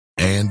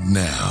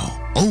now,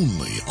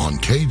 only on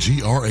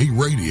KGRA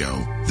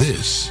Radio,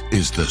 this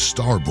is the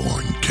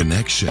Starborn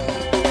Connection.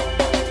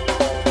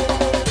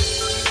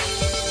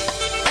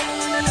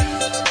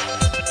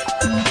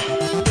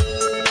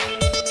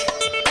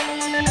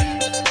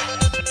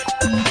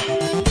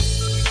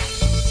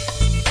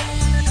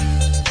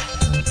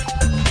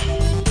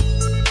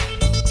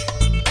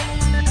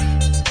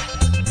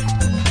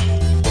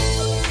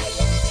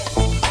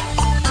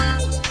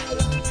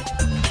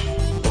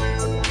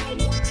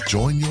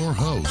 Join your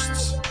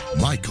hosts,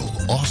 Michael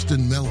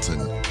Austin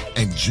Melton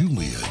and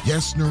Julia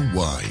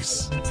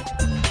Yesner-Weiss.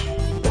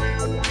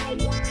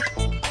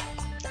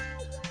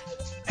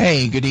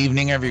 Hey, good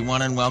evening,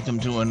 everyone, and welcome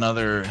to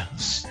another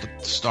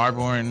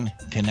Starborn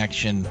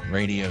Connection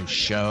radio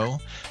show.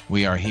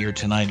 We are here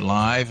tonight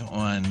live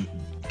on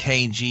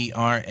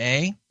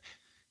KGRA,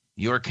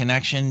 your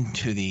connection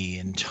to the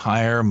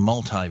entire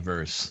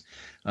multiverse.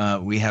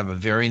 We have a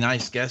very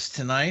nice guest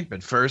tonight,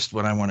 but first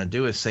what I want to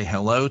do is say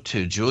hello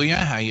to Julia.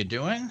 How you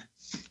doing?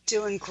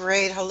 Doing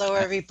great. Hello,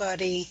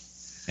 everybody.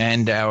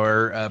 And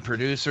our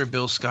producer,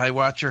 Bill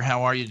Skywatcher.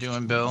 How are you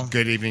doing, Bill?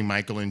 Good evening,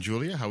 Michael and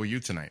Julia. How are you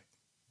tonight?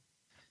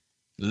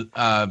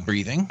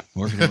 Breathing.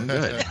 We're doing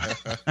good.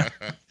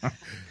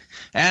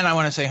 And I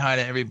want to say hi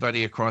to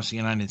everybody across the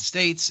United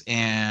States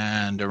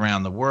and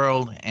around the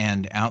world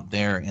and out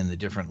there in the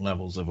different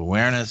levels of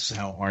awareness.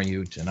 How are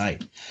you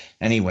tonight?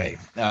 Anyway,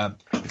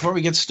 before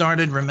we get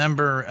started,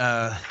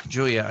 remember,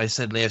 Julia, I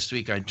said last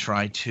week I'd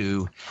try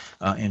to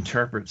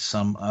interpret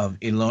some of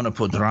Ilona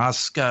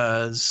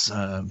Podravska's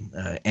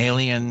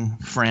alien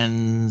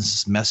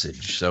friends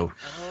message. So,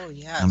 oh,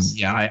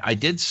 yes. I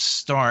did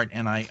start,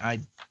 and I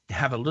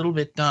have a little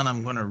bit done.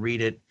 I'm going to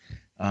read it.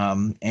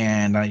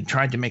 And I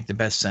tried to make the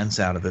best sense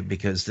out of it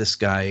because this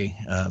guy,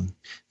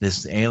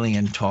 this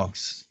alien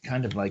talks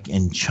kind of like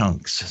in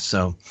chunks.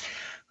 So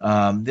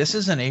this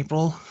is an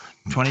April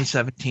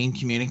 2017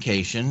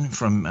 communication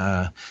from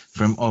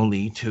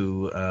Oli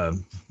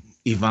to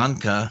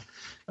Ivanka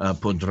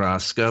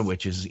Podravska,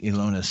 which is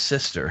Ilona's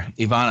sister.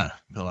 Ivana.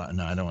 No,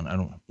 I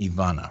don't.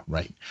 Ivana,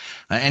 right.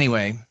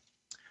 Anyway,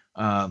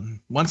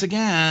 once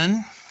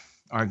again,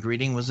 our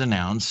greeting was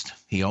announced.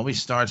 He always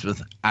starts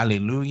with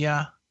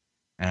Alleluia.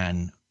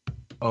 And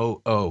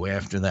oh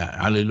after that.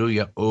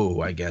 Hallelujah. Oh,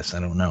 I guess. I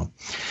don't know.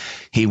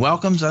 He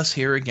welcomes us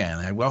here again.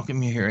 I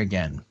welcome you here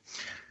again.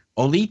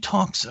 Oli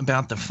talks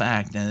about the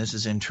fact, and this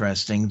is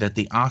interesting, that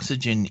the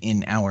oxygen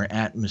in our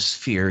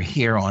atmosphere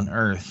here on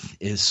Earth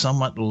is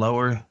somewhat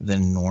lower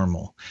than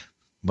normal.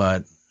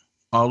 But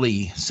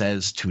Oli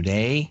says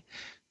today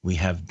we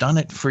have done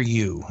it for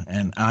you.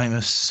 And I'm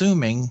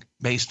assuming,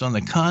 based on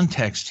the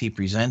context he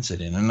presents it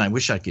in, and I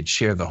wish I could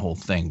share the whole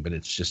thing, but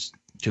it's just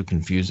too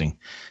confusing,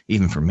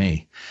 even for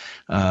me.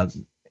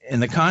 In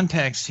the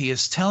context, he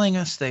is telling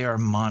us they are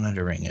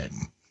monitoring it.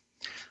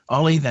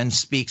 Oli then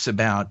speaks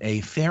about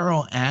a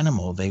feral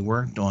animal they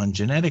worked on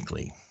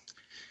genetically.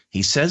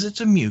 He says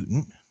it's a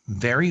mutant,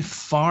 very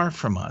far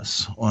from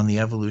us on the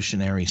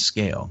evolutionary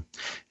scale,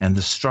 and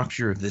the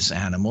structure of this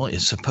animal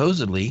is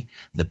supposedly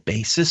the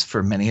basis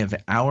for many of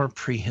our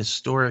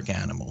prehistoric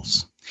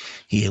animals.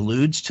 He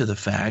alludes to the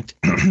fact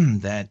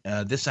that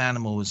this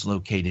animal was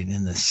located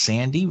in the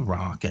sandy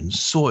rock and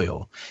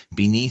soil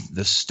beneath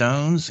the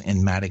stones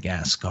in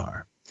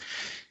Madagascar.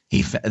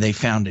 They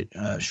found it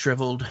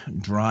shriveled,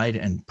 dried,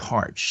 and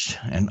parched,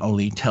 and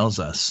Oli tells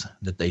us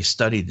that they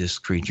studied this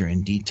creature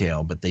in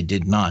detail, but they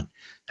did not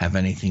have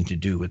anything to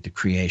do with the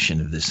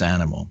creation of this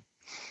animal.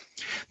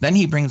 Then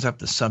he brings up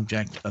the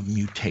subject of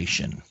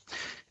mutation,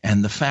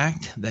 and the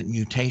fact that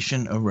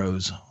mutation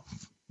arose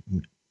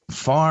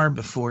far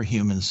before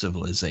human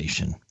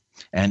civilization.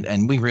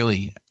 And we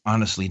really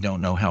honestly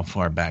don't know how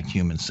far back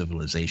human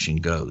civilization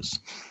goes.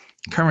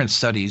 Current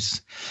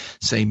studies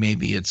say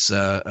maybe it's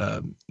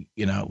 4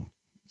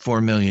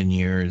 million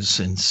years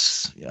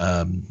since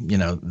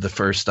the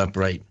first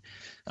upright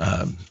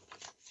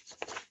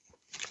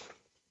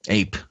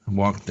ape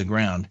walked the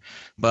ground.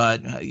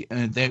 But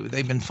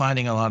they've been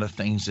finding a lot of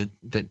things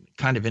that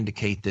kind of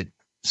indicate that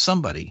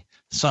some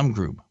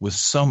group was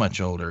so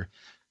much older,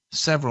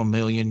 several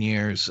million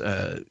years.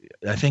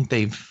 I think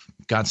they've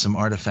got some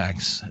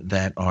artifacts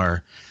that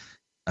are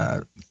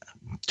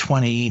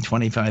 20,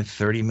 25,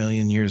 30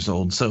 million years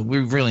old. So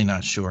we're really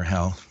not sure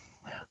how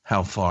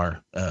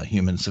far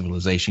human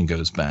civilization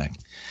goes back.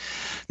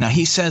 Now,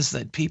 he says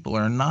that people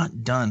are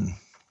not done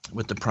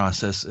with the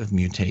process of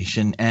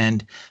mutation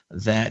and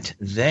that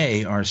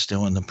they are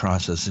still in the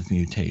process of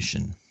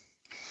mutation.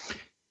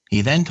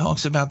 He then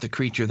talks about the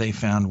creature they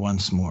found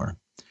once more,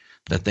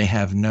 that they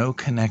have no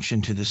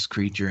connection to this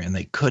creature and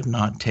they could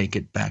not take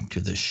it back to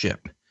the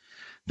ship.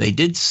 They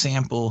did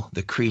sample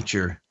the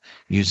creature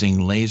using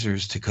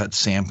lasers to cut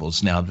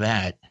samples. Now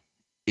that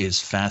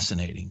is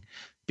fascinating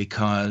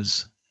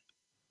because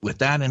with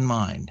that in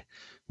mind,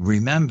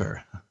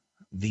 remember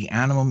the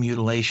animal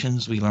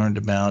mutilations we learned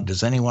about.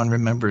 Does anyone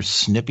remember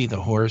Snippy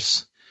the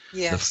horse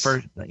Yes.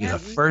 The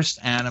first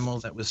animal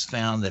that was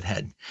found that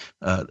had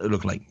it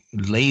looked like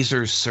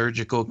laser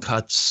surgical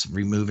cuts,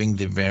 removing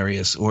the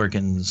various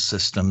organs,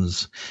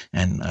 systems,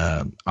 and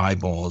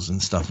eyeballs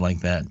and stuff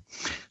like that.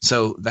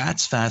 So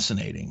that's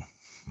fascinating.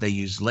 They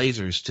use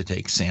lasers to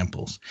take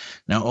samples.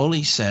 Now,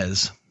 Oli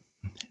says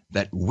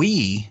that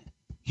we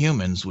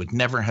humans would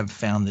never have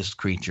found this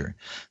creature.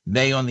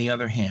 They, on the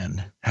other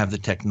hand, have the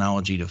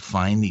technology to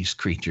find these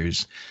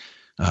creatures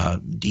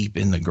deep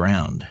in the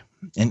ground.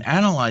 In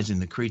analyzing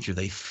the creature,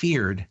 they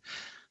feared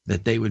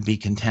that they would be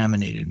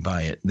contaminated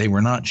by it. They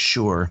were not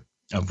sure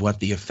of what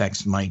the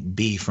effects might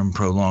be from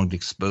prolonged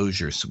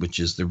exposures, which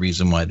is the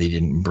reason why they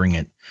didn't bring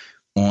it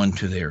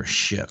onto their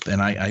ship.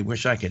 And I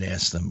wish I could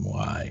ask them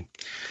why.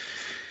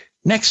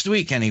 Next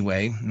week,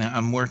 anyway, now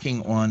I'm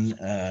working on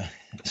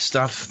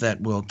stuff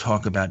that will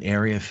talk about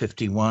Area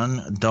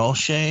 51,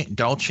 Dulce,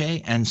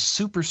 and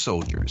super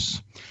soldiers.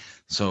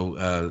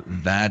 So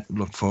that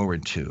look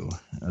forward to.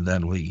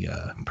 That'll be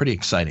pretty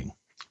exciting.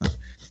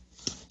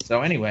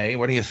 So anyway,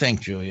 what do you think,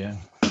 Julia?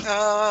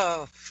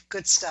 Oh,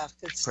 good stuff.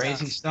 Good stuff.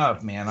 Crazy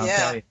stuff, man. I'll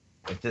tell you,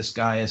 if this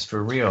guy is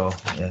for real,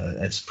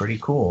 it's pretty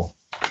cool.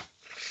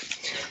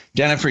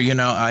 Jennifer,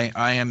 I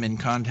am in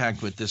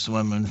contact with this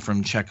woman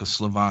from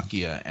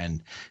Czechoslovakia,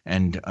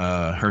 and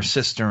her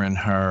sister and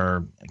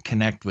her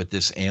connect with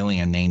this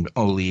alien named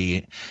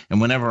Oli. And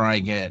whenever I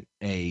get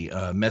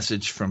a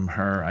message from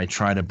her, I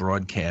try to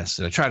broadcast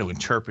it. I try to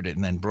interpret it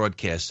and then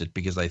broadcast it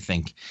because I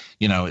think,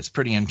 it's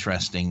pretty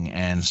interesting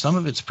and some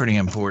of it's pretty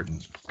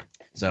important.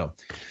 So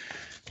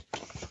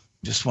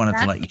just wanted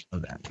to let you know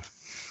that.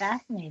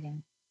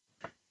 Fascinating.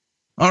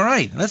 All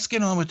right, let's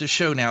get on with the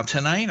show now.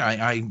 Tonight,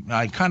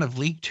 I kind of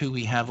leaked who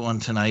we have on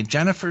tonight.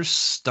 Jennifer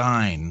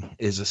Stein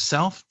is a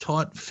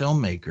self-taught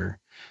filmmaker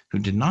who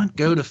did not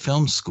go to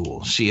film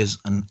school. She is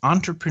an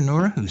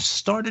entrepreneur who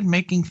started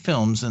making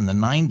films in the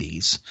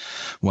 90s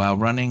while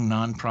running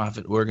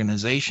nonprofit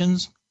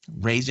organizations,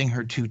 raising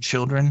her 2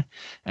 children,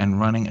 and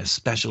running a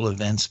special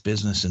events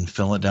business in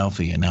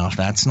Philadelphia. Now, if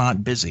that's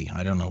not busy,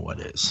 I don't know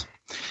what is.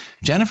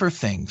 Jennifer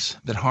thinks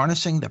that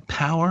harnessing the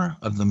power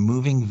of the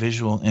moving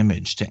visual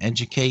image to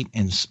educate,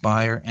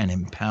 inspire, and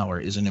empower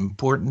is an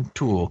important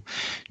tool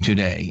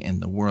today in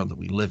the world that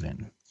we live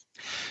in.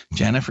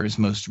 Jennifer's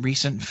most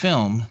recent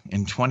film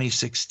in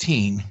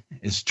 2016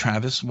 is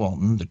Travis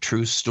Walton, The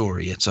True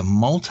Story. It's a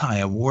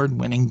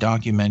multi-award-winning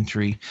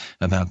documentary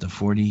about the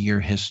 40-year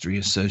history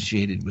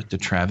associated with the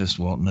Travis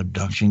Walton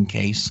abduction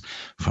case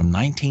from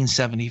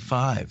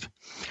 1975.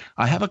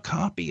 I have a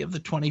copy of the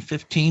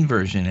 2015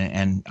 version,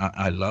 and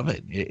I love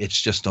it.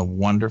 It's just a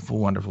wonderful,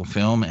 wonderful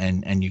film,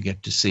 and you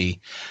get to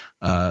see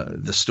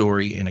the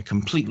story in a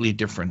completely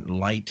different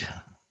light,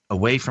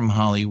 away from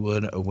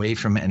Hollywood, away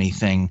from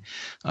anything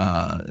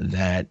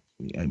that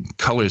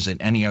colors it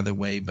any other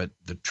way but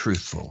the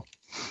truthful.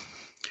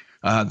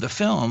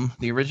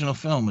 The original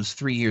film was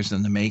 3 years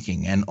in the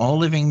making, and all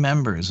living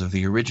members of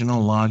the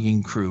original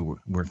logging crew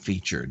were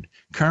featured.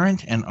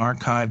 Current and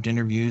archived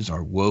interviews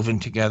are woven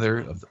together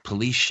of the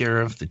police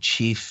sheriff, the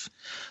chief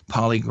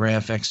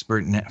polygraph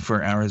expert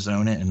for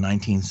Arizona in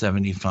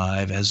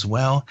 1975, as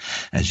well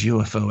as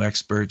UFO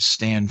experts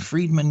Stan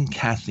Friedman,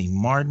 Kathy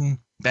Martin,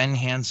 Ben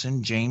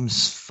Hansen,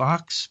 James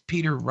Fox,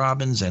 Peter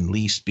Robbins, and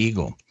Lee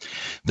Spiegel.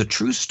 The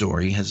true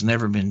story has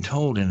never been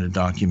told in a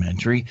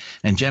documentary,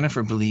 and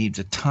Jennifer believed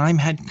the time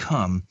had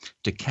come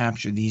to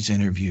capture these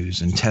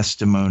interviews and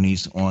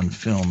testimonies on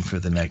film for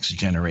the next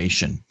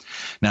generation.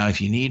 Now, if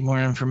you need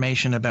more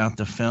information about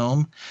the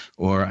film,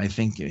 or I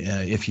think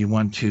if you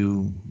want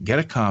to get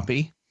a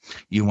copy,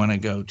 you want to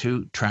go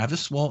to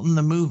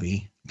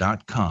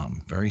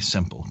TravisWaltonTheMovie.com. Very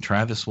simple,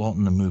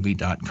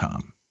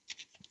 TravisWaltonTheMovie.com.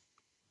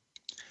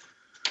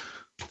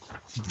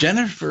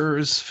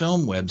 Jennifer's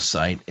film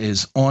website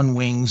is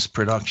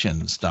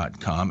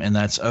onwingsproductions.com, and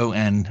that's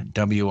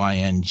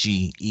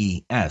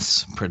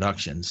ONWINGES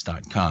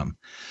productions.com.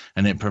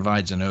 And it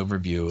provides an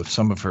overview of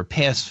some of her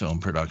past film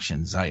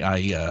productions.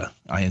 I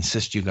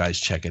insist you guys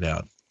check it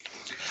out.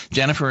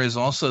 Jennifer is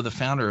also the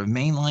founder of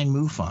Mainline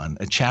MUFON,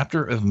 a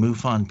chapter of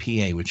MUFON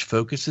PA, which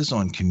focuses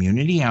on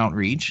community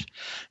outreach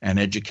and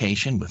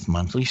education with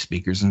monthly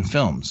speakers and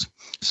films.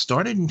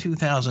 Started in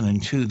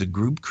 2002, the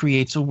group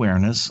creates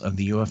awareness of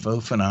the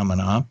UFO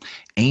phenomena,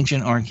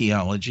 ancient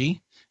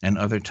archaeology, and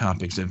other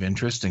topics of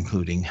interest,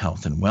 including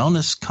health and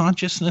wellness,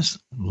 consciousness,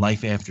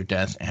 life after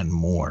death, and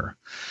more.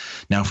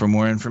 Now, for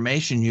more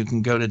information, you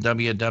can go to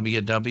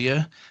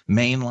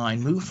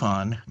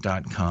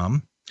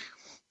www.mainlinemufon.com.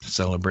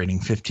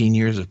 Celebrating 15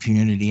 years of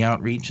community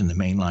outreach in the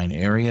Mainline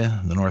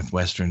area, the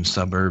northwestern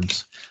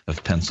suburbs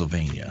of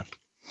Pennsylvania.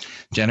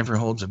 Jennifer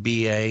holds a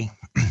BA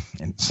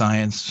in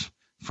science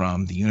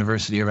from the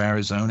University of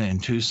Arizona in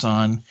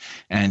Tucson,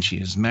 and she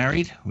is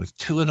married with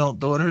 2 adult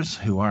daughters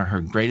who are her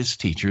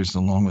greatest teachers,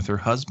 along with her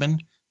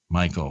husband,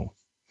 Michael.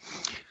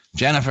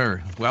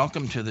 Jennifer,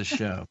 welcome to the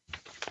show.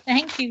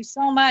 Thank you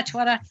so much.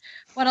 What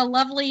a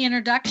lovely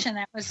introduction.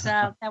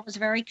 That was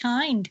very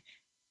kind.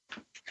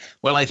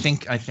 Well, I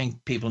think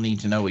people need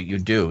to know what you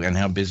do and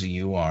how busy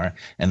you are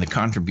and the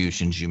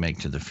contributions you make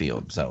to the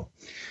field. So,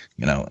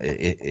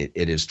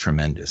 it is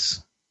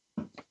tremendous.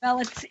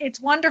 Well,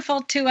 it's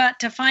wonderful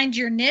to find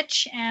your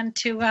niche and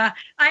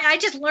I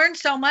just learned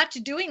so much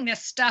doing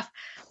this stuff.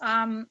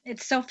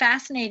 It's so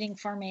fascinating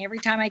for me. Every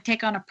time I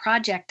take on a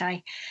project,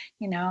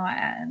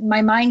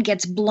 my mind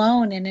gets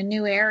blown in a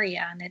new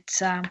area, and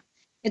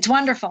it's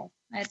wonderful.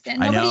 And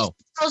I nobody know.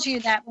 tells you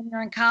that when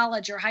you're in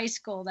college or high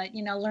school, that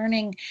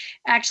learning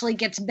actually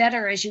gets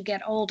better as you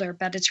get older,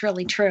 but it's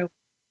really true.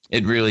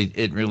 It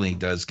really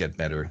does get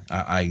better.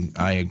 I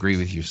agree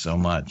with you so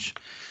much,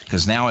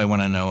 because now I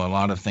want to know a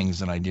lot of things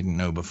that I didn't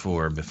know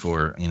before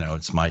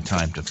it's my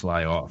time to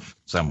fly off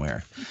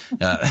somewhere.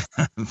 Yes,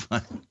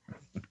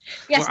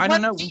 well, I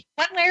don't know.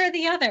 One way or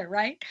the other,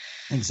 right?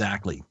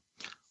 Exactly.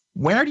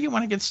 Where do you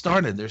want to get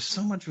started? There's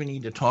so much we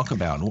need to talk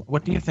about.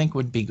 What do you think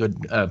would be a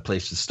good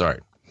place to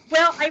start?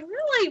 Well, I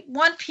really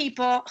want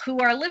people who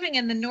are living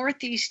in the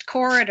Northeast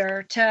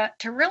Corridor to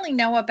really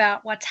know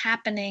about what's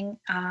happening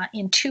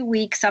in 2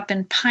 weeks up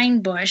in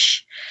Pine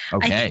Bush.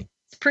 Okay. I think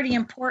it's pretty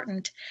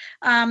important.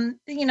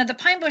 The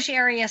Pine Bush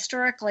area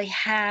historically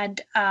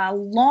had a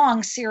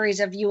long series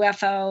of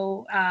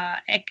UFO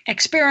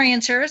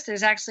experiencers.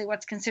 There's actually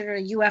what's considered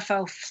a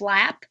UFO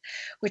flap,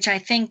 which I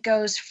think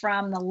goes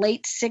from the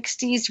late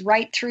 60s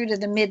right through to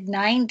the mid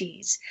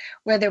 90s,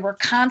 where there were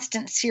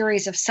constant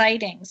series of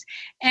sightings.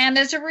 And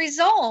as a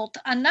result,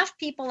 enough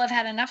people have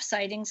had enough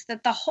sightings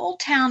that the whole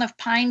town of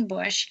Pine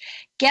Bush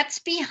gets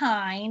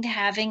behind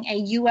having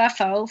a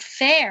UFO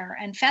fair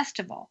and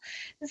festival.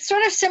 It's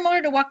sort of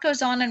similar to what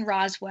goes on in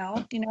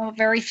Roswell, a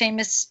very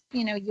famous,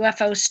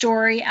 UFO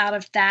story out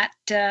of that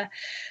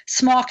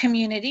small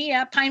community.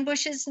 Pine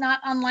Bush is not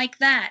unlike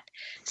that.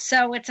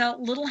 So it's a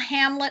little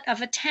hamlet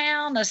of a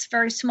town, a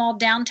very small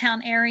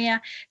downtown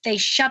area. They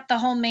shut the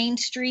whole main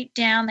street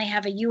down. They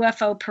have a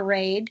UFO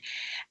parade.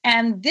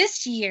 And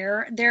this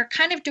year, they're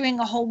kind of doing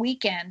a whole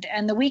weekend.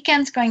 And the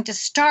weekend's going to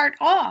start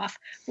off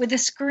with a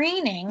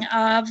screening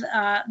of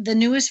the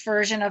newest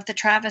version of the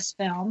Travis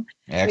film.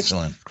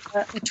 Excellent.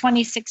 The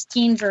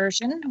 2016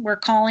 version, we're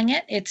calling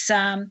it. It's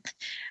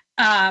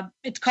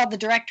called the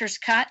Director's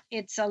Cut.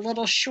 It's a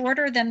little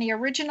shorter than the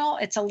original.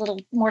 It's a little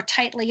more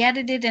tightly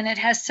edited, and it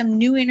has some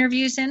new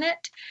interviews in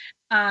it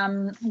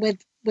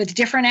with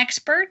different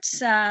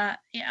experts,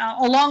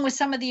 along with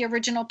some of the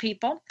original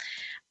people.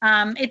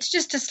 It's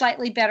just a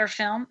slightly better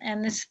film,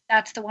 and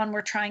that's the one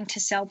we're trying to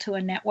sell to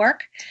a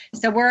network.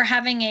 So we're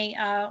having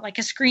a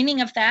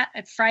screening of that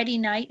at Friday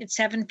night at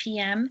 7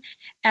 p.m.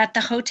 at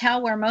the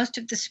hotel where most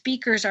of the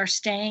speakers are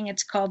staying.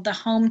 It's called the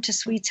Home to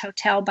Suites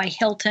Hotel by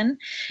Hilton.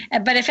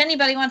 But if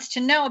anybody wants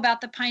to know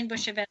about the Pine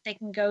Bush event, they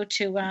can go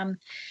to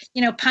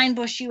Pine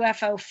Bush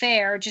UFO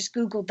Fair. Just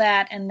Google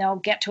that, and they'll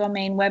get to a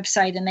main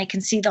website, and they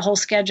can see the whole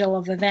schedule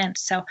of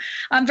events. So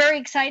I'm very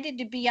excited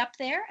to be up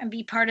there and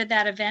be part of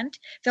that event.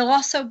 There'll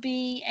also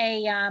be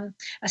a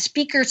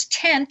speaker's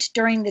tent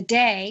during the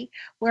day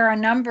where a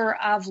number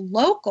of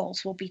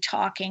locals will be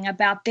talking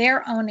about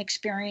their own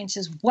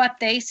experiences, what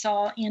they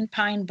saw in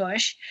Pine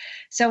Bush.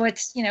 So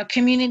it's,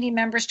 community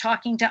members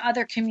talking to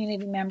other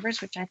community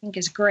members, which I think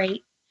is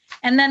great.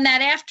 And then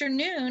that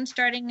afternoon,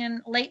 starting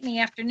late in the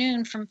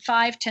afternoon from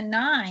 5 to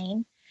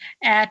 9,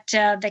 at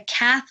the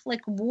Catholic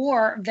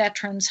War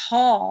Veterans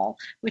Hall,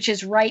 which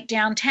is right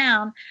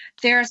downtown,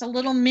 there's a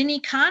little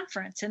mini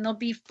conference, and there'll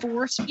be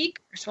 4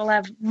 speakers. We'll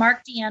have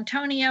Mark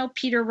D'Antonio,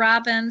 Peter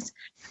Robbins,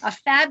 a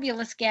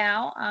fabulous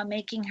gal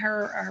making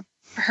her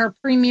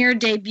premiere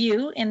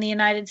debut in the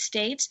United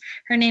States.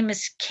 Her name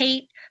is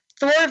Kate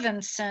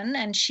Thorvenson,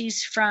 and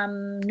she's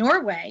from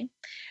Norway.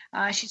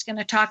 She's going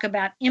to talk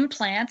about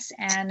implants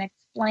and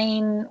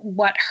explain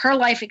what her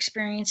life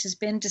experience has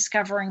been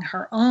discovering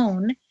her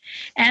own.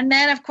 And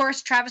then, of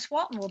course, Travis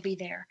Walton will be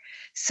there.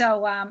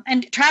 So,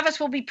 and Travis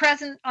will be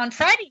present on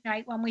Friday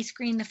night when we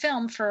screen the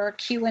film for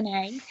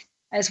Q&A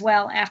as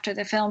well after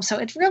the film. So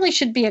it really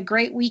should be a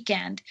great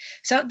weekend.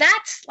 So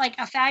that's like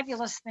a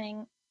fabulous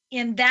thing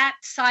in that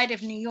side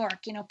of New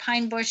York.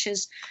 Pine Bush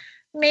is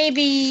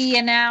maybe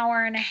an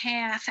hour and a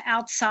half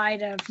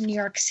outside of New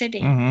York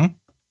City. Mm-hmm.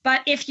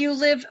 But if you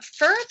live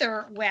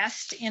further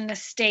west in the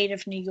state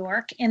of New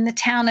York, in the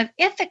town of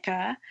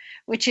Ithaca,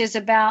 which is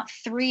about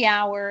 3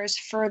 hours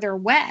further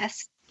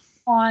west,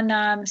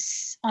 on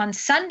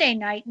Sunday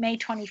night, May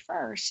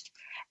 21st,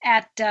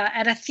 at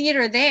a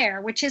theater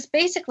there, which is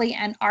basically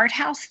an art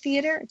house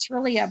theater. It's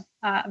really a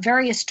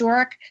very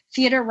historic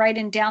theater right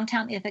in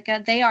downtown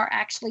Ithaca. They are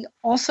actually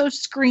also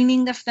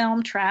screening the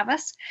film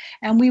Travis,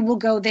 and we will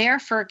go there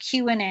for a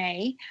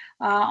Q&A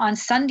on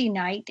Sunday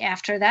night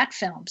after that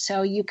film.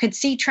 So you could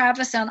see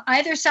Travis on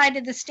either side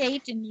of the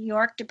state in New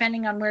York,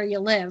 depending on where you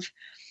live.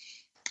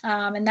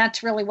 And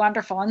that's really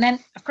wonderful. And then,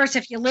 of course,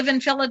 if you live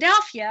in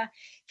Philadelphia,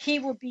 he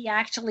will be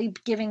actually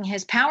giving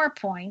his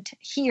PowerPoint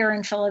here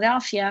in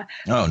Philadelphia.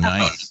 Oh,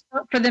 nice.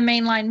 For the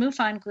Mainline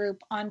MUFON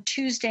group on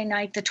Tuesday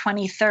night, the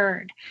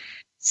 23rd.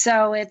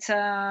 So it's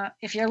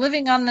if you're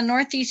living on the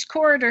Northeast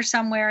Corridor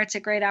somewhere, it's a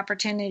great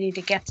opportunity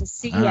to get to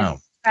see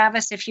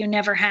Travis if you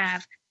never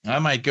have. I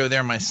might go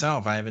there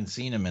myself. I haven't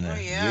seen him in a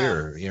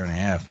year and a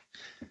half.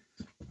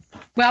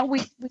 Well,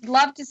 we'd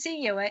love to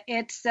see you.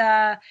 It's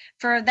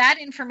for that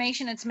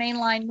information, it's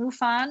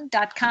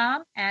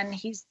mainlinemufon.com, and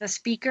he's the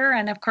speaker.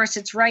 And of course,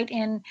 it's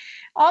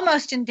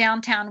almost in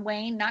downtown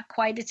Wayne, not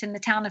quite. It's in the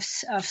town of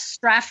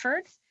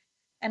Stratford,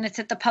 and it's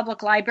at the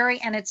public library,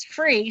 and it's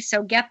free.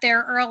 So get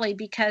there early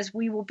because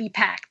we will be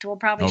packed. We'll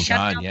probably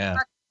shut down the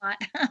parking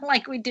lot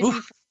like we did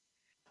before.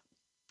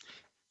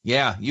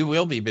 Yeah, you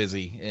will be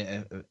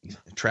busy.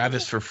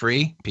 Travis for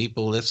free,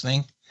 people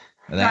listening.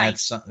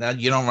 That's that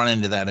you don't run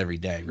into that every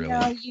day, really.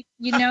 No,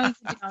 you don't.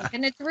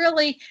 And it's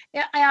really,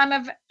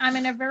 I'm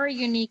in a very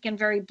unique and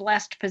very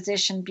blessed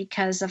position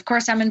because, of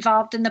course, I'm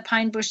involved in the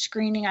Pine Bush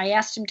screening. I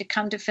asked him to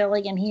come to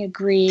Philly, and he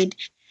agreed.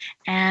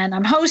 And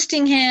I'm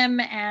hosting him,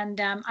 and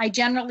I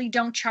generally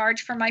don't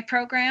charge for my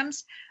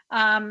programs.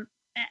 And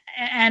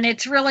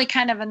it's really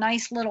kind of a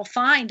nice little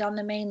find on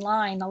the main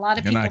line. A lot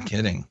of people. You're not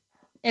kidding.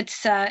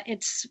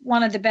 It's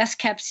one of the best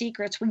kept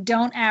secrets. We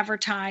don't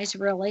advertise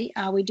really.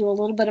 We do a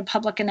little bit of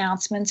public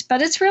announcements,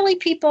 but it's really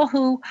people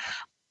who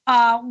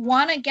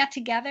want to get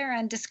together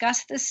and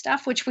discuss this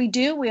stuff, which we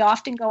do. We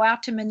often go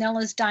out to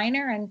Manila's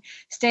Diner and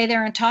stay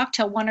there and talk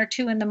till 1 or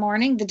 2 in the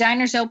morning. The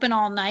diner's open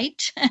all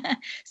night,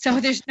 so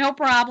there's no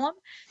problem.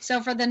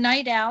 So for the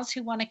night owls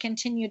who want to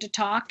continue to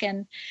talk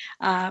and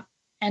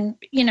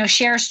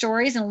share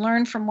stories and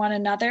learn from one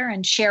another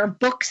and share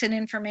books and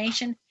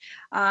information,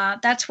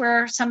 that's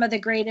where some of the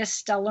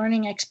greatest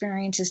learning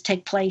experiences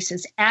take place,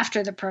 is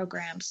after the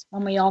programs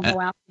when we all go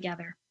out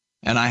together.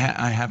 And I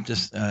have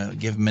to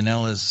give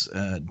Manila's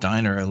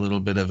Diner a little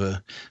bit of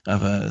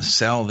a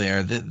sell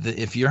there.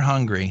 If you're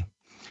hungry,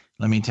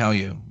 let me tell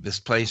you,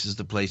 this place is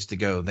the place to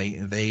go.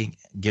 They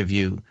give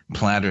you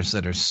platters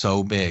that are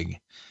so big.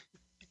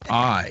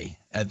 I,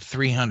 at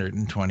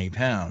 320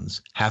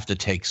 pounds, have to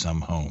take some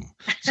home.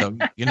 So,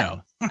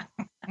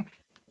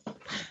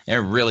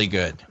 they're really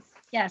good.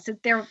 Yes,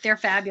 they're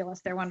fabulous.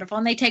 They're wonderful.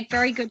 And they take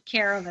very good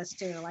care of us,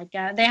 too. Like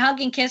they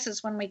hug and kiss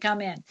us when we come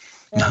in.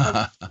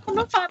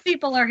 Fun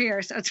people are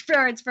here, so it's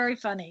very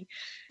funny.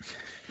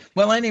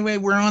 Well, anyway,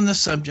 we're on the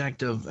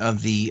subject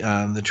of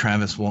the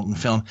Travis Walton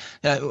film.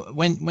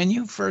 When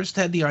you first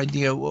had the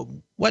idea,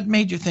 what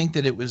made you think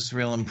that it was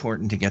real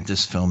important to get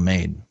this film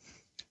made?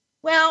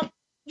 Well,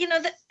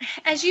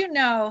 as you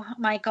know,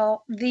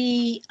 Michael,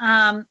 the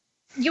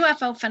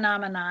UFO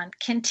phenomenon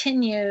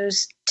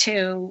continues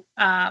to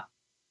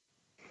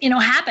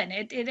happen.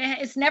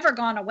 It's never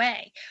gone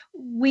away.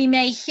 We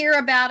may hear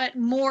about it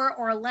more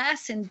or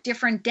less in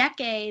different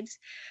decades,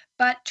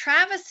 but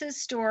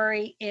Travis's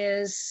story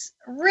is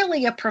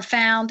really a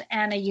profound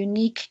and a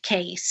unique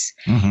case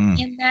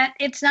in that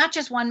it's not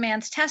just one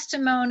man's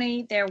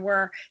testimony. There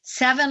were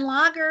 7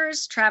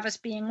 loggers, Travis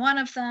being one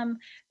of them.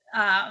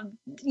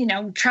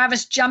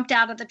 Travis jumped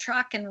out of the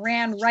truck and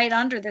ran right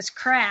under this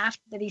craft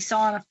that he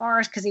saw in a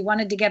forest because he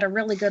wanted to get a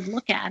really good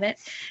look at it.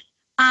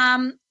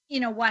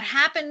 What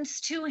happens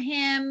to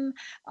him,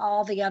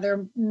 all the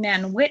other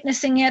men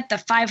witnessing it, the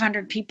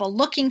 500 people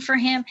looking for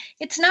him.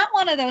 It's not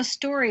one of those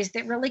stories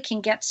that really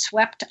can get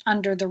swept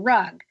under the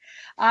rug.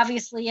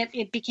 Obviously,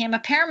 it became a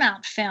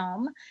Paramount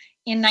film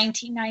in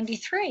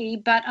 1993,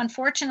 but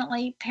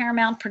unfortunately,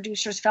 Paramount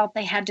producers felt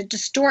they had to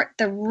distort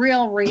the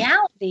real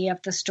reality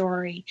of the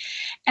story.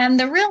 And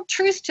the real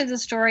truth to the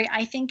story,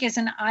 I think, is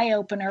an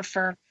eye-opener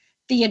for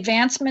the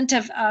advancement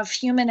of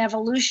human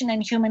evolution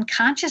and human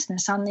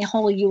consciousness on the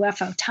whole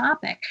UFO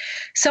topic.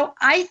 So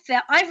I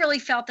really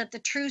felt that the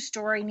true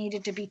story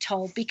needed to be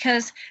told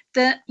because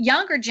the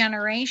younger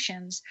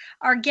generations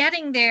are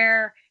getting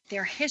their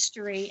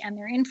history and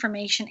their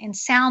information in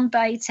sound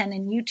bites and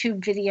in YouTube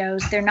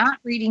videos. They're not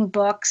reading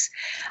books.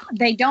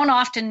 They don't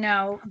often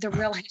know the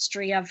real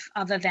history of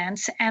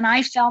events. And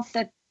I felt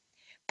that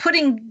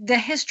putting the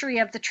history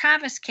of the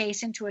Travis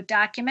case into a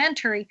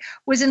documentary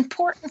was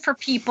important for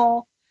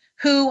people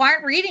who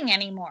aren't reading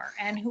anymore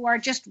and who are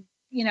just,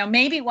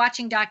 maybe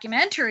watching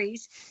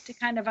documentaries to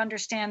kind of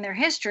understand their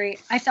history.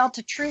 I felt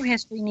a true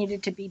history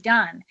needed to be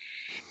done.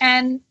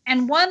 And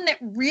one that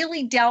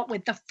really dealt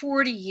with the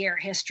 40-year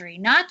history,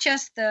 not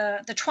just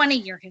the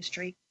 20-year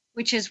history,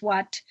 which is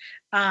what,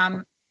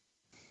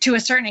 to a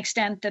certain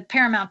extent, the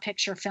Paramount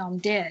picture film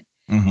did.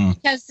 Mm-hmm.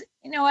 Because,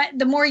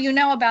 the more you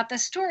know about the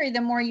story,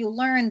 the more you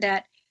learn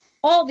that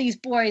all these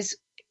boys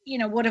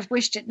would have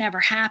wished it never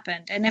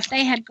happened. And if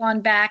they had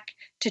gone back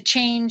to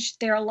change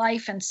their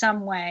life in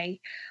some way,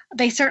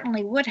 they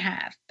certainly would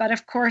have. But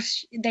of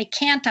course, they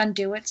can't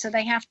undo it. So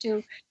they have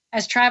to,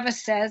 as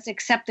Travis says,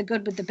 accept the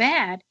good with the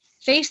bad,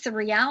 face the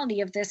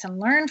reality of this and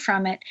learn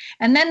from it.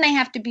 And then they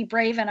have to be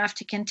brave enough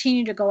to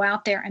continue to go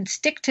out there and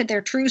stick to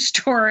their true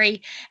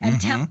story and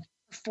tell it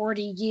for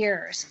 40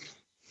 years.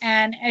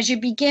 And as you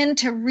begin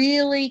to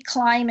really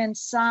climb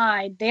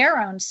inside their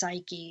own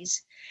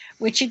psyches,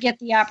 which you get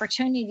the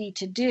opportunity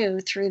to do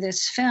through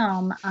this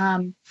film,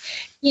 I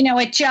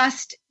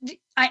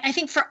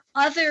think for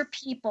other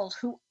people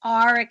who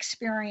are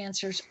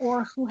experiencers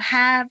or who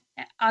have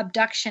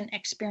abduction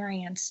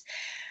experience,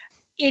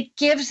 it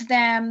gives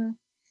them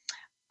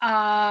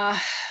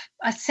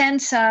a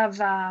sense of,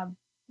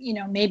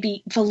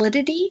 maybe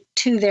validity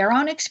to their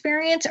own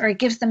experience, or it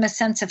gives them a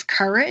sense of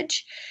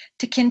courage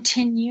to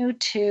continue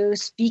to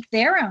speak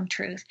their own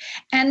truth,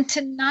 and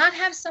to not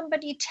have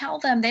somebody tell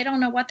them they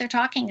don't know what they're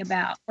talking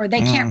about, or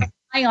they can't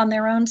rely on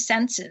their own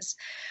senses,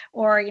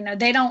 or,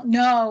 they don't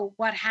know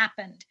what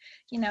happened.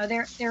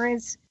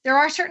 There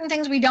are certain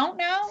things we don't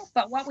know,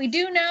 but what we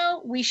do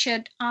know, we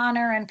should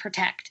honor and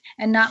protect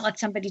and not let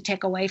somebody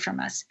take away from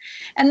us.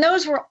 And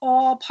those were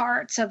all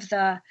parts of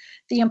the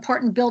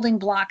important building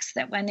blocks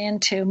that went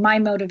into my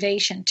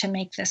motivation to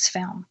make this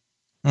film.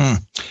 Yeah,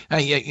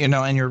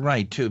 and you're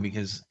right too,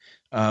 because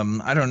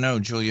I don't know,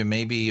 Julia,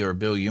 maybe, or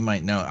Bill, you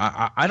might know.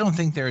 I don't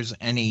think there's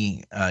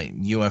any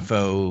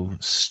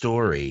UFO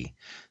story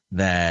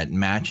that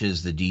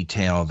matches the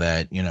detail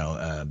that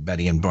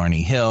Betty and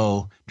Barney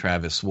Hill,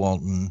 Travis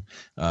Walton,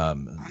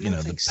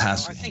 the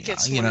past. I think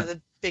it's one of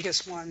the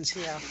biggest ones.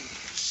 Yeah.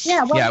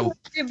 Yeah. Well,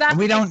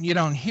 you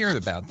don't hear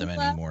about them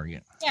anymore.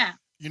 Yeah.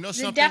 You know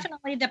something?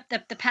 Definitely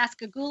the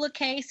Pascagoula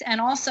case, and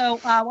also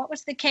what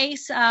was the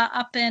case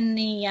up in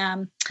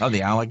the the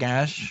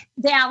Allagash?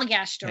 The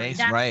Allagash story.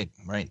 Case? Right.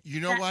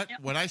 You know what?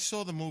 When I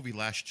saw the movie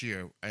last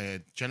year,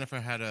 Jennifer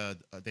had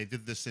they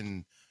did this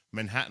in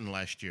Manhattan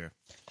last year.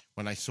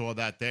 When I saw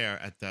that there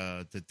at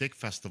the Dick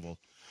Festival,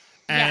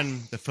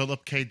 and the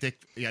Philip K.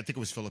 Dick, I think it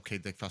was Philip K.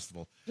 Dick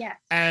Festival. Yeah.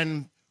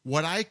 And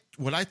what I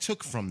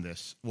took from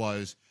this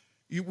was,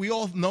 we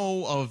all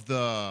know of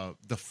the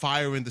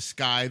Fire in the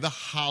Sky, the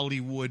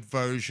Hollywood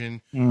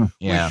version,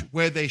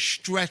 where they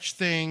stretch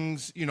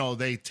things.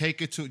 They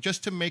take it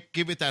just to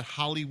give it that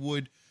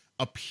Hollywood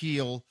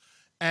appeal,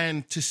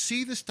 and to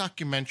see this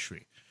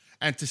documentary,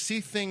 and to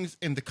see things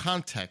in the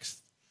context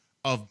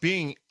of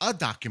being a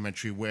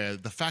documentary where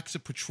the facts are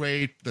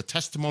portrayed, the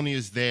testimony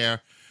is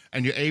there,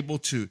 and you're able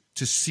to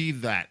see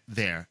that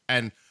there.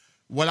 And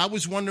what I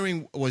was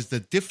wondering was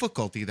the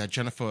difficulty that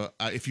Jennifer,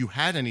 if you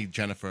had any,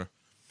 Jennifer,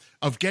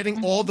 of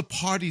getting all the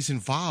parties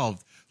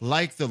involved,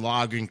 like the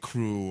logging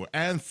crew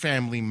and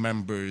family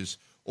members,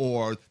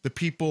 or the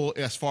people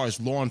as far as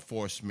law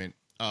enforcement.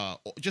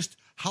 Just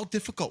how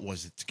difficult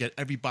was it to get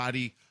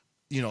everybody,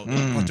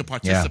 to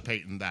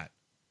participate in that?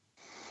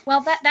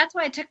 Well, that's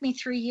why it took me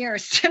 3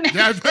 years to make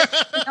it.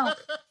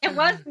 It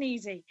wasn't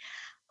easy.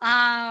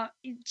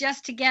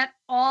 Just to get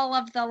all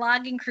of the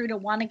logging crew to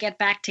want to get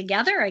back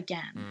together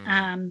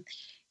again.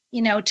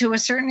 To a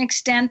certain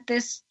extent,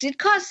 this did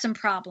cause some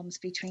problems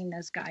between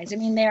those guys. I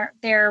mean,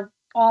 they're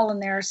all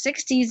in their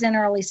 60s and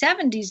early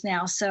 70s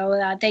now,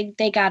 so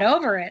they got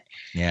over it.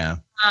 Yeah.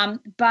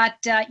 But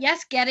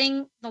yes,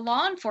 getting the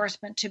law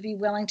enforcement to be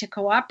willing to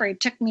cooperate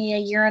took me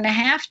 1.5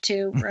 years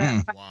to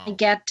finally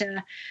get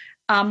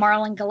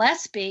Marlon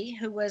Gillespie,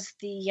 who was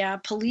the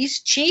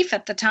police chief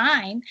at the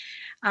time,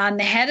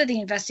 the head of the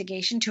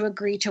investigation, to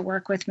agree to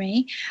work with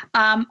me.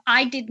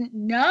 I didn't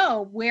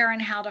know where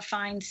and how to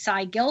find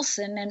Cy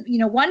Gilson. And,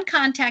 one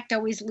contact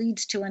always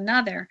leads to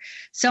another.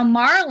 So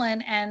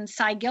Marlon and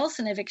Cy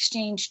Gilson have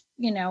exchanged,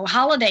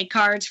 holiday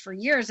cards for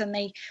years.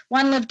 And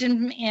one lived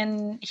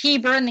in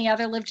Heber and the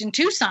other lived in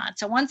Tucson.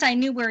 So once I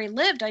knew where he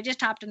lived, I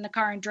just hopped in the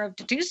car and drove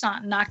to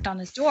Tucson and knocked on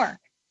his door.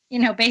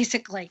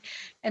 Basically,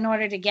 in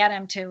order to get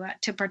him to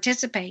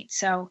participate.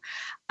 So,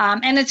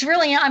 and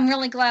I'm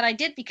really glad I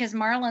did, because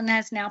Marlon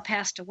has now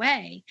passed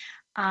away.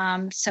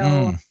 And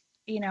two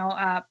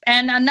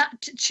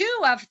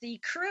of the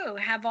crew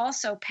have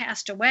also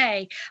passed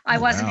away. I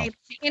wasn't able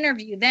to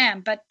interview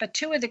them, but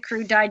 2 of the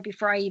crew died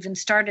before I even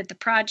started the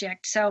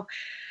project. So,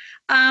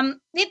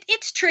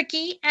 it's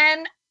tricky,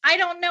 and I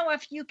don't know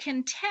if you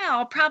can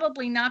tell,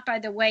 probably not by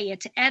the way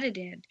it's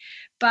edited,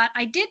 but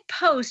I did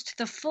post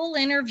the full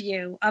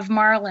interview of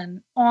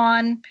Marlon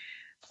on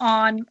the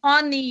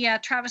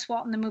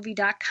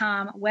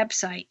TravisWaltonTheMovie.com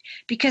website,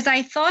 because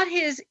I thought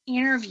his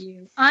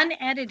interview,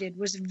 unedited,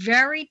 was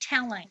very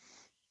telling,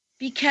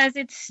 because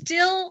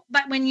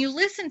but when you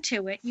listen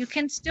to it, you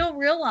can still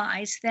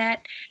realize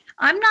that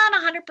I'm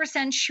not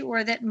 100%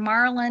 sure that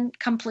Marlon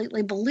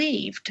completely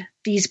believed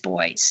these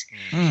boys.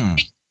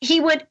 He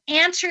would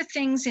answer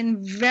things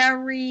in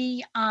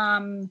very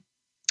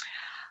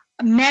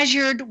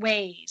measured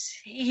ways.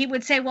 He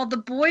would say, well, the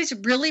boys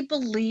really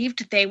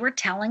believed they were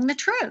telling the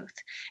truth.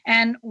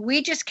 And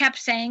we just kept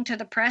saying to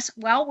the press,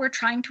 well, we're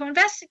trying to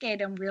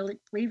investigate, and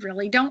we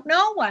really don't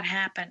know what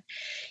happened.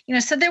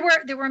 So there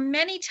were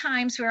many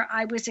times where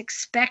I was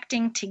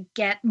expecting to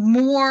get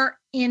more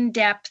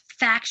in-depth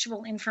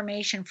factual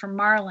information from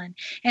Marlon.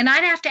 And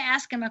I'd have to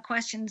ask him a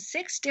question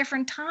 6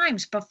 different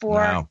times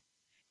before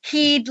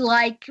he'd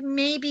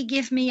maybe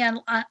give me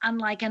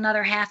like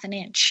another 1/2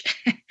 inch.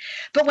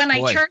 But when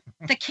I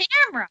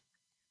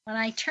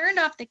turned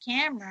off the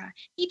camera,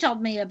 he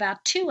told me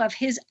about 2 of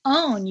his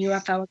own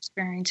UFO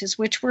experiences,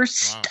 which were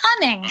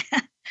stunning,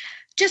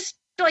 just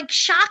like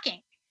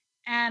shocking.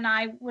 And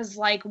I was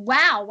like,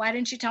 wow, why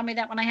didn't you tell me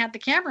that when I had the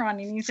camera on?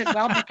 And he said,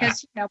 well,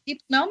 because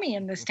people know me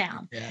in this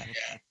town. Yeah.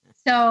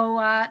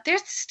 So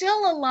there's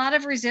still a lot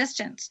of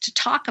resistance to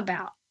talk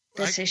about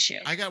this issue.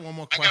 I got one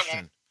more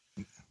question.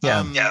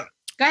 Yeah.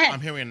 Go ahead.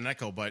 I'm hearing an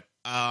echo, but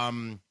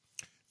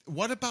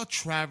what about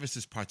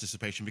Travis's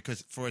participation?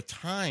 Because for a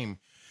time,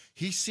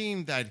 he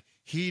seemed that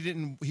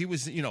he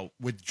was,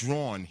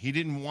 withdrawn. He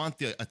didn't want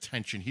the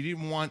attention. He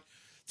didn't want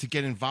to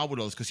get involved with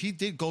those because he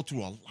did go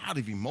through a lot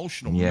of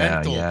emotional,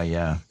 mental.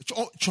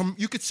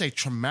 You could say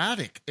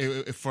traumatic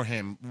for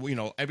him.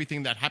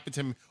 Everything that happened to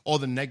him, all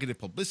the negative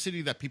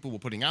publicity that people were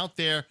putting out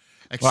there.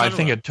 Well, I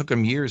think it took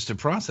him years to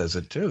process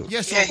it too.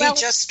 Yes, he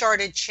just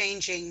started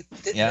changing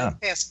the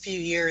past few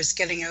years,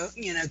 getting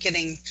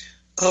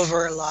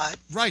over a lot.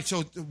 Right.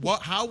 So,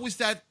 how was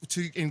that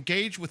to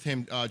engage with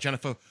him,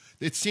 Jennifer?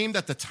 It seemed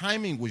that the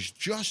timing was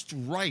just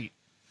right,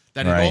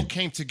 that it all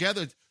came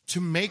together to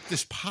make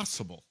this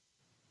possible.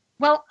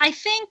 Well, I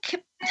think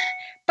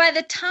by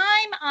the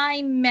time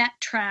I met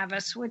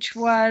Travis, which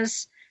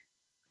was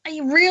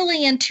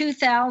really in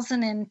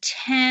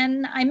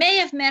 2010, I may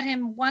have met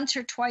him once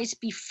or twice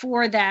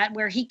before that,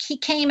 where he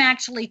came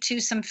actually to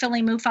some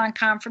Philly MUFON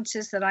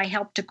conferences that I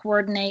helped to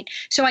coordinate.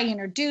 So I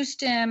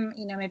introduced him,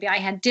 maybe I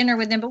had dinner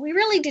with him, but we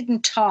really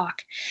didn't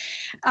talk.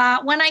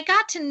 When I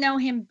got to know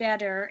him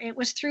better, it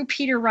was through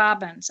Peter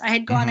Robbins. I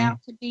had gone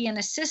out to be an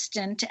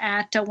assistant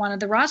at one of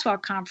the Roswell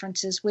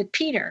conferences with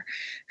Peter,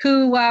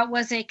 who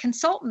was a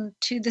consultant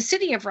to the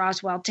city of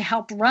Roswell to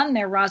help run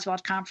their Roswell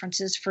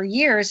conferences for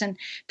years. And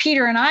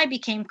Peter and I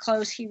became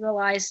close. He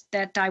realized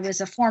that I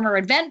was a former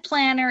event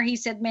planner. He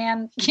said,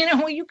 man,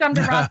 will you come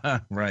to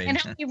Roswell and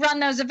help me run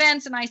those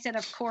events? And I said,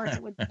 of course,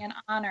 it would be an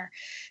honor.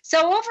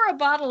 So over a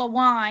bottle of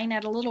wine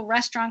at a little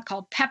restaurant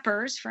called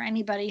Pepper's, for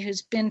anybody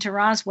who's been to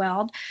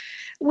Roswell,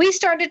 we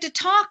started to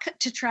talk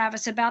to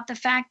Travis about the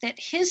fact that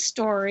his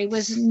story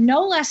was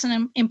no less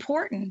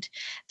important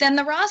than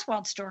the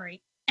Roswell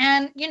story.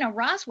 And,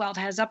 Roswell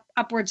has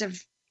upwards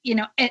of,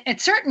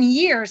 at certain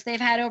years, they've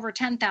had over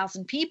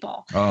 10,000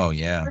 people. Oh,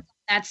 yeah.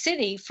 That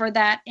city for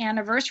that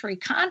anniversary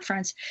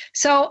conference.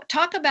 So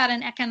talk about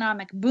an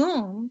economic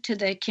boom to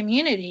the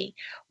community.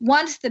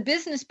 Once the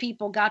business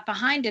people got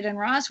behind it in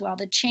Roswell,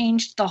 it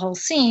changed the whole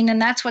scene.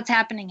 And that's what's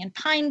happening in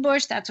Pine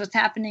Bush. That's what's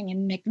happening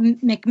in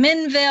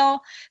McMinnville.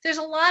 There's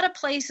a lot of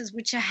places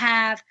which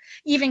have,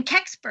 even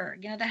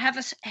Kecksburg, that have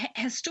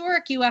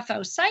historic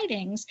UFO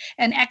sightings,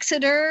 and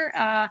Exeter,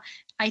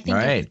 I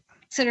think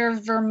Exeter,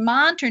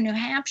 Vermont, or New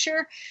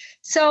Hampshire.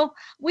 So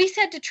we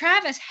said to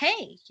Travis,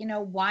 hey,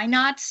 why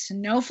not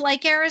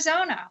Snowflake,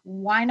 Arizona?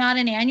 Why not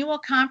an annual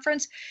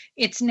conference?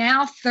 It's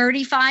now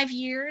 35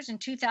 years. In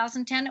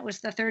 2010, it was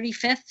the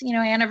 35th,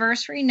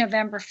 anniversary,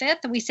 November 5th.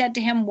 And we said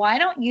to him, why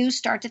don't you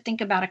start to think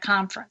about a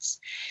conference?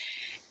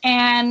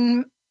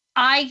 And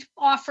I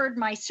offered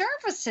my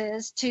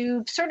services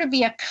to sort of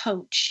be a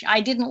coach. I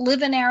didn't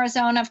live in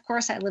Arizona. Of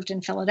course, I lived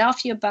in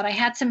Philadelphia, but I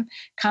had some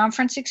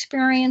conference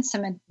experience,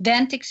 some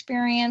event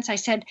experience. I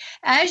said,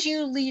 as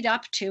you lead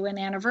up to an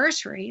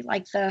anniversary,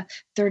 like the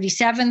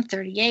 37th,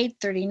 38th,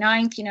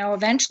 39th,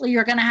 eventually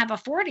you're going to have a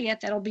 40th.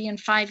 That'll be in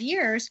 5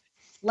 years.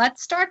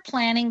 Let's start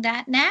planning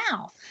that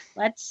now.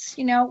 Let's,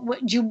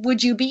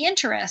 would you be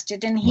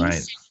interested? And he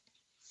said,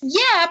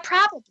 yeah,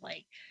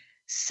 probably.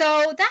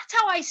 So that's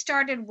how I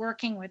started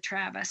working with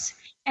Travis.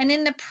 And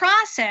in the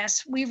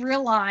process, we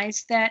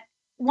realized that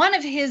one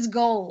of his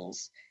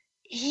goals,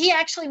 he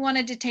actually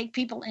wanted to take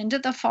people into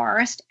the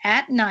forest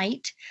at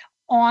night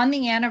on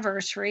the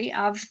anniversary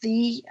of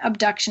the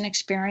abduction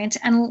experience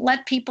and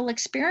let people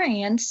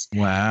experience.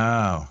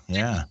 Wow.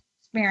 Yeah.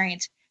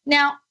 Experience.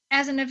 Now,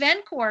 as an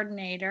event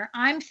coordinator,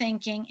 I'm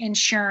thinking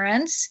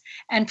insurance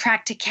and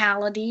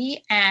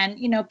practicality and,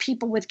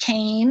 people with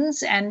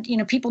canes and,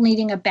 people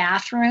needing a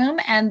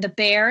bathroom and the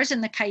bears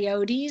and the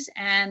coyotes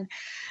and,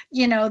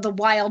 the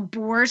wild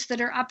boars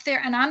that are up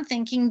there. And I'm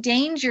thinking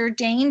danger,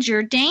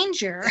 danger,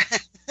 danger.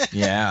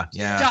 Yeah.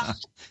 Yeah.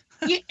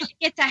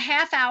 It's a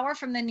half hour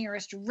from the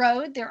nearest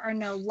road. There are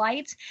no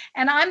lights.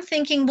 And I'm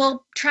thinking,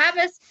 well,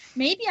 Travis,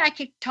 maybe I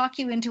could talk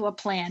you into a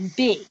plan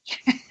B.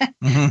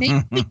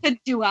 Maybe we could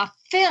do a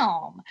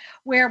film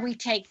where we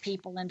take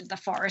people into the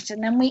forest,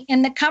 and then we,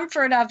 in the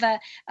comfort of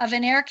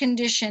an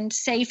air-conditioned,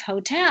 safe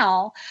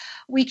hotel,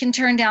 we can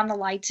turn down the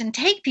lights and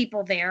take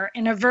people there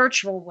in a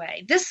virtual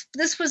way. This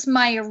was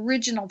my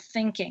original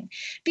thinking,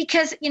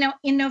 because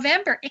in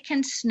November it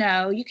can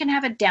snow, you can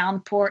have a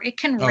downpour, it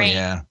can rain.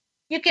 Yeah.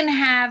 You can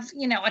have,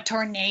 a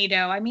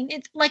tornado. I mean,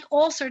 it's like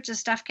all sorts of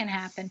stuff can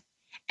happen.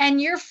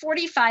 And you're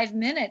 45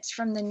 minutes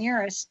from the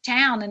nearest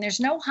town, and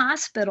there's no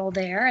hospital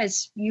there,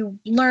 as you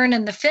learn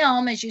in the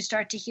film as you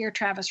start to hear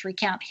Travis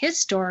recount his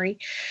story.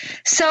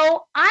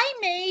 So I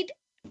made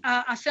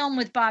a film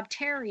with Bob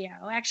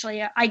Terrio.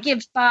 Actually, I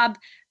give Bob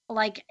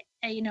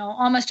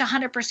almost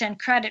 100%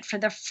 credit for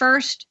the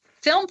first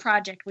film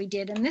project we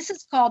did, and this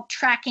is called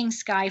Tracking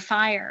Sky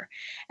Fire.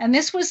 And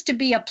this was to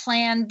be a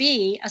plan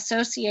B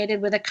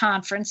associated with a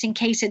conference in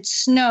case it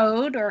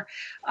snowed or,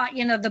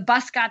 the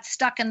bus got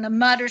stuck in the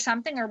mud or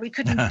something, or we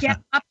couldn't get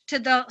up to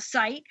the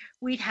site.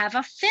 We'd have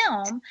a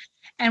film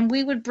and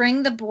we would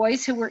bring the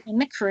boys who were in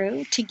the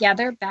crew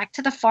together back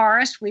to the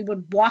forest. We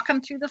would walk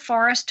them through the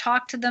forest,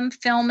 talk to them,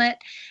 film it,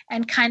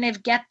 and kind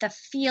of get the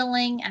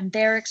feeling and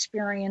their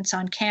experience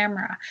on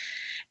camera.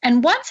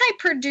 And once I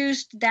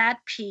produced that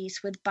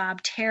piece with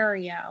Bob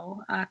Terrio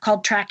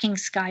called Tracking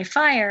Sky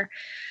Fire,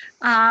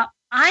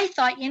 I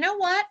thought, you know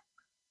what?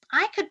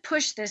 I could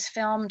push this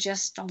film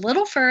just a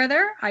little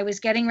further. I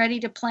was getting ready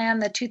to plan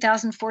the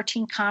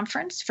 2014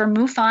 conference for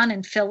MUFON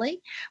in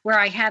Philly, where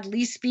I had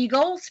Lee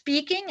Spiegel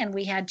speaking, and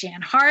we had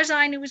Jan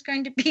Harzine, who was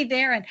going to be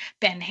there, and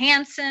Ben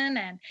Hansen,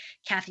 and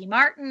Kathy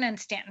Martin, and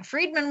Stanton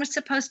Friedman was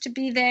supposed to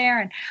be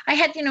there. And I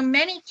had,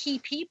 many key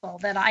people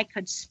that I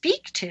could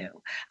speak to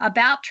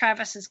about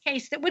Travis's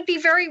case that would be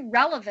very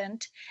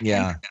relevant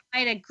and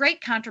provide a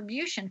great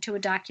contribution to a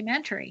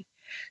documentary.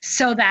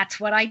 So that's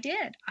what I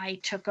did. I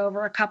took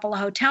over a couple of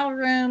hotel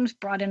rooms,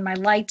 brought in my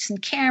lights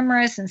and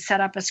cameras, and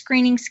set up a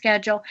screening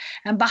schedule.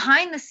 And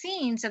behind the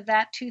scenes of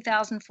that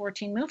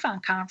 2014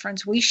 MUFON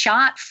conference, we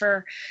shot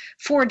for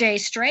 4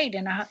 days straight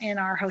in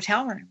our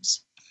hotel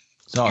rooms.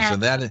 So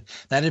that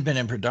had been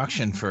in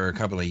production for a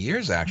couple of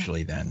years,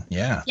 actually, then.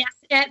 Yeah. Yes.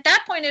 At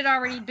that point, it had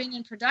already been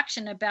in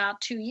production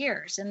about 2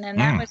 years. And then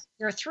that was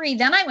year 3.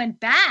 Then I went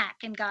back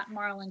and got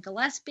Marlon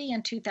Gillespie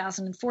in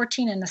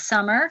 2014 in the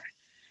summer.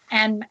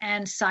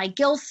 And Cy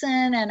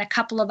Gilson and a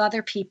couple of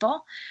other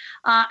people.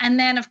 And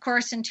then, of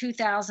course, in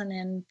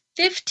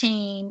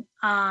 2015,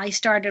 I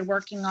started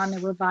working on the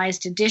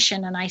revised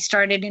edition, and I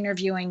started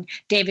interviewing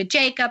David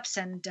Jacobs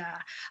and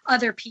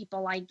other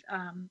people. I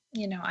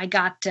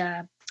got,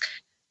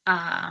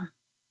 I'm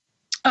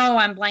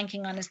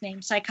blanking on his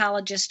name,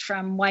 psychologist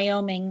from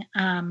Wyoming.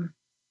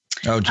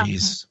 Oh,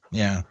 geez.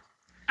 Yeah.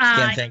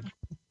 Can't think.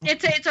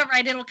 It's all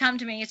right. It'll come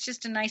to me. It's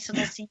just a nice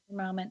little senior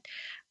moment.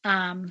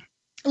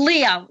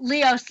 Leo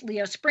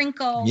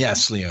Sprinkle.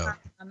 Yes, Leo.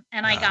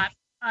 And I got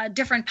a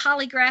different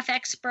polygraph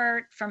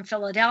expert from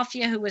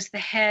Philadelphia who was the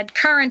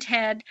current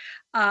head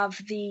of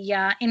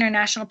the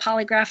International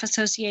Polygraph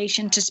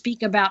Association to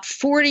speak about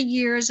 40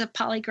 years of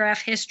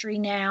polygraph history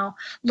now,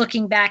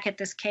 looking back at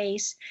this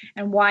case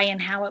and why and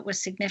how it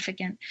was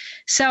significant.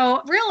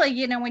 So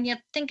really, when you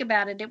think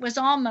about it, it was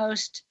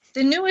almost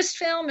the newest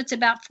film. It's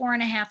about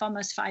 4.5,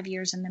 almost 5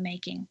 years in the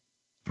making.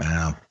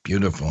 Wow,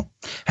 beautiful.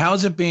 How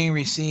is it being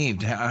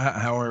received?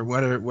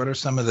 What are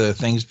some of the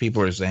things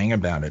people are saying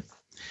about it?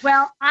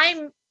 Well,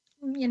 I'm,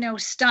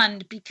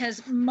 stunned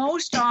because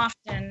most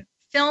often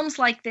films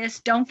like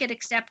this don't get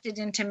accepted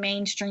into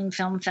mainstream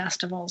film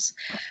festivals.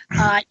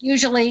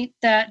 Usually,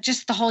 the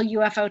whole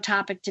UFO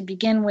topic to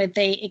begin with,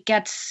 it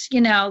gets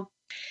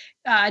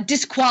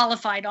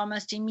disqualified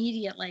almost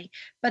immediately.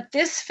 But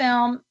this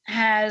film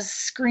has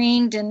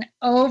screened in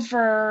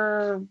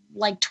over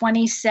like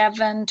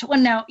 27,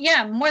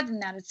 more than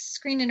that. It's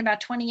screened in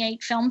about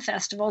 28 film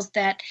festivals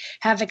that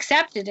have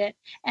accepted it.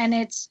 And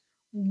it's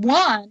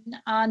won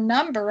a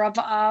number of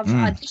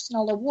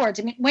additional awards.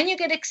 I mean, when you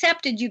get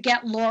accepted, you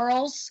get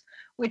laurels,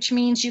 which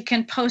means you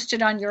can post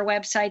it on your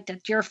website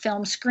that your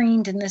film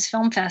screened in this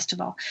film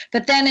festival.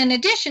 But then in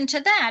addition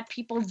to that,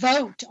 people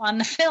vote on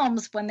the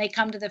films when they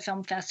come to the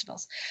film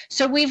festivals.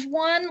 So we've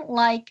won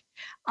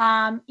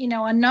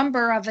a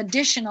number of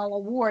additional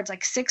awards,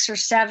 like 6 or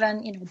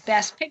 7,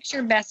 best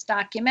picture, best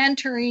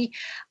documentary,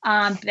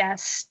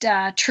 best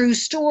true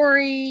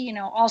story,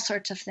 all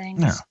sorts of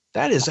things. Yeah,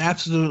 that is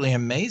absolutely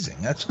amazing.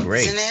 That's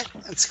great. Isn't it?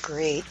 That's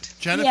great.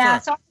 Jennifer. Yeah,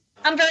 so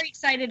I'm very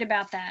excited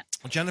about that.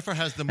 Jennifer,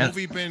 has the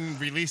movie been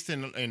released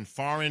in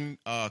foreign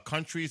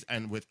countries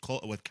and with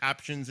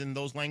captions in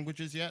those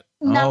languages yet?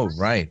 No,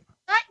 right.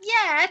 Not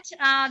yet.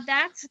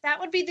 That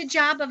would be the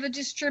job of a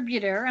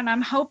distributor, and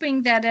I'm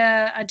hoping that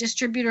a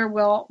distributor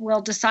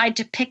will decide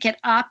to pick it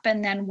up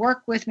and then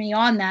work with me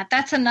on that.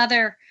 That's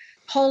another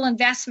whole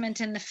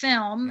investment in the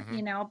film,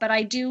 But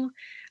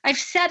I've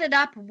set it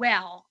up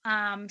well.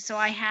 So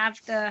I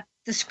have the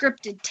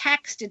scripted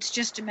text. It's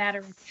just a matter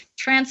of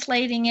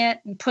translating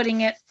it and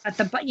putting it at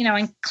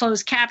in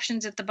closed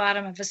captions at the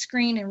bottom of a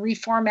screen and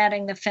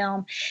reformatting the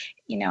film.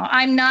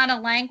 I'm not a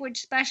language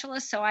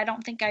specialist, so I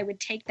don't think I would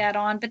take that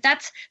on. But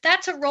that's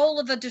a role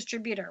of a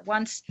distributor.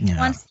 Once he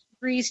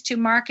agrees to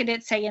market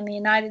it, say in the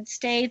United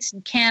States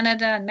and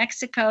Canada and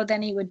Mexico,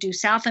 then he would do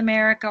South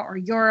America or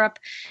Europe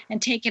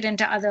and take it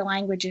into other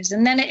languages.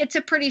 And then it's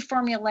a pretty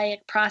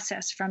formulaic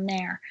process from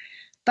there.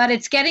 But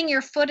it's getting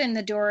your foot in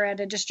the door at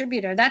a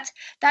distributor.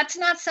 That's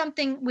not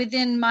something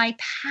within my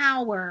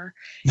power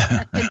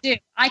to do.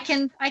 I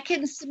can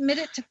submit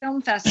it to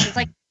film festivals.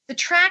 Like the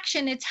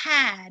traction it's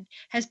had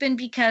has been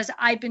because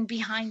I've been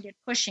behind it,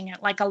 pushing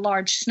it like a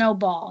large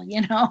snowball,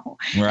 Right.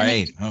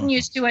 And it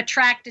continues to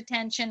attract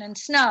attention and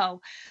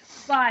snow.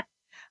 But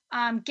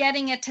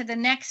getting it to the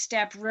next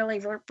step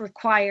really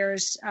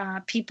requires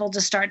people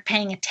to start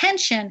paying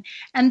attention.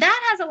 And that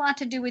has a lot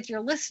to do with your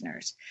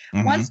listeners.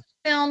 Mm-hmm. Once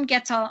the film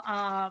gets,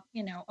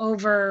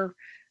 over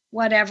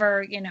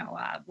whatever,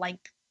 like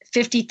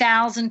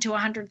 50,000 to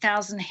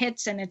 100,000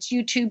 hits in its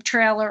YouTube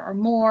trailer or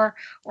more,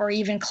 or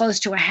even close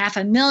to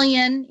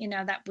 500,000,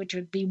 that which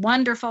would be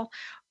wonderful.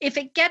 If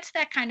it gets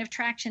that kind of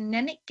traction,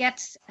 then it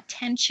gets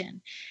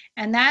attention.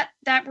 And that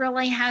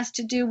really has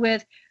to do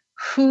with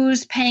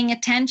who's paying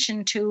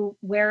attention to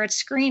where it's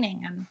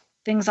screening and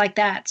things like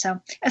that. So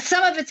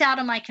some of it's out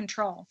of my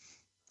control.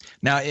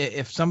 Now,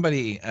 if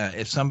somebody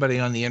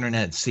on the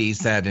internet sees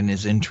that and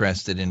is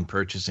interested in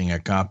purchasing a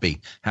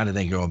copy, how do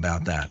they go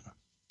about that?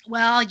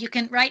 Well, you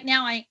can right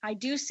now. I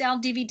do sell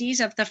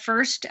DVDs of the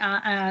first,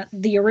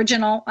 the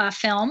original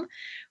film,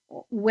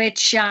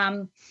 which you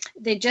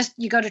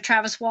go to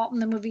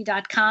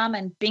TravisWaltonTheMovie.com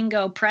and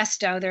bingo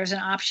presto, there's an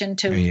option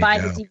to buy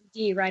the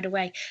DVD right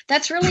away.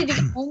 That's really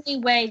the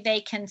only way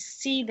they can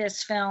see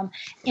this film,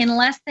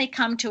 unless they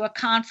come to a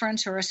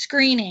conference or a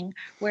screening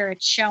where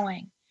it's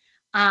showing.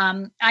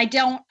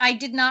 I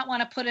did not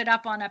want to put it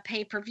up on a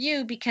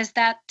pay-per-view because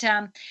that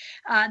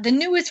the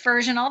newest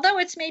version, although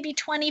it's maybe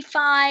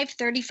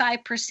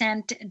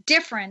 35%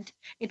 different,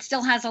 it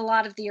still has a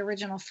lot of the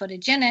original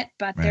footage in it,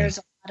 but right. There's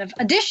a lot of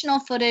additional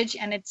footage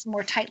and it's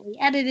more tightly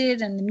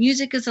edited and the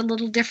music is a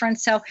little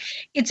different. So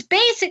it's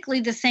basically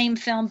the same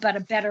film, but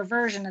a better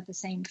version of the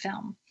same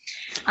film.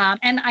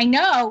 And I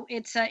know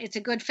it's a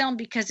good film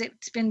because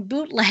it's been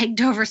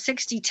bootlegged over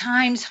 60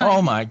 times.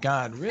 Oh my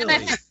God, really?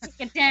 And I have to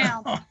take it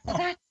down.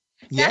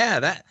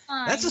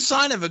 That's a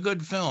sign of a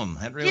good film.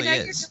 It really is.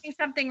 You're doing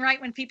something right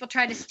when people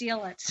try to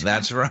steal it. So.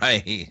 That's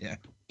right.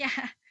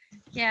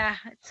 Yeah.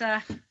 It's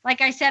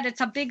like I said,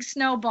 it's a big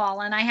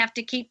snowball, and I have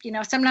to keep.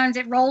 Sometimes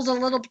it rolls a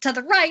little to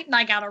the right, and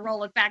I got to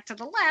roll it back to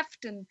the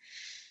left, and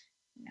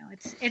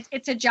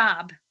it's a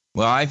job.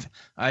 Well,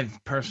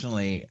 I've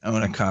personally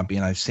owned a copy,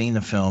 and I've seen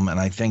the film, and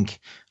I think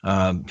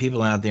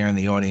people out there in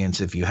the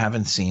audience, if you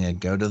haven't seen it,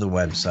 go to the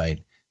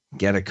website,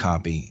 get a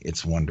copy.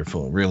 It's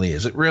wonderful. It really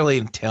is. It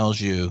really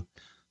tells you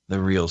the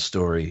real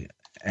story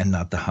and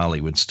not the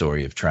Hollywood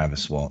story of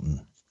Travis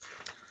Walton.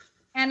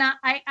 And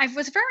I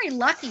was very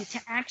lucky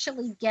to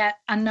actually get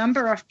a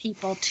number of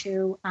people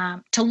to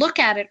look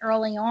at it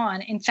early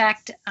on. In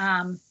fact,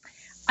 I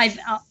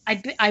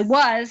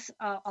was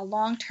a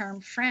long-term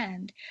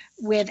friend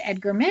with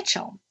Edgar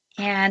Mitchell,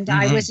 and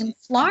I was in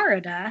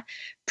Florida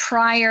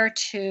prior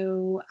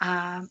to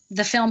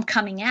the film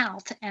coming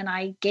out, and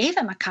I gave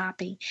him a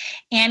copy,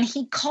 and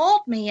he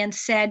called me and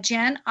said,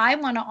 "Jen, I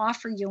want to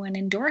offer you an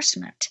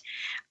endorsement."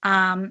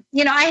 I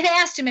had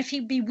asked him if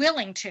he'd be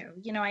willing to.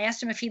 I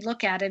asked him if he'd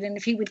look at it and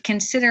if he would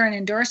consider an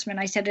endorsement.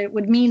 I said it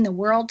would mean the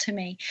world to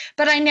me,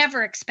 but I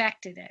never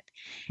expected it.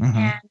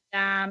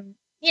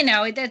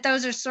 And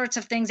those are sorts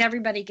of things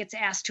everybody gets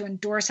asked to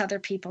endorse other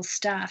people's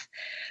stuff.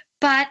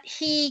 But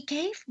he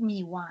gave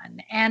me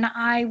one, and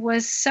I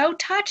was so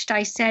touched.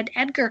 I said,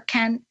 "Edgar,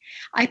 can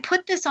I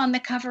put this on the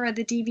cover of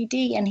the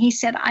DVD?" And he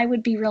said, "I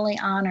would be really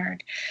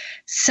honored."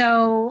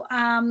 So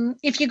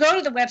if you go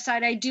to the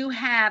website, I do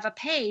have a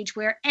page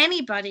where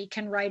anybody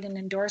can write an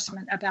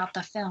endorsement about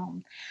the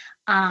film.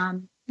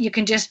 You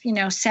can just,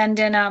 send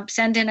in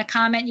a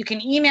comment. You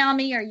can email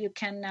me, or you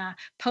can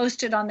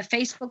post it on the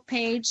Facebook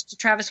page to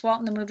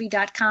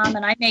TravisWaltonTheMovie.com,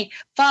 and I may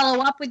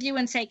follow up with you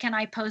and say, "Can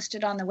I post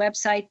it on the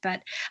website?"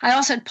 But I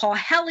also had Paul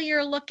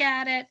Hellier look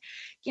at it,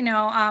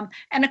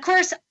 and of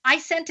course I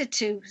sent it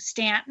to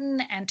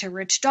Stanton and to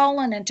Rich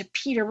Dolan and to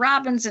Peter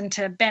Robbins and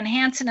to Ben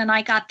Hansen, and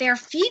I got their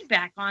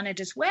feedback on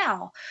it as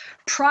well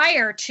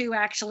prior to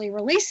actually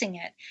releasing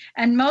it.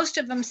 And most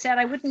of them said,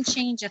 "I wouldn't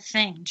change a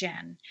thing,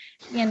 Jen.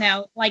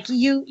 Like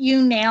you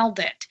nailed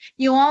it.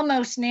 You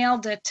almost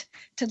nailed it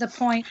to the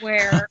point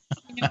where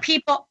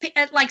people,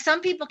 like some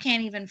people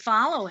can't even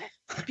follow it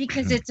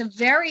because it's a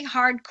very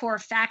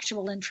hardcore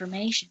factual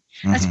information,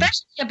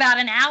 especially about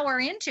an hour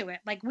into it.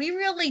 Like we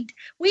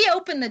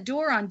opened the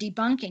door on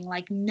debunking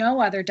like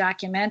no other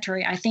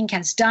documentary I think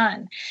has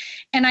done.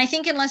 And I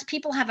think unless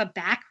people have a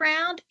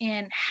background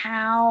in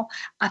how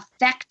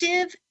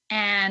effective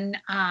and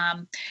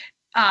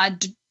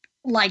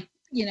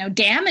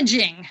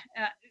damaging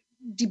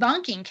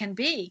debunking can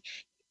be,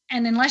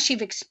 and unless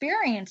you've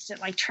experienced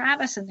it like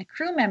Travis and the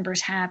crew members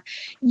have,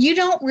 you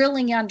don't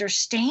really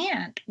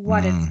understand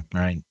what it's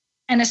right.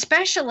 And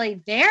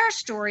especially their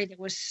story that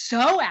was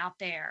so out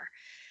there.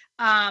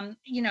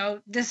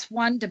 This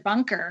one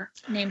debunker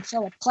named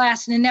Philip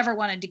Klassen never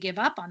wanted to give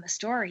up on the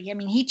story. I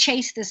mean, he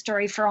chased this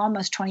story for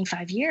almost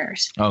 25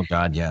 years. Oh,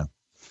 God, yeah.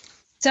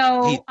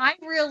 So I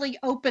really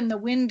opened the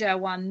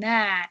window on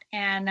that.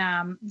 And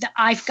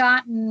I've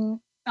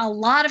gotten a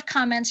lot of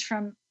comments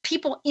from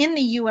people in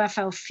the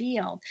UFO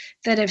field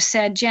that have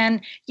said,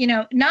 "Jen,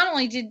 not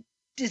only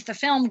is the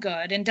film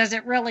good and does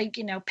it really,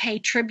 pay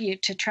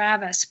tribute to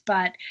Travis,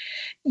 but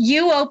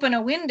you open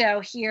a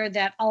window here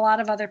that a lot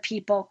of other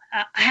people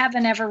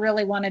haven't ever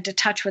really wanted to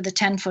touch with a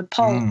 10-foot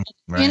pole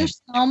in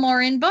film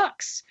or in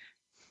books."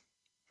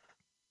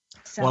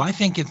 So, well, I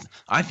think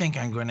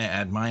I'm going to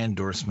add my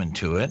endorsement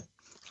to it.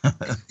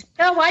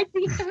 Oh, I'd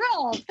be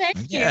thrilled. Thank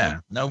you. Yeah,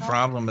 no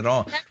problem at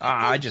all.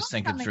 I just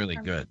think it's really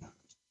good.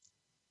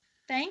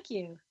 Thank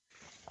you.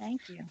 And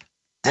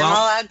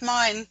I'll add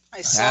mine.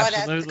 I saw it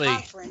at the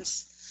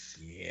conference.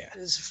 Yeah. It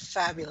was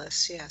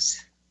fabulous.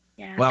 Yes.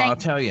 Yeah. Well, I'll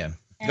tell you.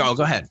 Go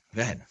ahead.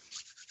 Go ahead.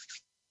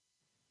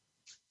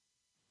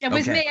 It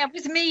was me. It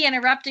was me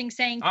interrupting,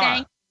 saying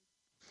thank.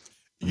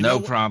 No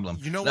problem.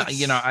 You know what?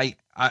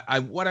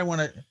 What I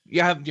want to.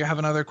 You have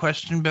another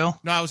question, Bill?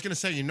 No, I was going to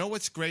say. You know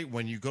what's great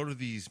when you go to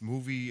these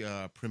movie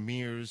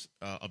premieres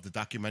of the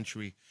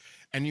documentary,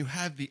 and you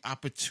have the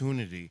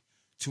opportunity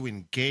to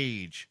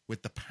engage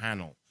with the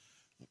panel.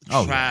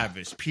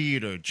 Travis,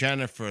 Peter,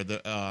 Jennifer,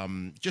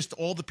 just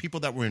all the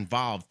people that were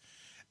involved.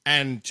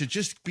 And to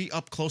just be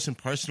up close and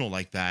personal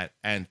like that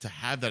and to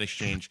have that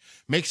exchange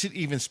makes it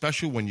even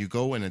special when you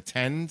go and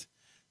attend,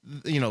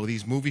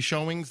 these movie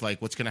showings,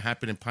 like what's going to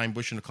happen in Pine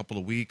Bush in a couple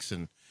of weeks.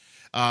 And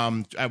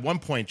at one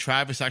point,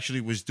 Travis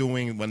actually was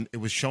doing, when it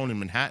was shown in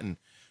Manhattan,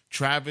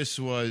 Travis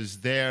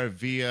was there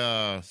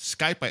via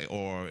Skype,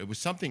 or it was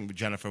something,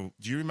 Jennifer.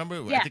 Do you remember?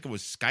 Yeah. I think it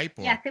was Skype.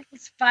 Yes, it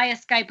was via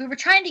Skype. We were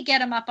trying to get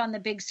him up on the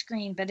big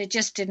screen, but it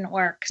just didn't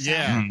work. So.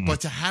 Yeah,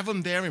 but to have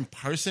him there in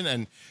person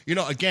and,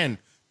 again,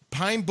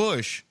 Pine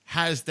Bush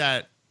has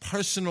that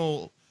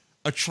personal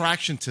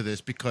attraction to this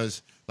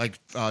because, like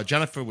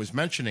Jennifer was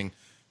mentioning,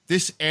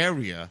 this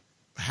area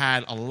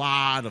had a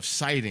lot of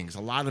sightings, a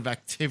lot of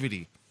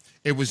activity.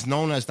 It was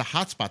known as the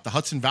hotspot. The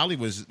Hudson Valley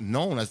was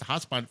known as the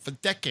hotspot for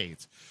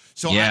decades.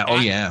 So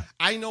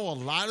I know a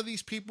lot of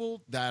these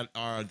people that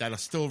are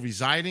still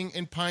residing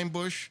in Pine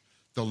Bush,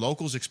 the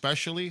locals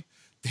especially.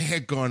 They're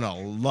gonna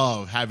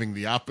love having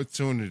the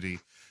opportunity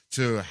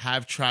to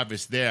have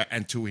Travis there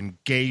and to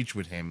engage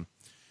with him.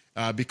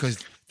 Because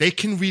they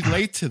can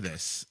relate to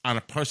this on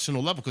a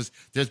personal level, because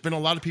there's been a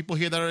lot of people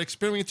here that are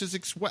experiencing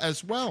this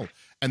as well,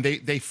 and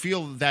they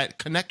feel that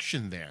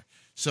connection there.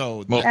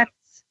 So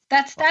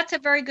that's a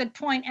very good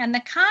point. And the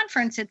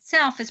conference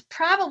itself is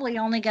probably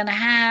only going to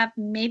have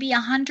maybe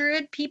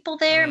 100 people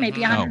there,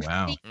 maybe 150.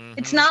 Oh, wow.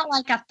 It's not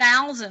like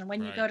 1,000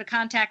 when you go to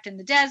Contact in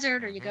the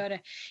Desert or you go to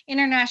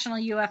International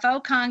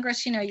UFO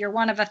Congress. You're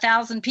one of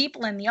 1,000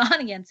 people in the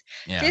audience.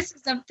 Yeah.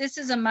 This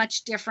is a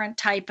much different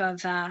type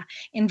of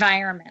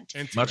environment.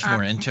 Much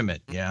more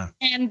intimate. Yeah.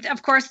 And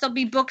of course, there'll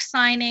be book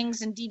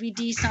signings and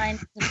DVD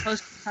signings and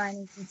poster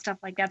signings and stuff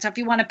like that. So if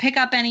you want to pick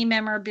up any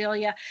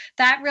memorabilia,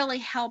 that really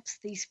helps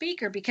the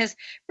speaker, because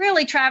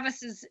really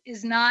Travis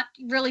is not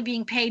really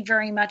being paid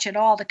very much at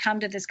all to come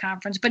to this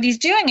conference, but he's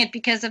doing it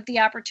because of the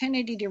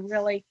opportunity to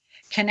really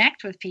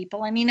connect with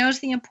people, and he knows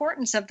the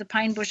importance of the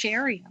Pine Bush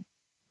area.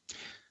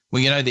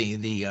 Well,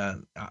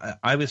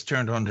 I was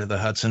turned on to the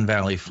Hudson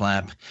Valley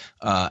Flap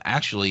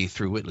actually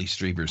through Whitley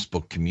Strieber's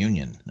book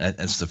Communion.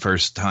 That's the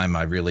first time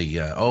I really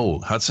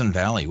Hudson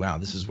Valley. Wow,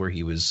 this is where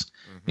he was.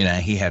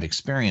 He had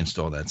experienced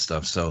all that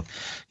stuff. So,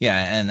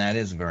 yeah, and that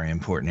is a very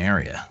important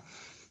area.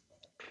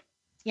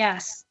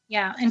 Yes.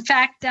 Yeah. In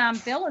fact,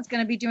 Bill is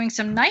going to be doing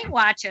some night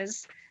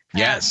watches.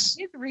 Yes.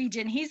 In his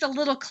region. He's a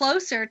little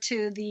closer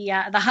to the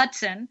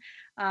Hudson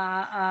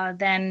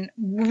than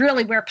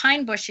really where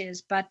Pine Bush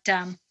is, but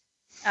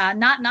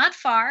not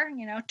far.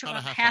 To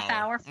a half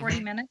hour, 40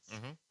 minutes.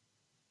 Mm-hmm.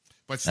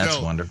 But still, that's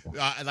wonderful.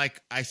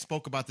 Like I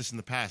spoke about this in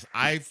the past.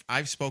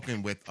 I've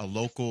spoken with a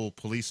local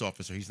police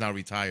officer. He's now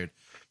retired.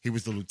 He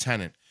was the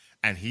lieutenant.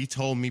 And he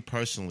told me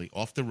personally,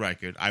 off the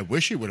record, I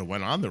wish he would have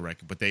went on the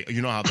record, but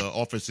you know how the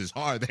officers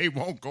are. They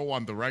won't go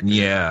on the record.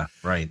 Yeah,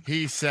 right.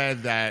 He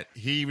said that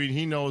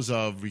he knows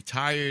of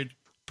retired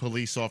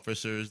police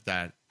officers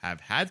that have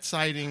had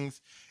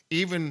sightings.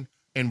 Even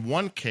in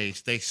one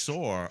case, they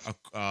saw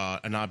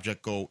an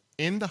object go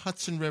in the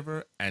Hudson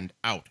River and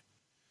out.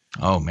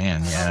 Oh,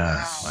 man,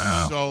 yeah.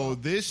 Wow. So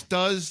this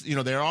does,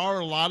 there are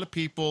a lot of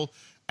people.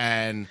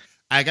 And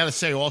I got to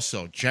say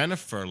also,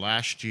 Jennifer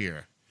last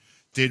year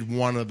did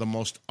one of the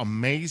most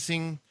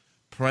amazing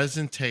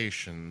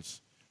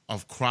presentations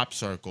of crop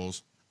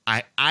circles.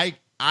 I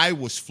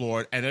was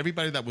floored, and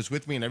everybody that was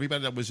with me and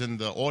everybody that was in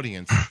the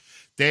audience,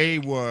 they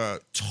were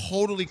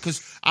totally,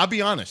 because I'll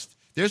be honest,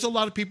 there's a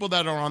lot of people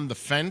that are on the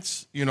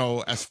fence,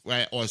 or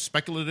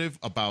speculative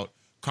about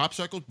crop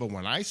circles, but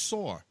when I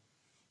saw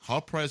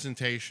her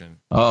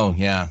presentation,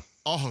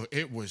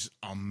 it was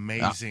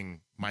amazing.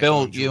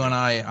 Bill, you and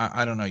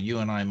I don't know, you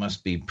and I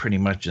must be pretty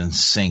much in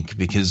sync,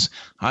 because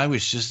I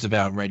was just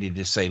about ready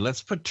to say,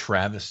 let's put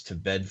Travis to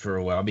bed for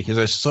a while, because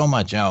there's so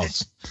much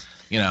else,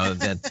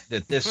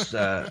 that this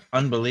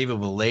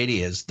unbelievable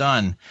lady has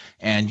done.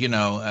 And,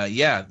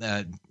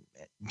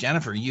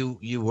 Jennifer,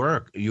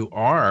 you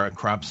are a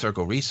crop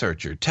circle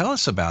researcher. Tell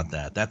us about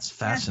that. That's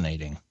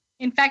fascinating.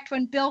 In fact,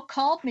 when Bill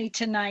called me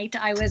tonight,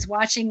 I was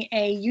watching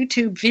a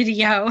YouTube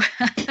video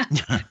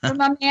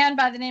from a man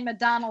by the name of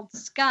Donald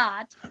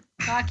Scott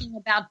talking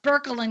about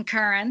Birkeland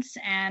currents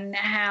and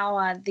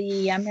how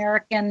the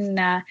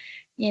American,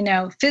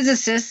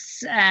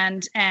 physicists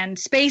and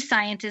space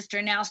scientists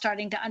are now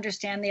starting to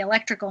understand the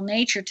electrical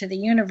nature to the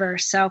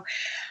universe. So,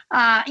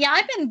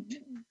 I've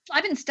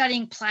been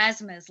studying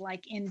plasmas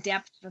like in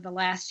depth for the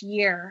last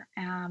year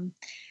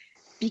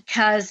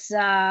because.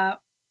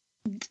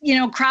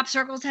 Crop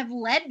circles have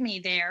led me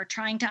there,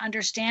 trying to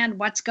understand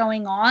what's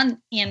going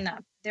on in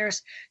them.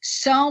 There's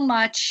so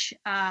much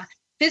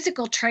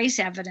physical trace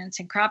evidence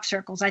in crop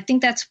circles. I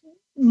think that's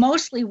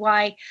mostly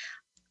why,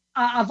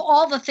 of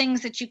all the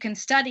things that you can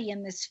study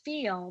in this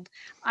field,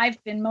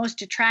 I've been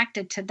most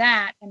attracted to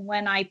that. And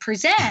when I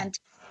present,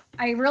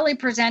 I really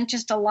present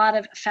just a lot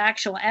of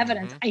factual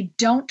evidence. I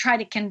don't try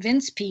to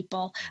convince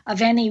people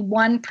of any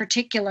one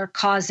particular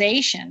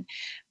causation,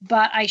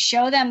 but I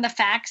show them the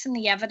facts and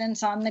the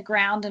evidence on the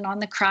ground and on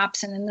the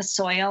crops and in the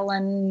soil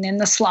and in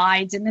the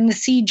slides and in the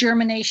seed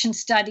germination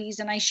studies.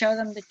 And I show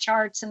them the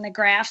charts and the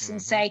graphs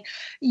and say,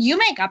 you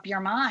make up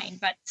your mind,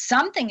 but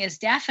something is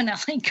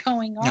definitely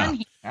going on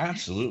here.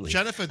 Absolutely.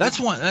 Jennifer, that's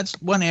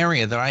one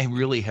area that I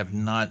really have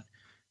not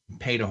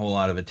paid a whole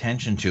lot of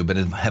attention to, but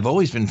have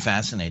always been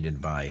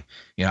fascinated by.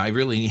 I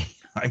really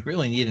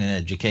need an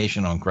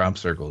education on crop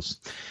circles.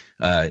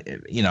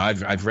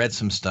 I've read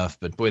some stuff,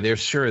 but boy, there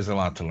sure is a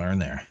lot to learn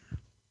there.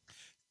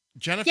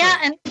 Jennifer. Yeah,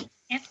 and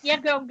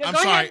go I'm go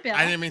sorry, ahead, Bill.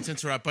 I didn't mean to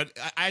interrupt, but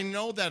I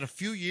know that a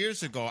few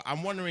years ago,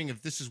 I'm wondering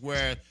if this is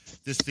where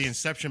the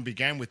inception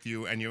began with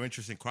you and your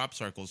interest in crop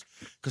circles,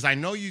 because I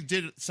know you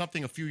did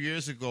something a few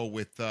years ago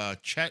with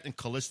Chet and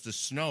Callista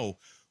Snow,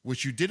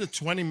 which you did a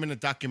 20-minute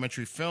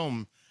documentary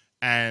film.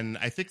 And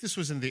I think this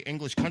was in the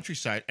English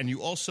countryside. And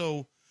you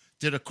also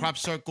did a crop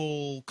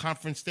circle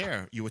conference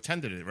there. You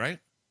attended it, right?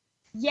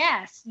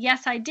 Yes,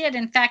 I did.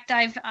 In fact,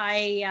 I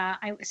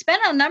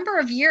spent a number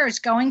of years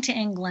going to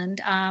England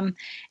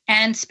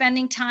and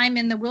spending time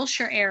in the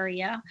Wiltshire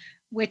area,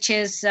 which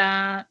is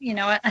a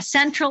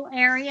central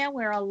area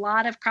where a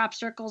lot of crop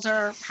circles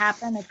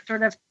happen. It's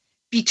sort of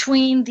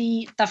between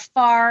the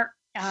far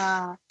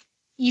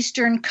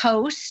eastern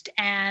coast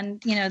and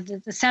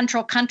the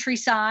central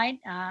countryside,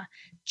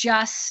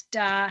 just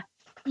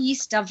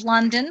east of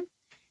London.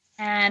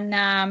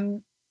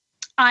 And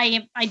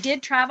I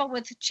did travel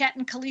with Chet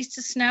and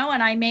Callista Snow,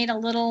 and I made a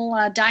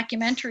little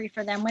documentary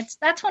for them.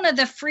 That's one of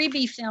the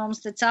freebie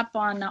films that's up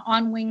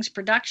on Wings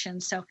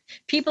Productions. So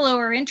people who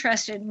are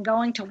interested in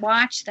going to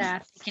watch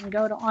that can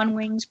go to On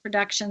Wings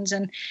Productions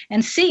and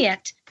see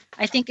it.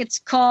 I think it's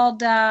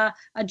called A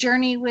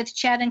Journey with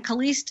Chet and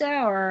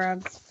Callista, or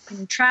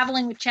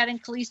Traveling with Chet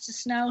and Callista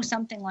Snow,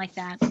 something like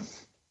that.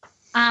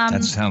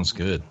 That sounds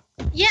good.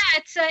 Yeah,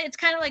 it's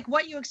kind of like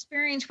what you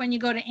experience when you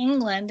go to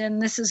England,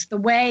 and this is the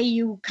way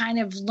you kind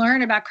of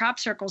learn about crop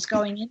circles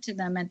going into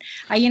them. And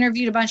I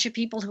interviewed a bunch of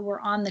people who were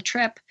on the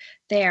trip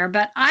there,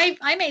 but I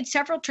made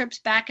several trips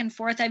back and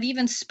forth. I've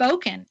even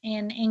spoken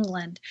in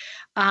England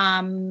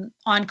on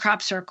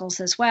crop circles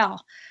as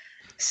well.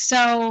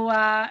 So,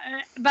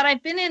 but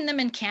I've been in them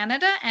in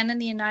Canada and in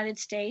the United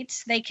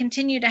States. They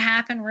continue to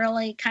happen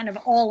really kind of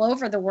all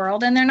over the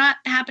world, and they're not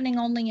happening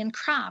only in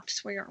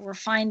crops. We're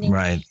finding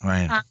right.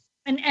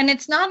 And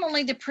it's not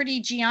only the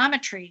pretty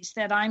geometries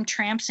that I'm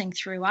trampsing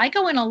through. I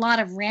go in a lot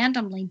of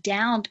randomly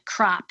downed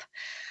crop,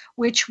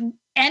 which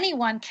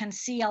anyone can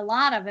see a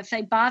lot of if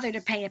they bother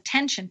to pay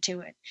attention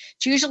to it.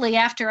 It's usually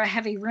after a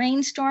heavy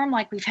rainstorm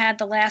like we've had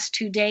the last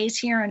 2 days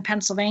here in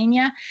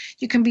Pennsylvania.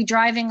 You can be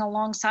driving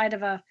alongside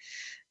of a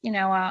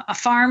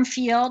farm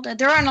field.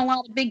 There aren't a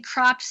lot of big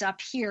crops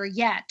up here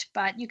yet,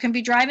 but you can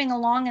be driving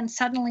along and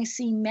suddenly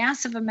see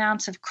massive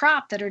amounts of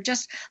crop that are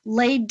just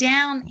laid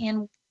down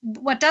in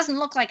what doesn't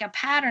look like a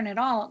pattern at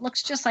all. It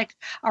looks just like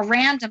a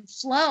random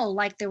flow,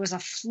 like there was a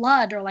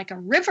flood or like a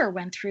river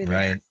went through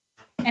there. Right.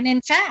 And in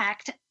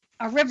fact,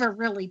 a river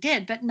really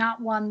did, but not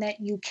one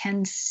that you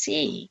can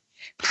see.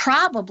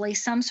 Probably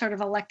some sort of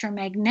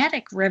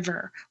electromagnetic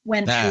river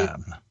went through.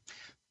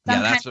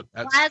 Some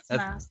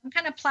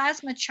kind of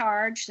plasma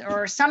charge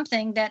or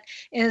something that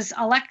is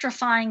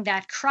electrifying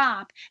that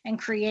crop and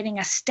creating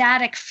a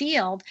static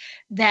field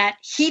that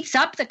heats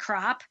up the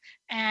crop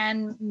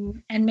and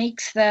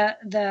makes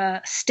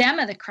the stem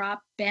of the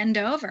crop bend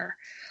over.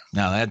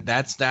 Now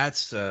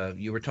that's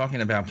you were talking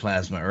about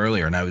plasma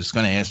earlier, and I was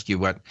going to ask you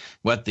what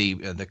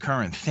the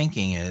current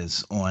thinking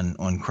is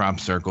on crop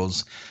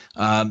circles.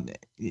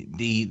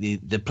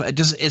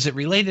 Is it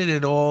related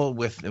at all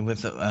with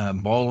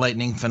ball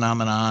lightning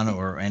phenomenon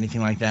or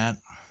anything like that?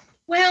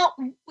 Well,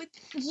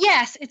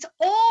 yes, it's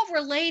all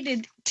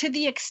related to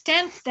the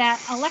extent that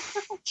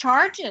electrical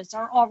charges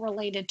are all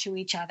related to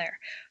each other.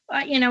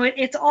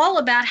 It's all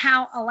about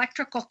how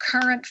electrical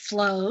current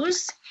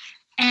flows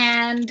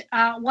and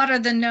what are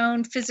the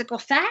known physical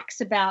facts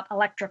about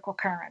electrical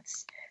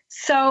currents.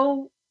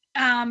 So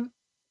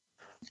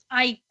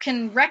I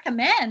can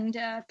recommend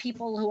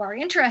people who are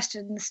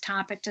interested in this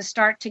topic to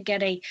start to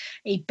get a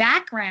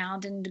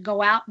background and to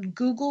go out and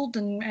Google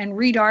and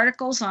read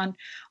articles on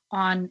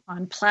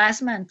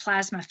plasma and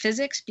plasma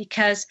physics,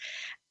 because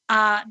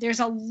there's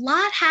a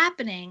lot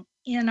happening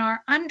in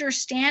our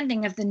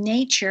understanding of the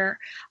nature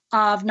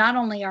of not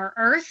only our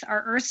Earth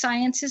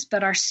sciences,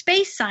 but our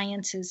space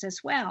sciences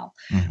as well.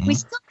 Mm-hmm. We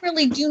still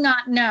really do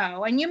not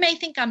know, and you may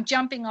think I'm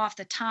jumping off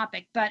the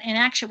topic, but in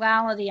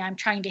actuality, I'm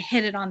trying to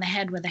hit it on the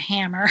head with a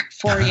hammer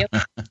for you.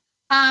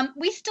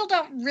 We still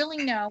don't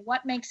really know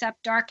what makes up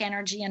dark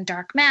energy and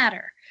dark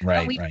matter. Right,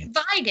 but we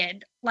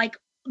provided, like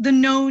the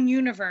known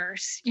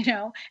universe,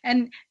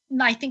 and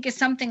I think it's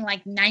something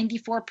like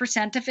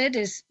 94% of it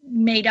is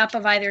made up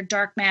of either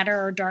dark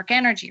matter or dark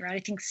energy, right? I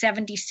think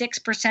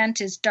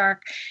 76% is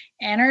dark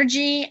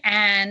energy,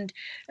 and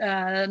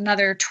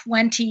another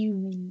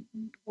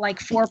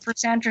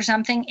 4% or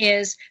something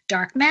is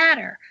dark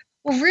matter.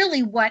 Well,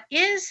 really, what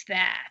is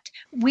that?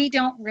 We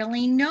don't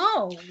really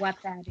know what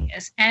that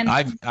is. And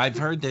I've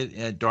heard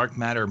that dark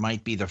matter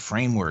might be the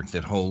framework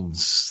that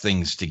holds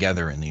things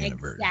together in the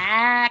universe.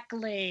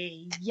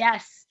 Exactly.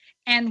 Yes.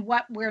 And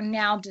what we're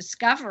now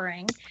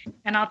discovering,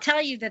 and I'll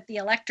tell you that the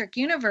electric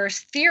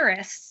universe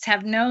theorists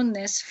have known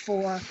this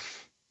for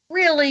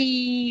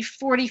really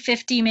 40,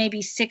 50,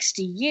 maybe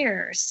 60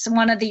 years.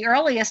 One of the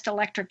earliest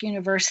electric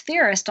universe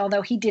theorists,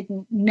 although he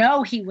didn't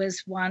know he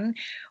was one,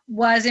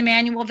 was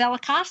Immanuel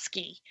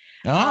Velikovsky,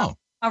 a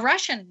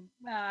Russian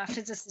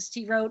physicist.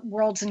 He wrote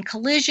Worlds in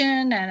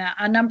Collision and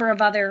a number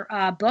of other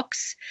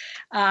books.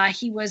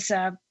 He was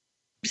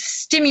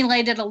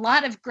stimulated a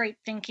lot of great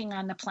thinking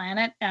on the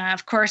planet.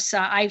 Of course,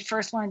 I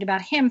first learned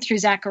about him through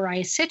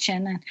Zecharia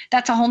Sitchin, and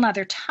that's a whole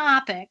nother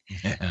topic.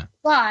 Yeah.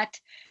 But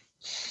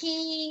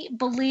he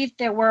believed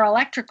there were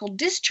electrical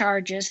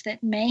discharges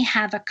that may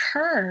have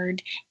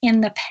occurred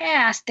in the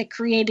past that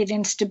created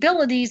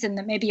instabilities, and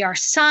that maybe our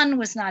sun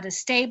was not as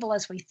stable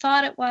as we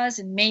thought it was,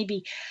 and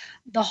maybe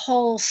the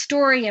whole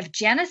story of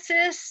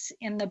Genesis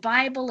in the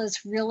Bible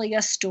is really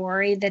a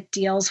story that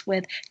deals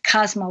with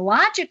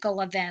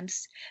cosmological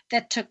events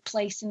that took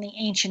place in the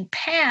ancient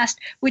past,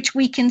 which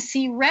we can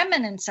see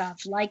remnants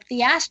of, like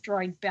the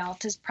asteroid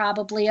belt is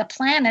probably a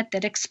planet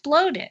that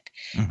exploded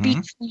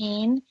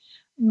between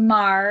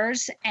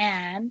Mars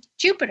and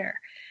Jupiter.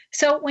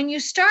 So when you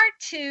start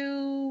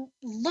to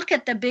look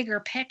at the bigger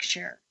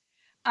picture,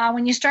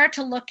 when you start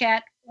to look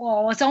at,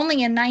 it's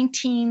only in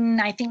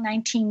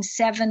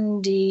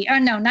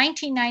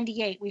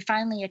 1998, we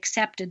finally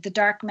accepted the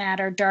dark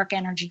matter, dark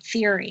energy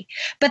theory.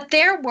 But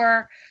there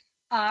were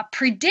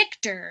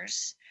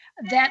predictors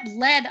that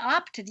led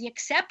up to the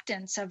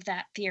acceptance of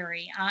that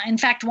theory. In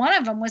fact, one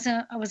of them was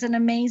an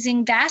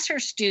amazing Vassar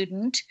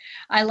student.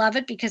 I love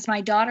it because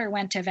my daughter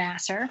went to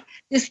Vassar.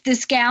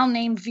 This gal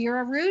named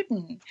Vera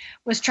Rudin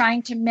was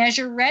trying to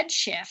measure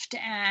redshift,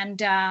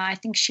 and I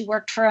think she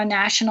worked for a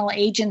national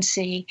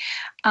agency.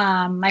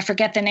 I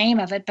forget the name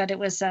of it, but it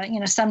was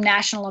some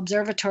national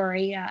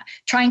observatory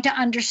trying to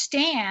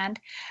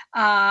understand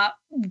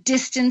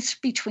distance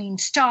between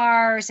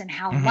stars and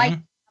how light.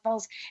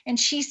 And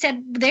she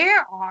said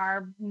there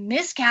are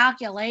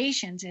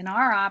miscalculations in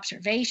our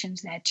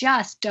observations that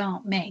just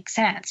don't make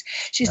sense.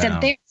 She said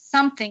there's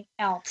something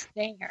else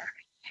there.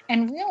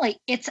 And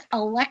really, it's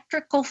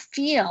electrical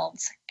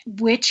fields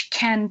which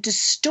can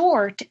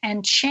distort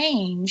and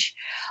change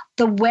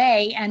the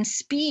way and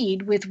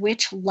speed with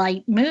which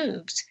light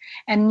moves.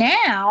 And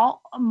now,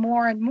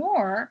 more and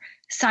more,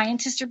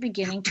 scientists are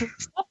beginning to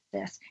accept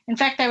this. In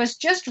fact, I was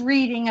just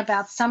reading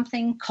about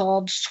something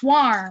called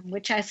SWARM,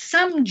 which has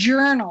some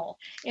journal.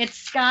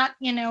 It's got,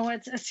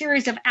 it's a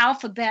series of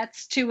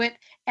alphabets to it,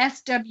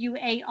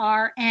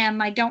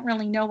 SWARM. I don't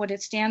really know what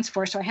it stands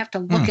for, so I have to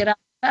look it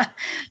up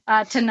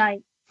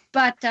tonight.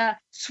 But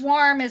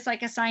SWARM is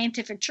like a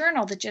scientific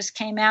journal that just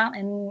came out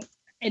and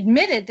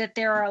admitted that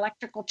there are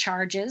electrical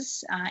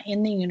charges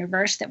in the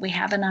universe that we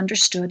haven't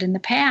understood in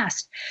the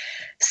past.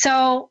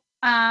 So,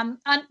 I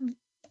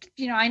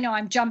know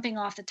I'm jumping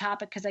off the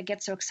topic because I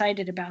get so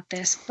excited about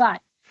this,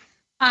 but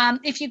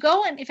if you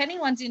go and if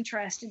anyone's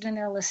interested and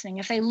they're listening,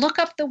 if they look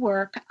up the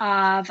work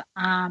of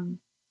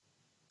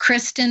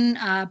Kristen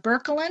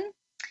Birkeland,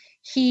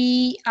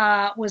 he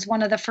was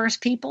one of the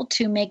first people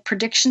to make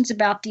predictions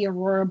about the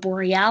aurora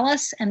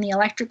borealis and the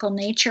electrical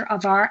nature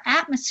of our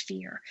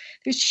atmosphere.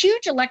 There's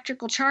huge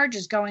electrical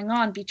charges going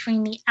on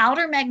between the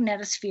outer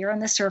magnetosphere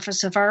and the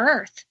surface of our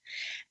Earth.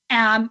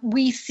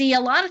 We see a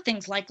lot of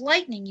things like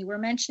lightning you were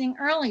mentioning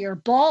earlier,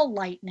 ball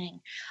lightning.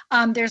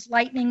 There's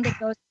lightning that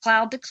goes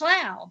cloud to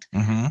cloud.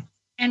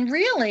 And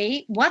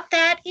really what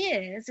that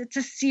is, it's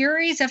a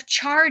series of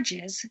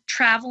charges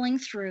traveling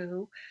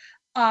through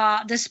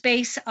the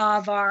space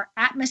of our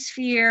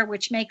atmosphere,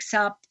 which makes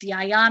up the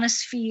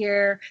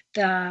ionosphere.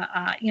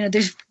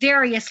 There's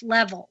various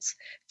levels.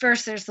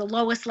 First, there's the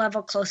lowest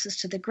level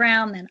closest to the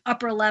ground, then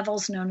upper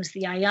levels known as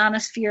the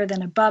ionosphere.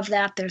 Then above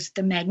that, there's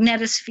the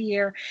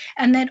magnetosphere.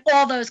 And then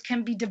all those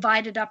can be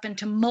divided up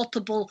into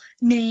multiple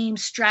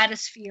names,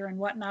 stratosphere and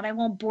whatnot. I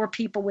won't bore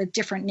people with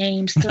different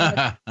names.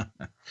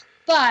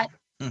 But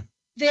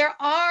there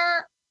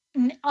are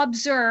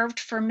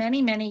observed for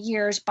many, many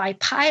years by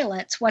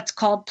pilots what's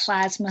called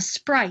plasma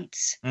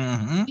sprites.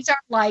 These are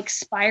like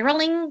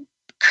spiraling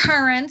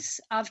currents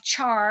of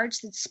charge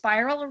that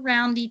spiral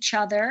around each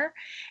other,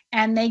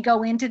 and they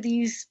go into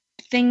these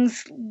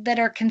things that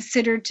are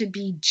considered to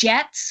be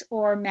jets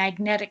or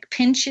magnetic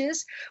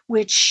pinches,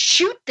 which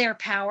shoot their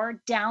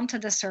power down to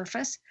the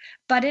surface,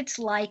 but it's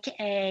like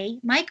a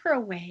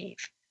microwave.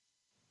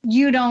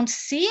 You don't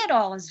see it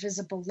all as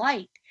visible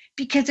light,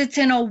 because it's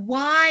in a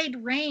wide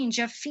range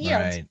of fields,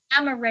 Right.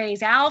 Gamma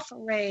rays, alpha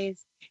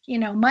rays,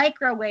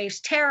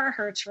 microwaves,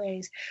 terahertz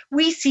rays.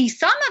 We see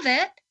some of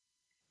it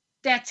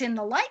that's in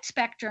the light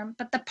spectrum,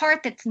 but the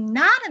part that's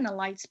not in the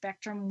light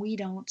spectrum, we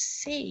don't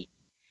see.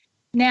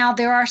 Now,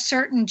 there are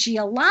certain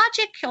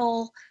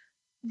geological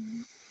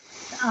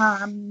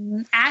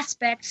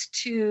aspects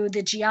to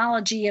the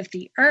geology of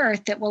the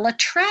Earth that will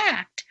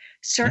attract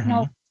certain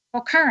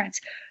electrical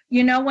currents.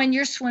 When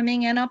you're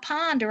swimming in a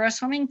pond or a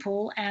swimming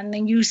pool and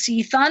then you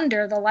see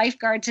thunder, the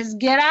lifeguard says,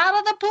 get out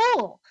of the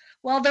pool.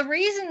 Well, the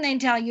reason they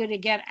tell you to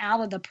get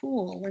out of the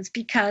pool is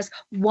because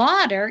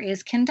water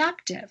is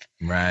conductive.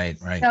 Right.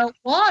 So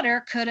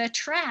water could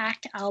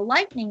attract a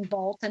lightning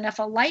bolt, and if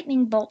a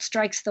lightning bolt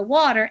strikes the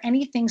water,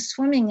 anything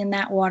swimming in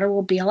that water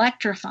will be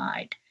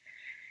electrified.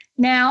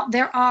 Now,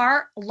 there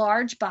are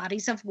large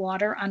bodies of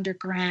water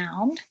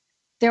underground.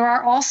 There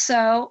are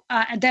also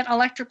that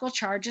electrical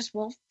charges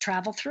will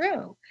travel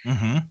through.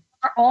 Mm-hmm. There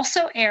are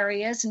also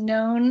areas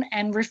known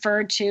and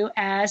referred to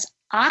as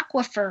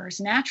aquifers,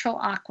 natural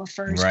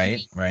aquifers,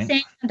 Right.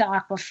 sand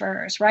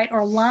aquifers, right,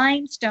 or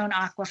limestone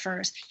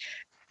aquifers.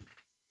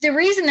 The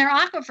reason they're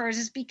aquifers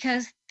is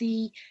because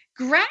the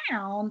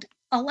ground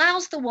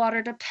allows the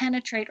water to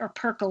penetrate or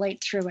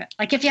percolate through it.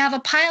 Like if you have a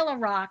pile of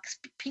rocks,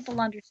 people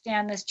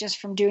understand this just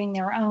from doing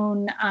their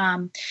own,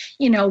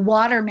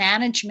 water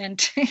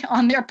management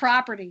on their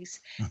properties.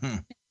 Mm-hmm.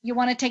 You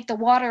want to take the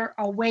water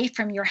away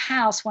from your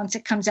house once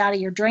it comes out of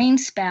your drain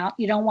spout.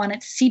 You don't want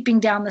it seeping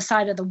down the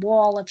side of the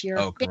wall of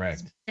your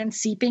basement and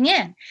seeping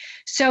in.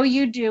 So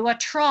you do a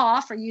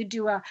trough, or you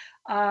do a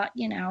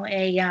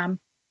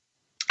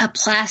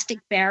plastic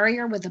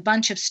barrier with a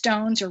bunch of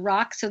stones or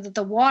rocks so that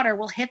the water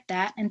will hit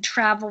that and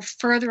travel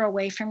further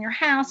away from your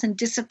house and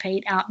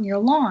dissipate out in your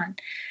lawn.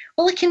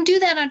 Well, it can do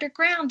that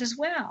underground as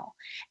well.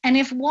 And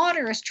if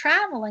water is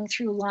traveling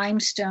through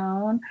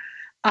limestone,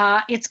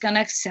 it's going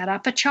to set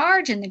up a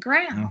charge in the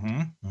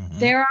ground. Mm-hmm.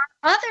 There are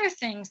other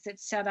things that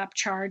set up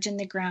charge in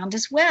the ground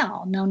as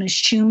well, known as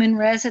Schumann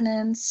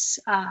resonance.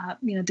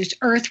 There's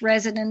earth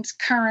resonance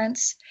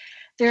currents.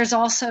 There's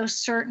also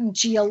certain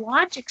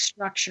geologic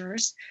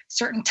structures,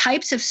 certain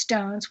types of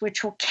stones,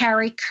 which will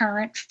carry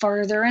current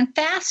further and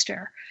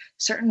faster.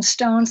 Certain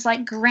stones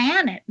like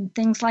granite and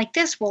things like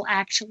this will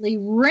actually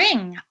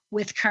ring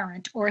with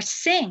current or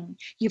sing.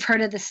 You've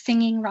heard of the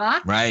singing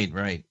rock?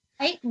 Right.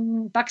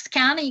 In Bucks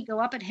County, you go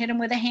up and hit them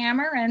with a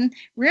hammer, and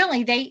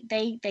really they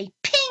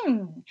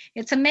ping.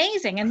 It's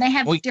amazing, and they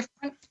have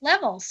different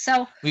levels.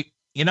 So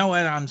you know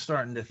what I'm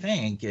starting to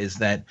think is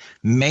that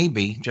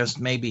maybe, just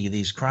maybe,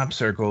 these crop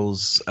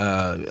circles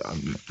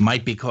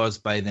might be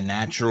caused by the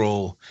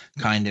natural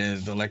kind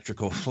of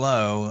electrical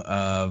flow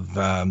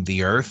of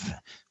the Earth,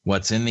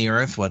 what's in the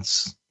Earth,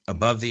 what's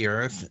above the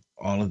Earth.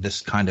 All of this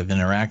kind of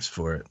interacts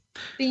for it.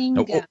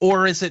 Bingo.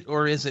 Or is it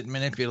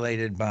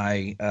manipulated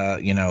by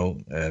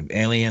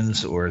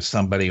aliens or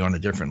somebody on a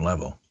different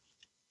level?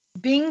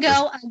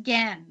 Bingo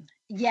again.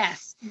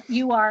 Yes,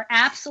 you are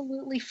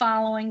absolutely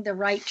following the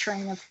right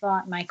train of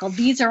thought, Michael.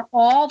 These are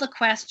all the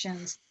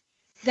questions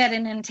that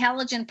an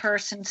intelligent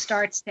person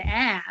starts to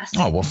ask.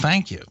 Oh, well,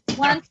 thank you.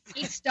 Once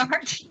they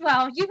start,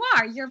 well,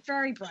 you're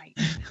very bright.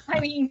 I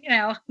mean,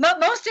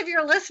 most of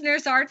your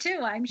listeners are too,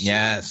 I'm sure.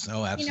 Yes,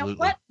 oh,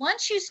 absolutely.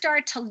 Once you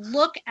start to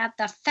look at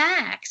the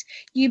facts,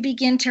 you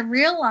begin to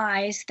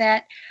realize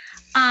that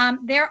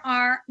there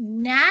are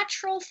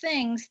natural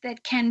things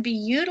that can be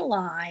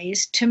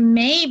utilized to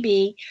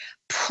maybe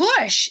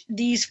push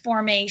these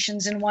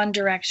formations in one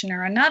direction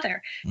or another.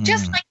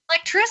 Just like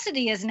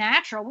electricity is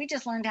natural. We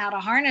just learned how to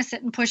harness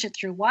it and push it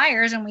through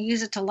wires, and we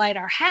use it to light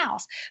our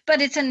house.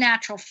 But it's a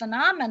natural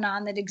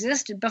phenomenon that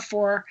existed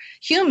before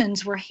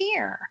humans were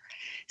here.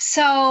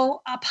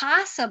 So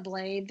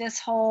possibly this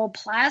whole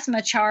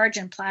plasma charge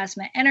and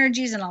plasma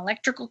energies and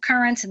electrical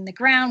currents in the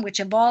ground, which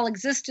have all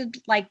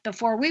existed like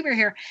before we were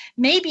here,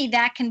 maybe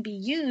that can be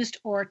used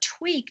or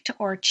tweaked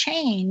or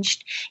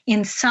changed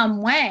in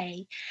some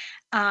way.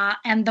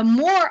 And the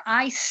more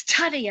I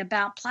study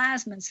about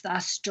plasmas, the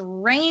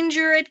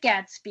stranger it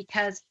gets,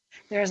 because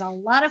there's a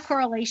lot of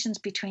correlations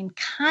between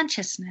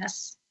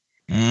consciousness,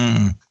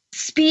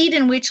 speed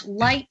in which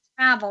light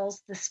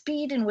travels, the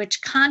speed in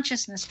which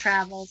consciousness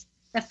travels,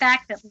 the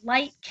fact that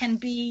light can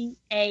be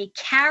a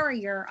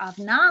carrier of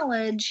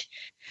knowledge.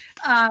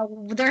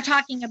 They're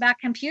talking about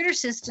computer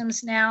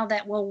systems now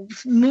that will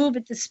move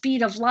at the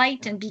speed of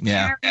light and be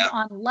carried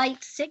on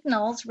light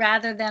signals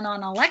rather than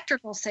on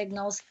electrical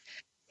signals.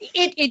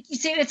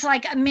 It's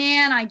like,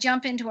 man, I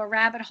jump into a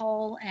rabbit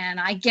hole and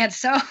I get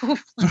so.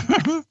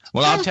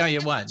 Well, I'll tell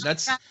you what.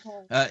 Let's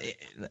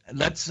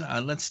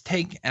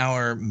take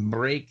our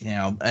break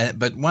now.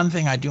 But one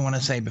thing I do want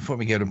to say before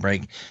we go to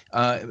break,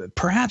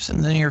 perhaps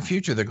in the near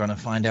future they're going to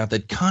find out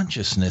that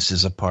consciousness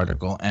is a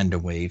particle and a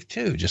wave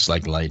too, just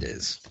like light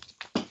is.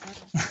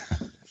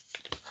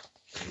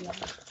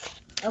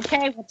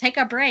 Okay, we'll take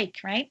a break,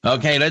 right?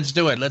 Okay, let's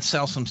do it. Let's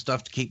sell some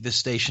stuff to keep this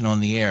station on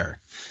the air.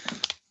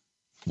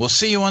 We'll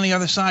see you on the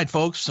other side,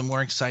 folks. Some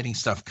more exciting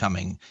stuff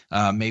coming.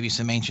 Maybe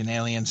some ancient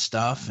alien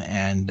stuff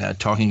and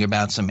talking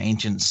about some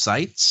ancient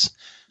sites.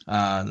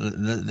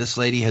 This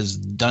lady has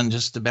done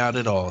just about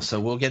it all. So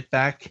we'll get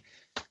back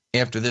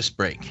after this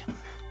break.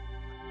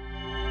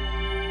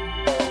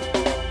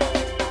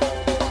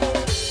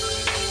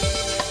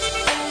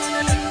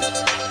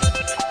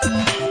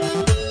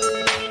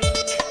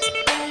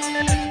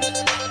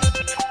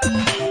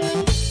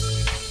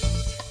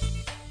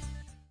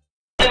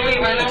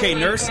 Okay,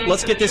 nurse,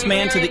 let's get this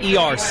man to the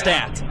ER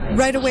stat.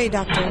 Right away,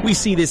 doctor. We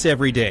see this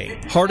every day.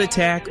 Heart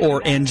attack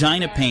or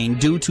angina pain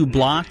due to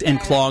blocked and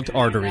clogged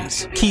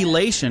arteries.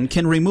 Chelation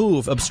can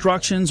remove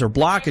obstructions or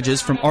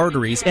blockages from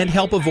arteries and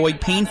help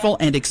avoid painful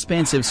and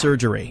expensive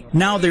surgery.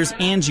 Now there's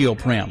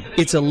Angioprim.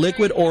 It's a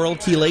liquid oral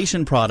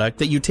chelation product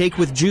that you take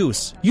with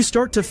juice. You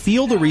start to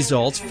feel the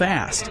results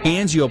fast.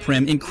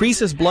 Angioprim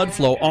increases blood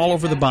flow all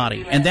over the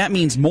body, and that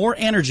means more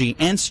energy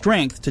and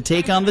strength to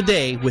take on the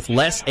day with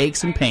less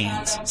aches and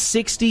pains.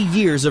 60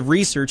 years of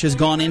research has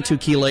gone into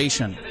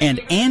chelation, and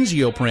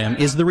Angioprim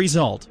is the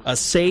result. A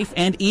safe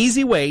and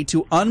easy way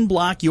to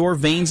unblock your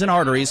veins and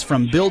arteries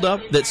from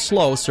buildup that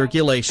slow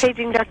circulation.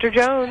 Paging Dr.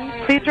 Jones.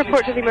 Please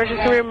report to the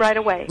emergency room right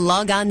away.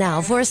 Log on now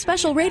for a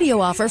special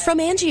radio offer from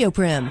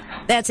Angioprim.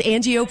 That's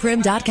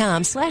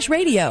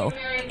angioprim.com/radio.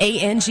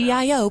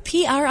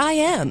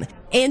 ANGIOPRIM.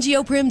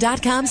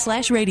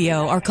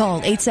 Angioprim.com/radio or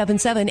call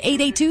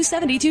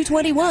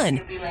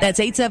 877-882-7221. That's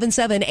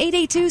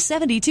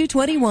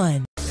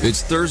 877-882-7221.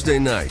 It's Thursday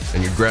night,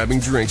 and you're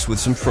grabbing drinks with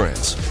some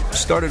friends.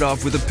 Started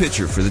off with a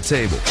pitcher for the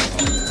table,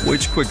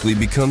 which quickly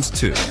becomes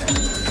two.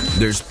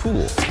 There's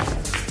pool.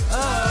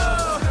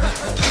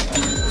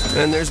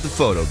 And there's the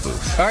photo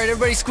booth. All right,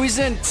 everybody squeeze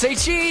in. Say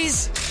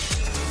cheese!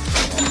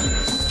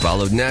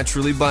 Followed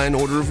naturally by an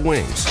order of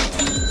wings.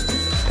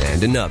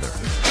 And another.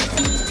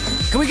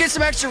 Can we get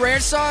some extra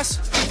ranch sauce?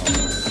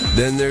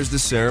 Then there's the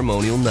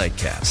ceremonial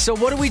nightcap. So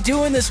what are we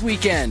doing this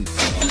weekend?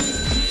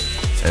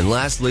 And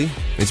lastly,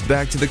 it's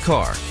back to the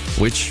car,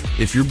 which,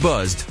 if you're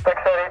buzzed,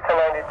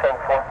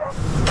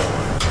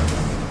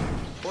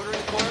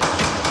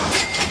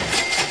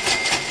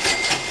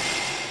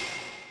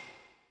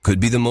 could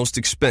be the most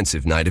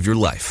expensive night of your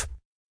life.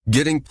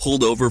 Getting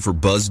pulled over for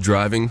buzzed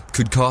driving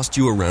could cost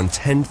you around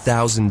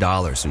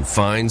 $10,000 in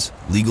fines,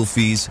 legal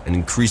fees, and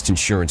increased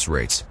insurance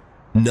rates.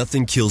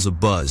 Nothing kills a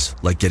buzz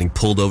like getting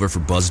pulled over for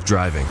buzzed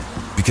driving,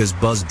 because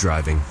buzzed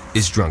driving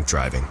is drunk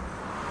driving.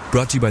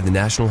 Brought to you by the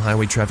National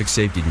Highway Traffic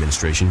Safety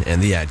Administration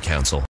and the Ad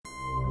Council.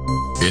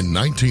 In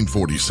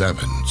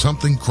 1947,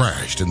 something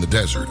crashed in the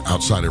desert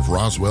outside of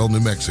Roswell,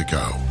 New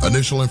Mexico.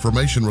 Initial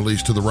information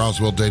released to the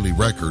Roswell Daily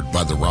Record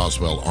by the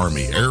Roswell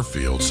Army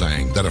Airfield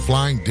saying that a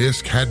flying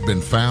disc had been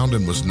found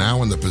and was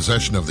now in the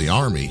possession of the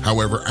Army.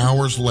 However,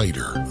 hours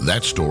later,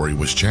 that story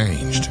was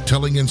changed,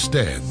 telling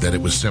instead that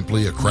it was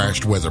simply a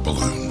crashed weather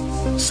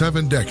balloon.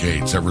 7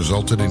 decades have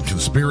resulted in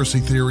conspiracy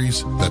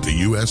theories that the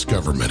U.S.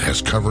 government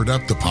has covered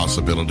up the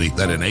possibility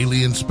that an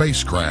alien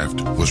spacecraft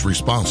was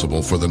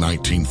responsible for the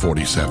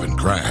 1947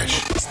 crash.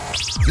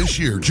 This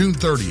year, June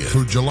 30th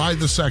through July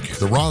the 2nd,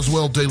 the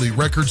Roswell Daily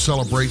Record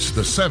celebrates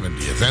the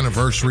 70th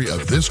anniversary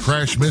of this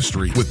crash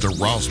mystery with the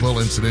Roswell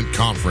Incident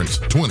Conference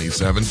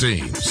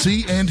 2017.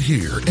 See and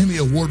hear Emmy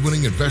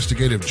Award-winning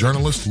investigative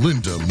journalist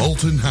Linda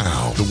Moulton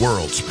Howe, the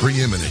world's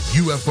preeminent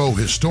UFO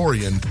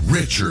historian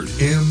Richard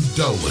M.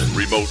 Dolan,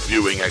 remote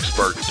viewing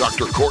expert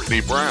Dr.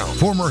 Courtney Brown,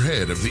 former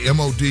head of the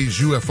MOD's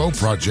UFO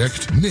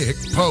project Nick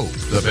Pope,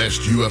 the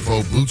best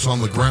UFO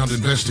boots-on-the-ground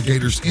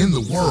investigators in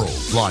the world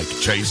like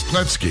Chase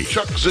Kletsky,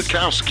 Chuck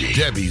Zukowski,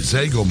 Debbie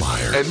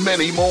Zagelmeyer, and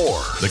many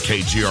more. The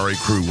KGRA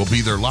crew will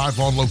be there live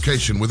on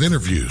location with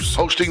interviews,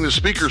 hosting the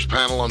speakers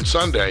panel on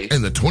Sunday,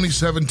 and the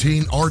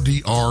 2017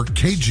 RDR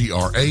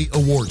KGRA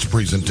Awards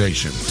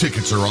presentation.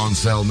 Tickets are on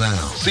sale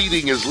now.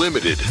 Seating is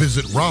limited.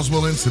 Visit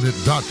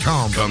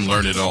RoswellIncident.com. Come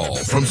learn it all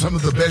from some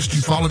of the best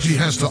ufology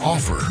has to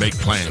offer. Make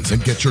plans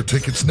and get your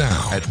tickets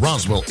now at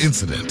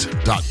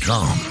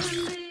RoswellIncident.com.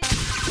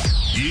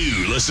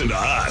 You listen to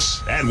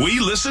us, and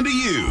we listen to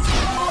you.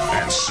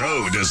 And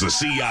so does the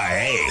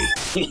CIA.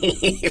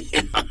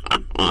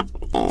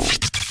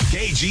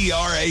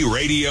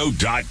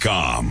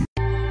 KGRARadio.com.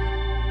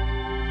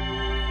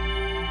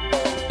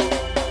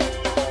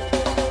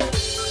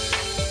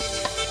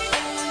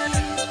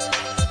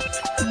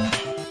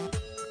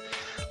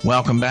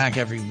 Welcome back,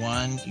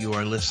 everyone. You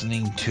are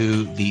listening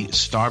to the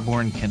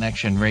Starborn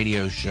Connection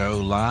radio show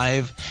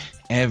live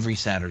every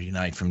Saturday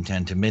night from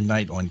 10 to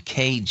midnight on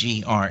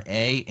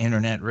KGRA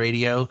Internet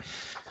Radio,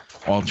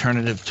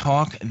 Alternative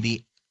Talk,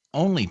 the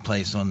only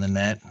place on the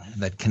net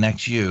that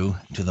connects you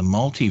to the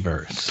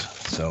multiverse.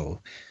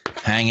 So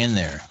hang in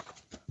there.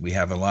 We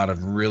have a lot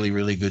of really,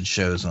 really good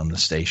shows on the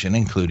station,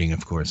 including,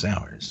 of course,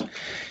 ours.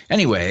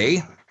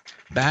 Anyway,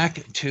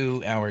 back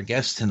to our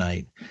guest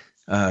tonight,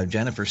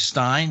 Jennifer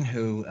Stein,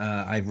 who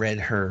I read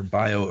her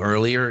bio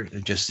earlier,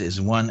 just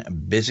is one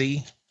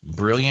busy,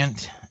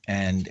 brilliant,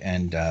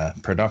 and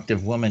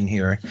productive woman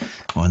here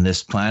on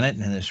this planet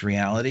and this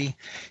reality.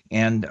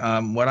 And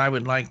what I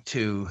would like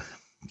to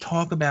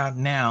talk about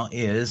now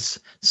is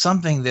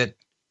something that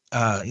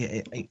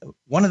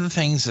one of the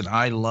things that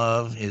I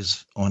love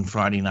is on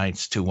Friday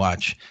nights to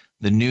watch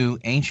the new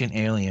Ancient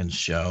Aliens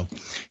show.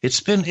 It's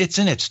in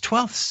its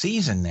 12th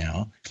season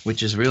now,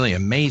 which is really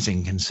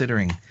amazing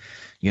considering,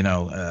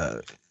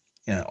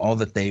 all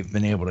that they've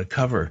been able to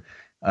cover.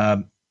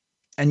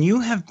 And you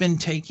have been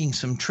taking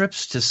some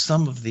trips to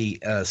some of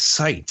the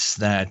sites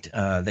that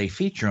they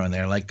feature on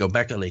there, like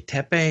Göbekli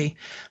Tepe,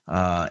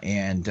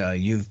 and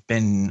you've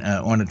been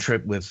on a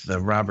trip with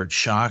Robert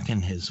Schoch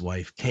and his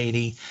wife,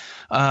 Katie.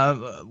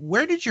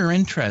 Where did your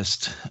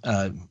interest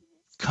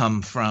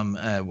come from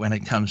when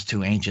it comes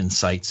to ancient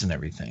sites and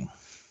everything?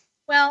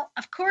 Well,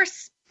 of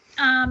course,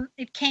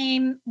 it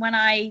came when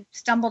I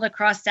stumbled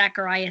across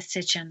Zecharia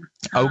Sitchin.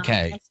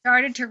 Okay. I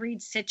started to read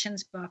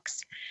Sitchin's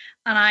books,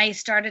 and I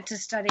started to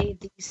study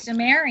the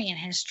Sumerian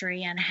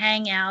history and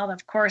hang out,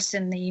 of course,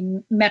 in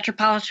the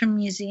Metropolitan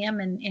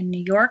Museum in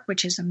New York,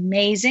 which is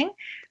amazing.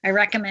 I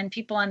recommend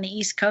people on the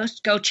East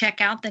Coast go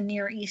check out the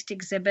Near East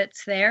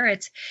exhibits there.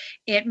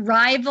 It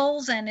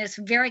rivals and is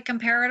very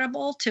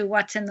comparable to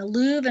what's in the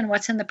Louvre and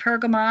what's in the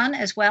Pergamon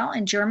as well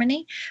in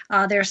Germany.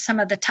 There's some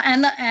of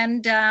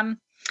the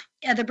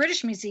the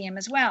British Museum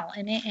as well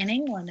in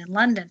England and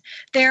London.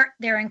 They're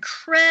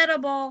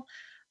incredible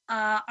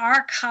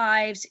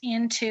archives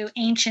into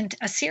ancient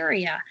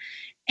Assyria.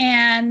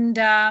 And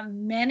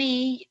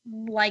many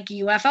like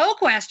UFO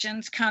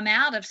questions come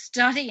out of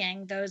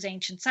studying those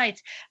ancient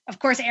sites. Of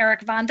course,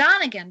 Eric von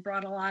Däniken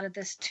brought a lot of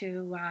this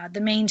to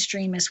the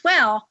mainstream as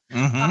well,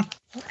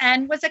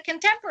 and was a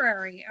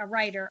contemporary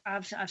writer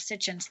of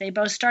Sitchin's. They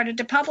both started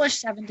to publish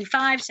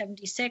 75,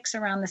 76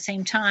 around the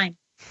same time.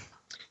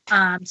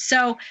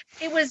 So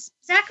it was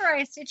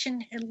Zecharia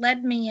Sitchin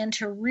led me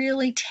into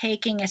really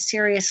taking a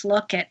serious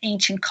look at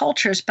ancient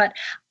cultures. But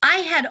I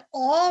had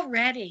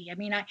already,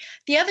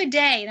 the other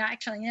day,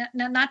 actually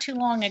not too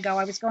long ago,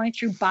 I was going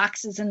through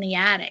boxes in the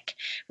attic,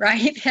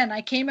 right? And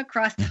I came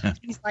across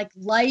these like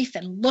Life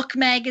and Look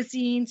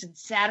magazines and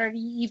Saturday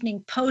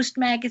Evening Post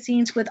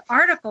magazines with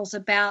articles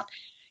about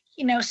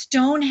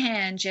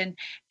Stonehenge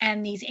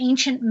and these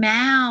ancient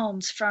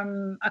mounds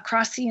from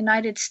across the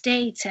United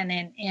States and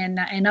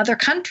in other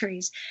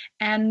countries,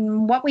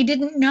 and what we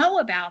didn't know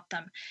about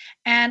them.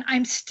 And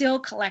I'm still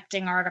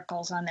collecting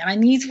articles on them.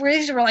 And these were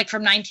like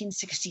from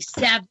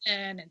 1967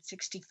 and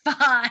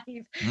 65.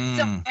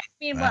 So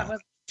what was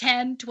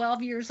 10,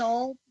 12 years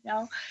old,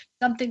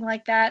 something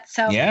like that.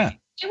 So yeah.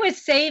 I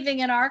was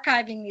saving and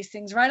archiving these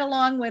things right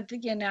along with,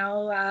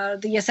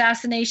 the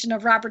assassination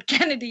of Robert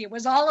Kennedy. It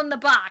was all in the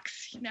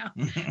box,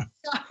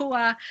 So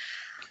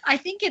I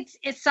think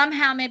it's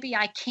somehow maybe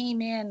I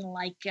came in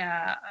like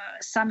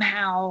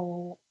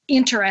somehow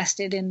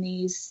interested in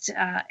these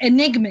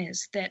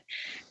enigmas that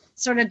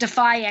sort of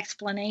defy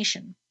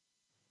explanation.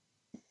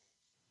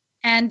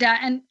 And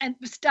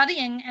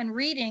studying and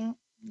reading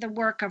the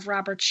work of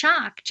Robert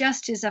Schoch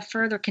just is a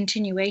further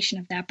continuation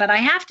of that. But I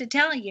have to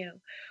tell you,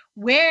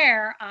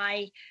 where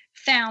I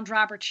found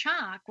Robert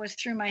Schoch was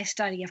through my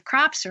study of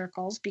crop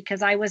circles,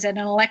 because I was at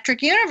an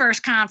Electric Universe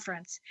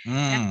conference.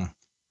 And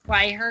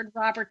I heard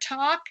Robert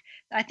talk.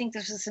 I think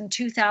this was in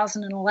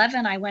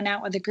 2011. I went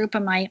out with a group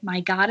of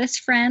my goddess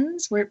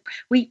friends. We're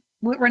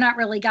not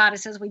really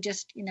goddesses. We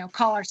just,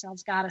 call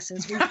ourselves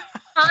goddesses. We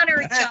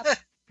honor each other.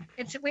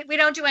 We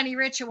don't do any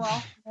ritual.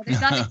 There's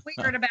nothing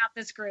weird about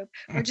this group.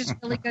 We're just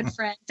really good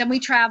friends. And we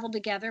travel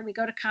together. We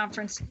go to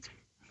conferences.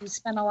 We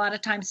spend a lot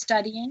of time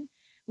studying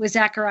with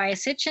Zecharia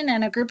Sitchin,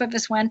 and a group of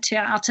us went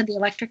out to the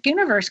Electric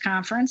Universe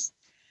conference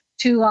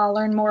to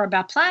learn more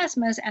about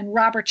plasmas, and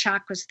Robert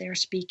Schoch was there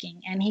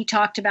speaking, and he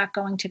talked about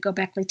going to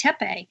Göbekli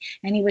Tepe,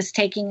 and he was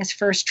taking his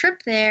first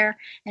trip there,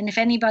 and if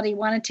anybody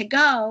wanted to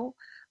go,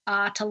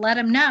 to let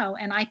him know.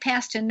 And I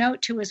passed a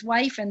note to his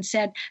wife and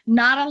said,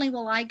 not only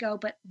will I go,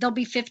 but there'll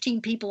be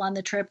 15 people on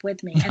the trip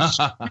with me.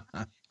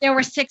 And there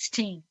were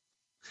 16.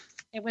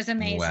 It was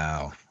amazing.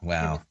 Wow.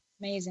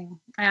 Amazing.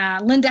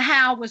 Linda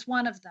Howe was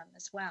one of them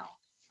as well.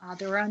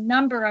 There were a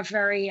number of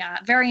very,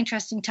 very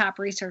interesting top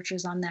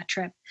researchers on that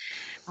trip.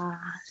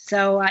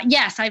 So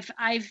yes,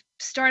 I've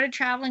started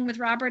traveling with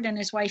Robert and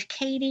his wife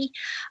Katie.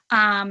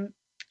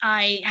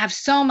 I have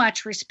so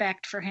much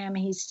respect for him.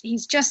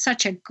 He's just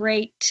such a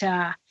great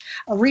a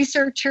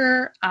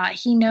researcher.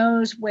 He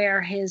knows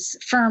where his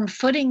firm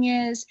footing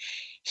is.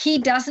 He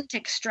doesn't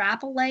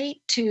extrapolate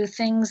to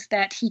things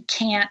that he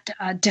can't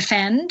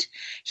defend.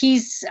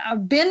 He's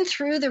been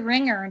through the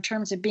ringer in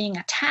terms of being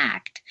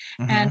attacked.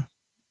 And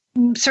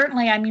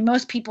certainly,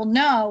 most people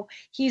know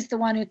he's the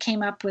one who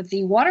came up with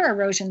the water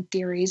erosion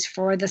theories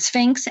for the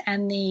Sphinx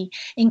and the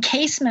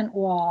encasement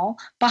wall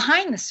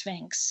behind the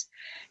Sphinx.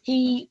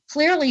 He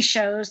clearly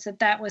shows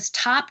that was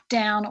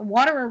top-down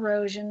water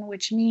erosion,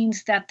 which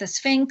means that the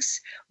Sphinx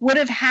would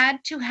have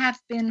had to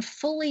have been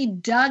fully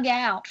dug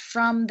out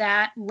from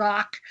that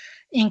rock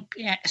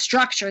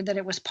structure that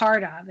it was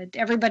part of.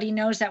 Everybody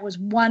knows that was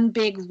one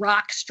big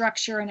rock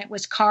structure, and it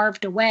was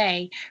carved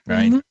away.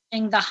 Right.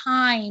 the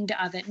hind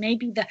of it,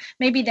 maybe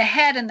the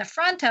head and the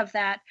front of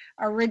that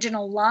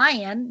original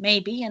lion,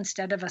 maybe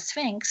instead of a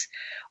sphinx,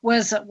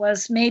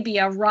 was maybe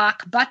a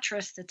rock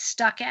buttress that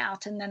stuck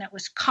out, and then it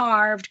was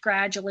carved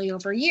gradually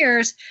over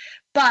years.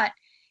 But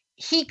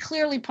he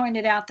clearly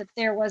pointed out that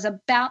there was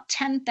about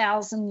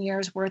 10,000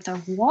 years worth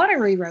of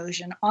water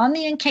erosion on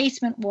the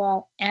encasement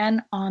wall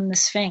and on the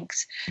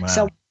Sphinx. Wow.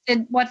 So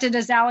what did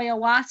Azalia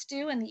Was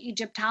do and the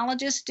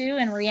Egyptologists do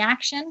in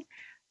reaction?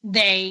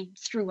 They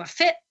threw a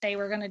fit. They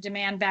were going to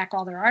demand back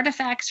all their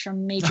artifacts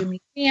from major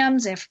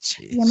museums. If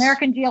the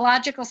American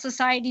Geological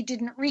Society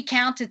didn't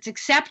recount its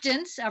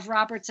acceptance of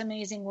Robert's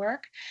amazing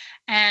work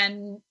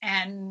and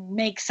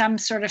make some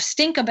sort of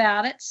stink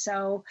about it.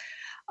 So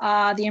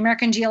the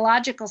American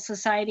Geological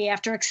Society,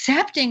 after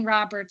accepting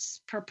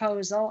Robert's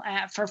proposal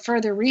for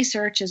further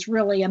research is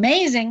really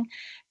amazing,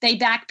 they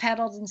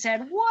backpedaled and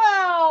said,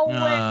 "Whoa,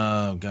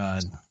 oh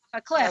God,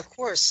 a cliff." Yeah, of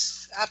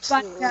course,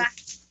 absolutely. But,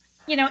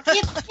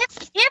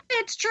 if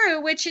it's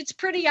true, which it's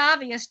pretty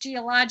obvious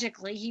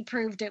geologically, he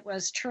proved it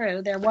was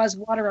true. There was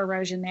water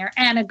erosion there,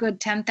 and a good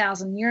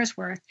 10,000 years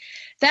worth.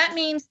 That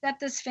means that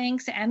the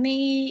Sphinx and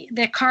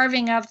the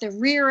carving of the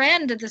rear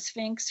end of the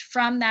Sphinx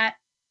from that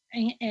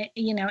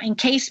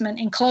encasement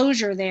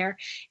enclosure there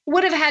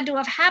would have had to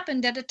have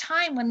happened at a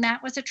time when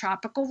that was a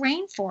tropical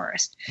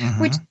rainforest,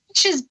 which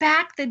pushes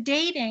back the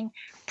dating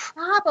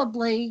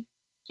probably,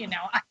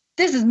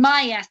 this is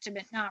my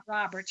estimate, not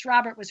Robert's.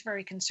 Robert was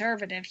very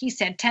conservative. He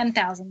said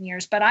 10,000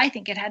 years, but I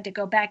think it had to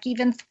go back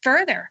even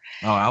further.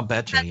 Oh, I'll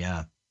bet you,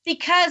 yeah.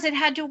 Because it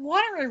had to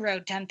water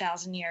erode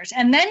 10,000 years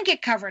and then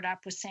get covered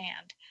up with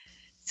sand.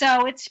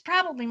 So it's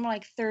probably more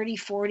like 30,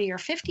 40, or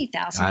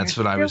 50,000 years. That's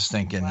what I was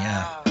thinking,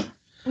 wow. Yeah.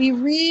 We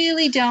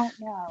really don't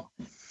know,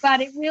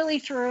 but it really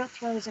throws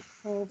a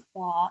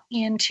curveball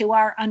into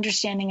our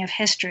understanding of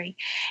history.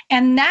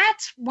 And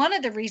that's one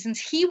of the reasons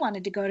he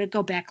wanted to go to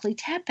Göbekli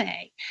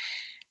Tepe.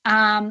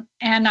 And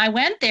I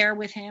went there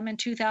with him in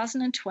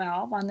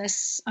 2012 on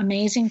this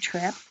amazing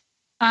trip.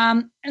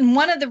 And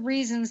one of the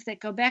reasons that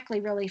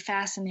Göbekli really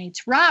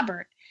fascinates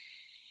Robert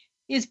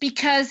is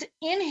because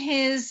in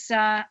his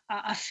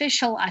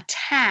official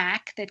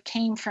attack that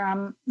came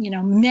from,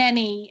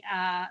 many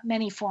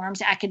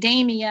forms,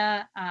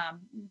 academia,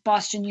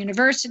 Boston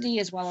University,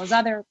 as well as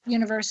other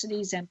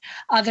universities and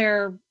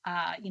other,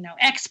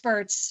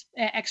 expert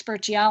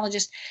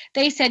geologists,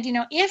 they said,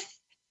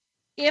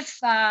 if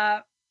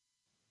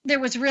there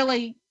was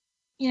really,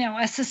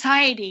 a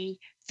society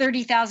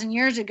 30,000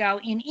 years ago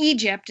in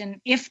Egypt,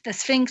 and if the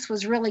Sphinx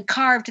was really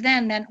carved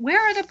then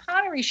where are the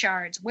pottery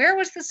shards? Where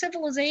was the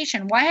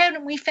civilization? Why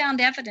hadn't we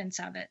found evidence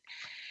of it?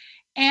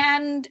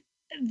 And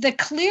the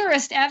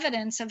clearest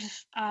evidence of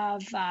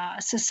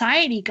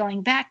society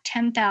going back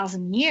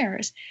 10,000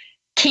 years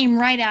came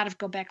right out of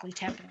Göbekli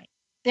Tepe.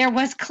 There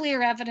was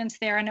clear evidence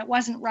there, and it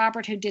wasn't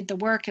Robert who did the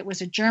work. It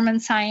was a German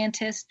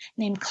scientist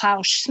named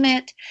Klaus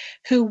Schmidt,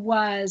 who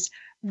was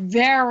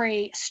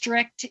very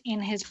strict in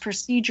his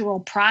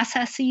procedural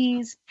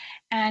processes,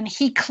 and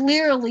he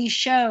clearly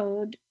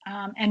showed,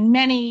 and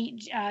many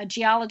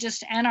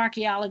geologists and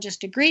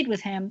archaeologists agreed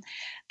with him,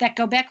 that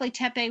Göbekli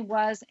Tepe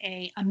was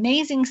an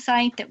amazing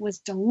site that was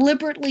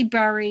deliberately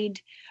buried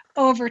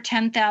over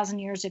 10,000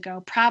 years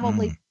ago,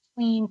 probably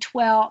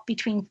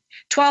between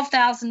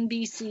 12,000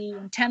 BC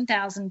and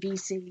 10,000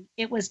 BC.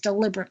 It was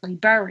deliberately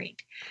buried.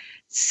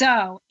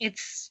 So it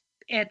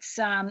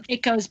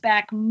goes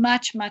back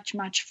much, much,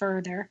 much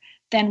further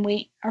than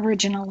we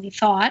originally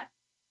thought.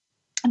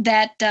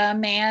 That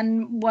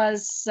man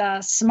was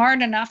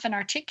smart enough and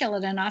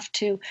articulate enough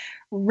to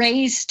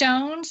raise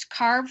stones,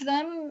 carve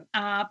them,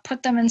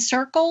 put them in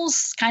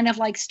circles, kind of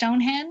like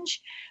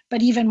Stonehenge,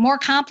 but even more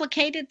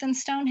complicated than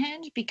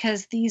Stonehenge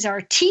because these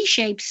are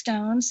T-shaped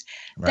stones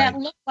that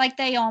look like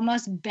they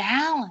almost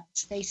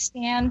balance. They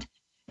stand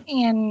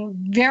in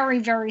very,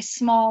 very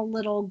small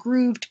little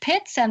grooved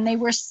pits, and they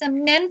were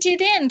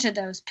cemented into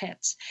those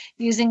pits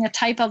using a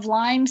type of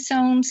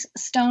limestone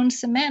stone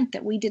cement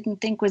that we didn't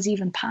think was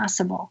even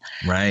possible.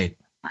 Right.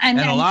 And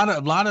a lot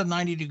of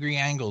 90-degree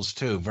angles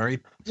too.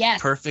 Very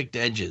perfect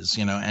edges,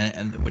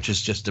 and which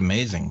is just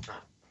amazing.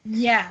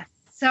 Yeah.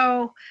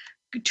 So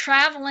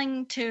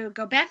traveling to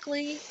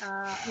Göbekli,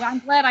 I'm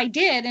glad I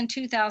did in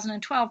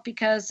 2012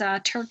 because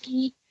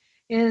Turkey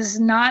is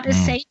not as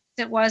safe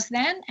it was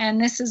then,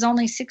 and this is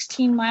only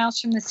 16 miles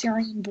from the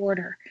Syrian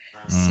border.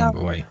 So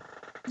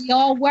we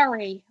all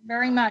worry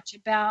very much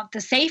about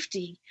the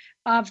safety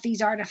of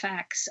these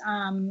artifacts.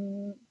 A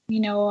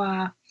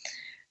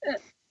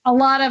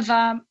lot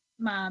of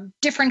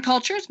different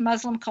cultures,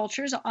 Muslim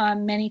cultures,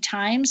 many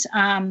times,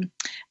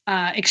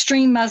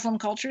 extreme Muslim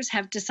cultures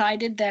have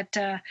decided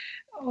that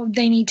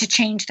they need to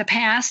change the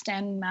past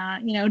and,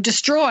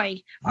 destroy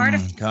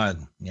artifacts.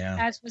 God, yeah.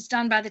 As was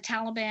done by the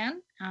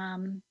Taliban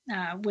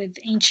with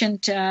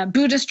ancient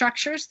Buddha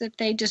structures that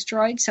they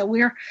destroyed. So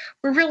we're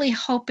really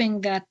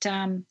hoping that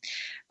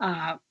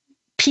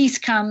peace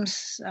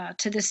comes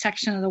to this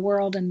section of the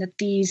world, and that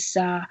these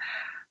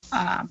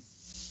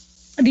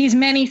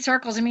many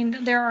circles. I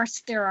mean, there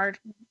are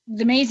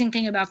the amazing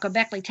thing about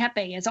Göbekli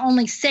Tepe is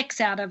only 6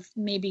 out of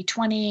maybe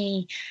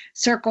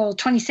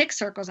 26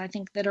 circles, I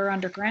think, that are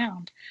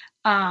underground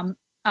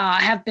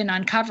have been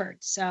uncovered.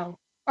 So,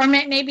 or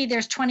maybe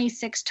there's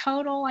 26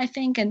 total, I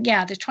think. And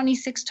yeah, there's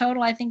 26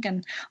 total, I think,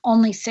 and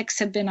only 6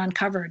 have been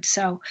uncovered.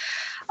 So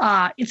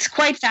it's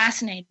quite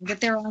fascinating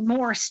that there are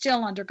more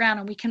still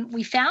underground, and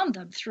we found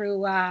them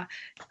through,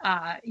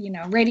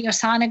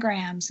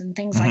 radiosonograms and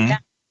things like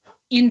that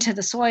into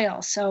the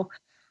soil. So,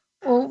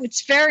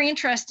 it's very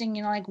interesting,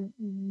 like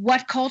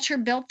what culture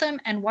built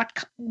them and what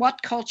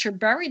culture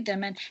buried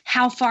them and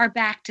how far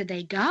back do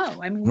they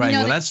go? I mean, right.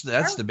 Well, that's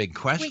the big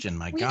question.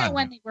 My God, we know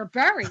when they were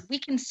buried. We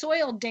can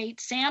soil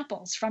date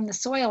samples from the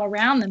soil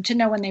around them to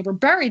know when they were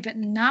buried, but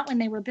not when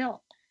they were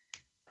built.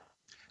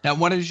 Now,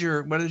 what is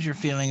your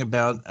feeling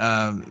about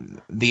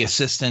the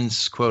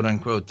assistance, quote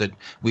unquote, that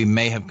we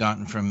may have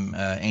gotten from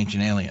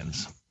ancient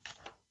aliens?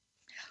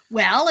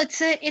 Well,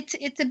 it's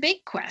a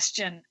big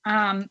question.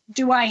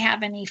 Do I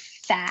have any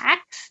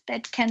facts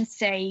that can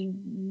say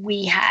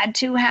we had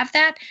to have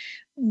that?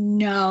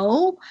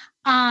 No.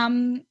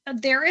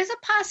 There is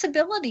a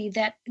possibility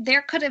that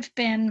there could have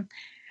been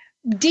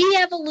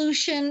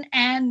de-evolution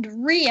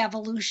and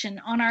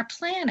re-evolution on our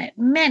planet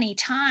many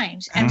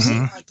times, and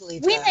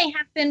we may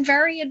have been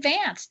very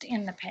advanced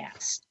in the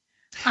past.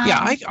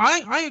 Yeah,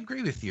 I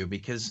agree with you,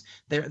 because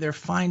they're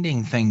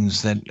finding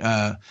things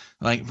that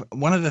like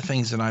one of the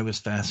things that I was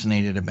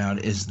fascinated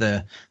about is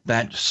that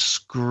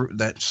screw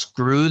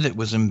that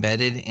was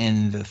embedded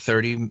in the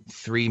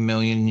 33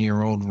 million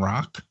year old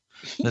rock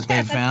that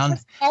they found.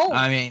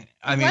 I mean,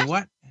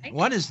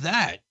 what is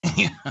that?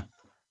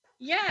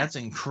 Yeah, that's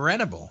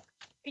incredible.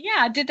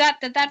 Yeah, did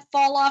that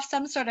fall off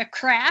some sort of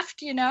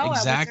craft?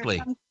 Exactly.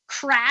 Was there some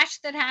crash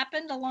that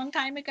happened a long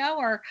time ago,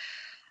 or?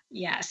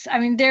 Yes, I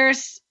mean,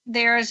 there's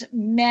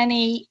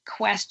many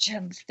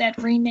questions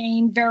that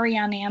remain very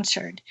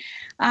unanswered.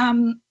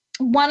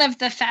 One of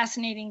the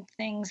fascinating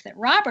things that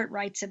Robert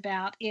writes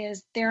about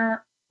is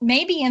there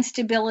may be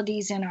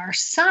instabilities in our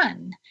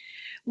sun,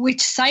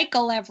 which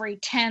cycle every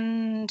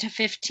 10 to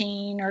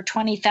 15 or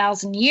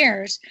 20,000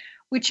 years,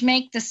 which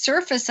make the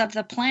surface of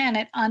the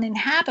planet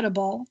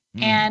uninhabitable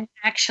and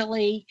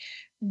actually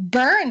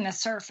burn the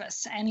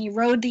surface and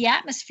erode the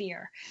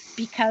atmosphere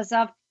because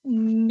of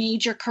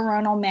major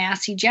coronal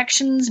mass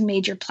ejections,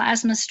 major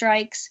plasma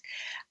strikes,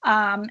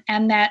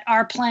 and that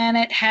our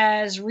planet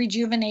has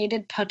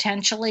rejuvenated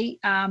potentially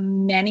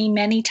many,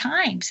 many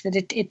times, that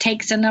it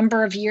takes a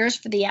number of years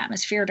for the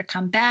atmosphere to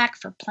come back,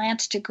 for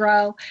plants to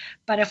grow.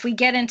 But if we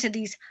get into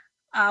these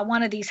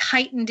one of these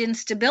heightened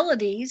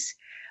instabilities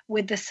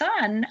with the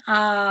sun,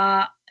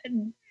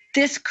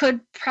 this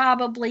could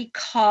probably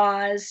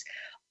cause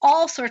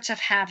all sorts of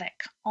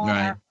havoc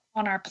on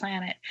our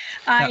planet.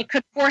 It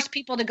could force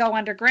people to go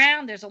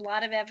underground. There's a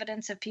lot of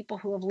evidence of people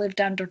who have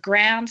lived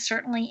underground,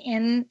 certainly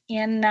in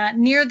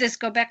near this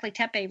Göbekli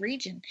Tepe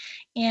region,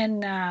 in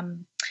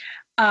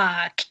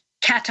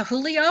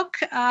Katahuliok,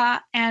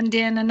 and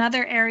in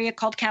another area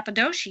called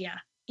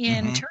Cappadocia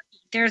in Turkey.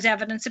 There's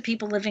evidence of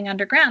people living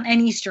underground,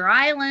 and Easter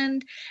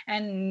Island,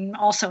 and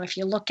also if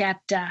you look at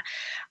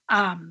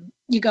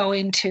you go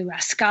into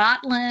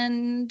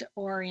Scotland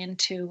or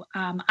into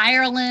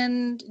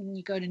Ireland, and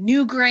you go to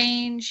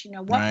Newgrange.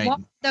 What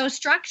those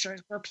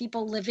structures? Were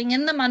people living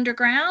in them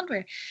underground?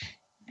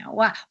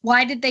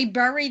 Why did they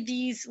bury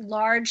these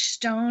large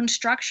stone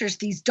structures,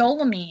 these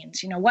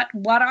dolomines?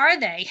 What are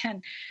they?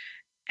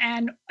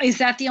 And is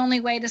that the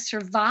only way to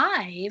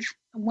survive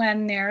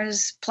when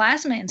there's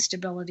plasma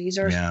instabilities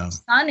or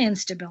sun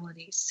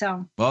instabilities?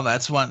 So, well,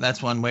 that's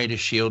one way to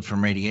shield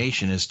from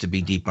radiation, is to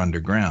be deep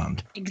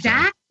underground.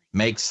 Exactly. So,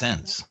 makes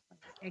sense.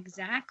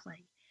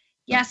 Exactly.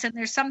 Yes, and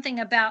there's something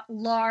about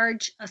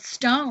large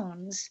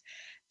stones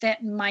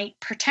that might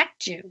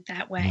protect you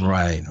that way.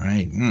 Right.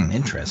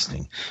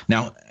 Interesting.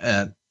 Now,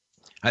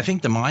 I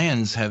think the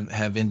Mayans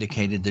have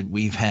indicated that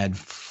we've had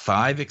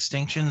 5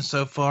 extinctions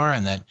so far,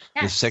 and that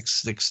the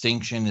 6th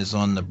extinction is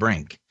on the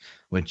brink,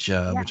 which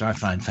I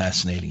find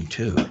fascinating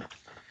too.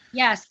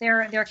 Yes,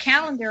 their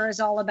calendar is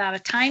all about a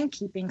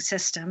timekeeping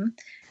system,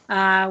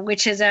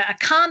 which is a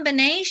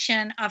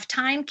combination of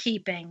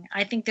timekeeping.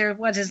 I think there a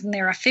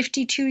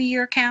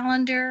 52-year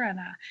calendar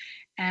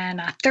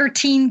and a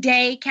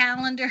 13-day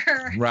calendar.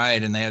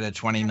 Right, and they had a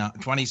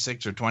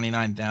 26 or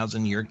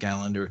 29,000 year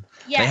calendar.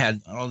 Yes. They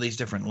had all these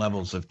different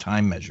levels of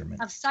time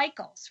measurement. Of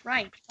cycles,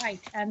 right.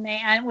 And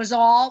it was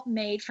all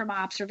made from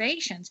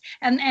observations.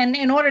 And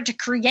in order to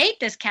create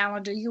this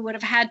calendar, you would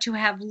have had to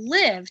have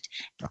lived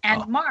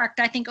and marked,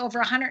 I think, over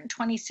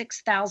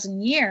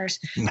 126,000 years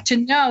to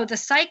know the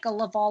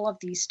cycle of all of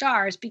these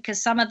stars,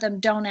 because some of them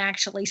don't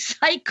actually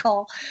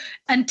cycle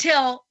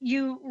until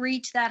you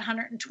reach that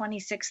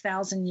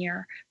 126,000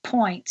 year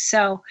point.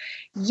 So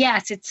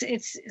yes, it's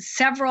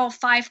several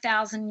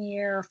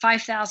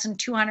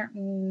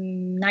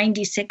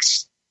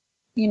 5,296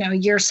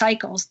 year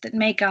cycles that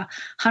make a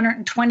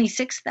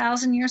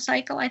 126,000 year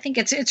cycle. I think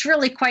it's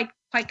really quite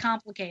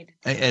complicated.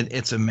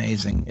 It's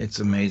amazing.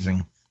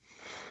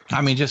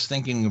 I mean, just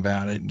thinking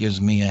about it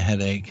gives me a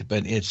headache,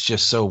 but it's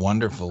just so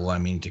wonderful. I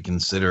mean, to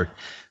consider,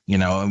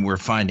 and we're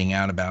finding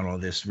out about all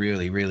this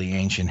really, really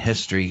ancient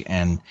history,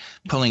 and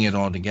pulling it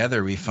all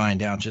together, we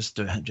find out just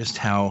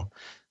how,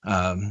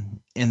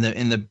 in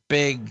the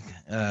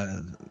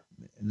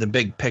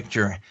big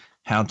picture,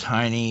 how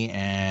tiny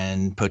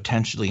and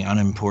potentially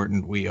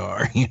unimportant we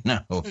are.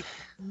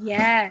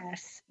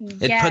 Yes.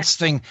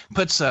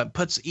 It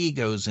puts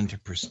egos into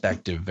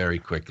perspective very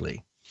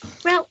quickly.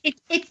 Well,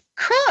 it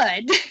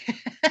could,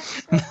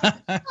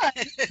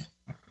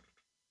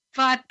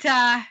 but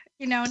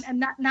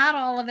not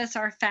all of us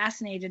are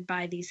fascinated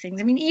by these things.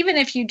 I mean, even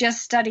if you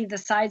just study the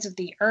size of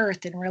the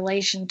Earth in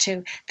relation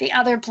to the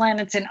other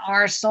planets in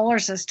our solar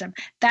system,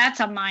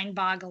 that's a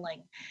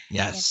mind-boggling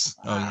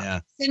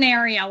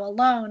scenario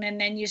alone. And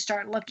then you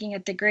start looking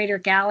at the greater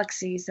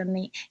galaxies and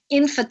the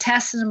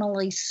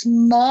infinitesimally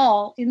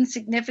small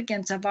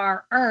insignificance of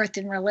our Earth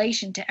in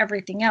relation to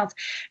everything else.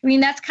 I mean,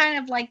 that's kind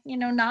of like,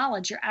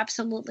 knowledge. You're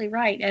absolutely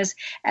right.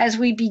 As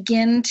we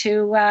begin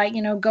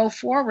to, go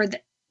forward,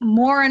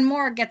 more and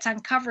more gets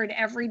uncovered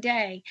every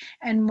day,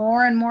 and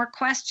more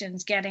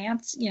questions get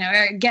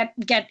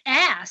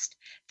asked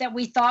that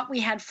we thought we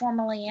had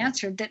formally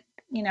answered, that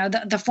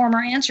the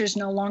former answers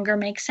no longer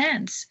make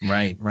sense.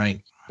 Right.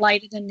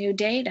 Light of the new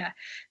data.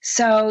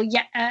 So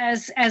yeah,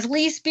 as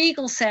Lee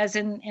Spiegel says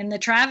in the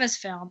Travis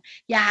film,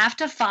 you have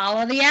to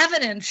follow the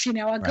evidence.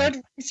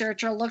 Good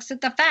researcher looks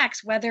at the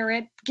facts. Whether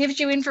it gives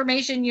you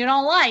information you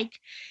don't like,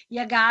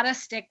 you gotta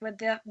stick with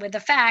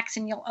the facts,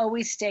 and you'll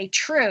always stay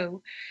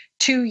true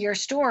to your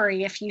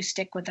story if you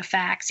stick with the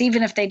facts,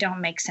 even if they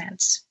don't make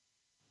sense.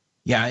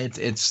 Yeah,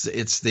 it's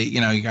the,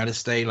 you got to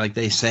stay, like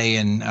they say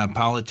in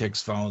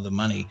politics, follow the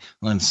money.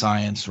 Well, in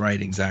science,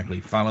 right, exactly,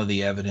 follow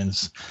the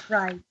evidence.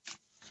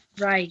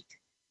 Right.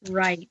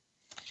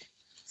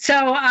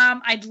 So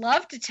I'd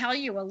love to tell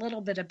you a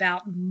little bit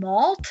about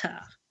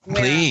Malta.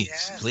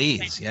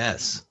 Please,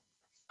 yes.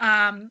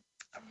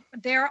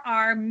 There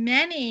are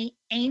many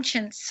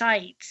ancient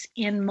sites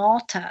in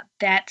Malta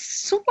that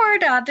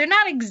they're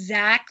not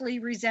exactly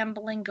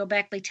resembling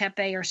Göbekli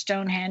Tepe or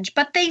Stonehenge,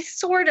 but they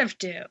sort of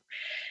do.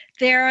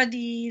 There are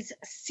these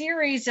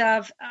series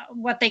of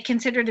what they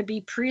consider to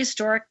be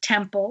prehistoric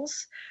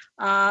temples.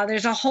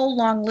 There's a whole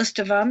long list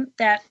of them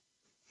that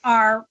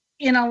are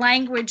in a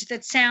language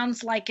that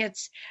sounds like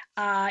it's,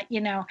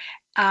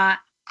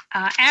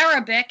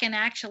 Arabic, and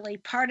actually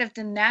part of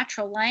the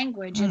natural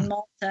language in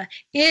Malta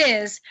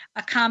is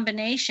a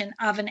combination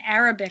of an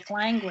Arabic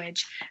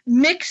language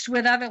mixed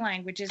with other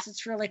languages.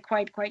 It's really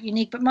quite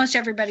unique, but most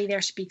everybody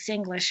there speaks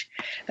English.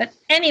 But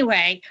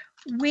anyway,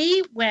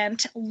 we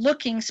went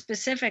looking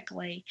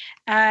specifically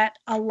at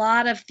a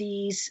lot of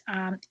these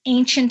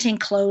ancient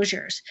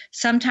enclosures.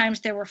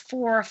 Sometimes there were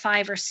 4 or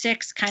 5 or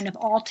 6 kind of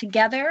all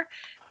together.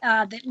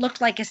 That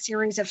looked like a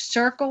series of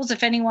circles.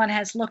 If anyone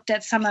has looked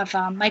at some of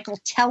Michael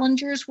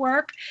Tellinger's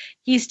work,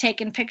 he's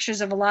taken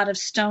pictures of a lot of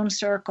stone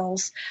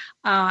circles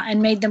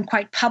and made them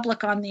quite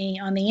public on the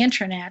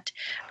internet.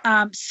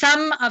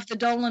 Some of the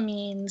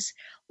dolomines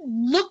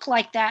look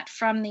like that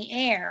from the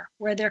air,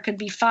 where there could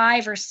be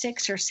 5 or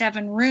 6 or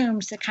 7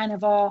 rooms that kind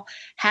of all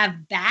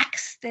have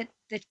backs that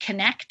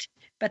connect,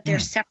 but they're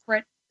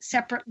separate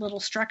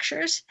little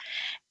structures,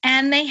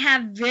 and they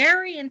have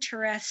very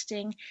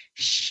interesting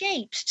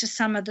shapes to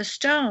some of the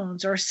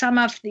stones or some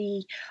of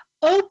the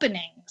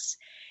openings.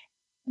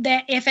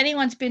 That if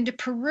anyone's been to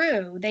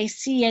Peru, they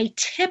see a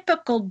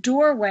typical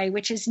doorway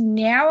which is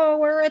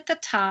narrower at the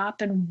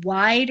top and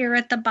wider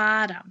at the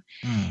bottom.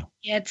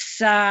 It's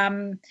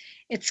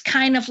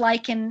kind of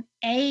like an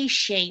A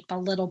shape a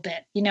little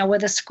bit,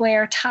 with a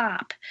square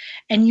top,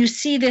 and you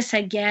see this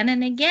again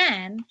and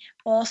again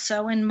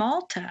also in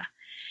Malta.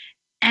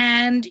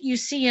 And you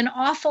see an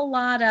awful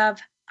lot of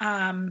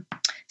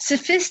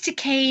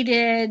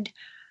sophisticated,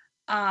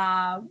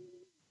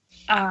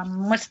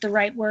 what's the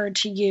right word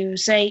to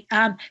use? They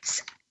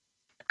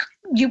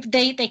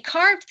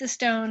carved the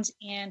stones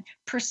in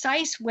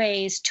precise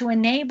ways to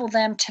enable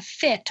them to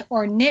fit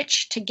or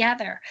niche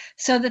together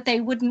so that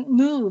they wouldn't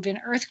move in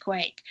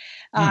earthquake.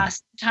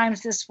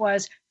 Sometimes this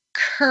was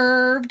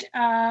curved,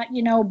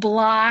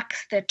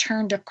 blocks that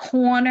turned a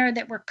corner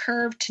that were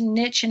curved to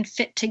niche and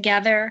fit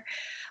together,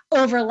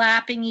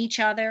 overlapping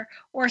each other.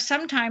 Or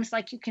sometimes,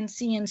 like you can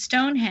see in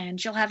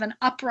Stonehenge, you'll have an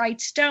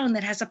upright stone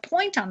that has a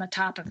point on the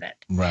top of it.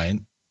 Right.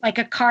 Like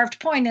a carved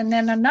point, and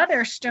then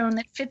another stone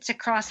that fits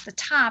across the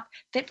top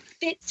that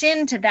fits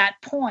into that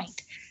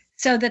point,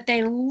 so that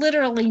they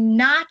literally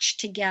notch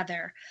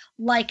together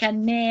like a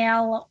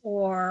nail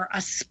or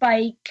a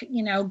spike,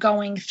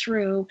 going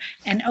through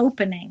an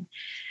opening.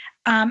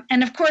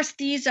 And of course,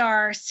 these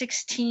are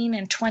 16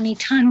 and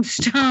 20-ton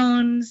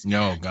stones.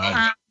 No,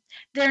 God.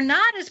 They're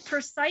not as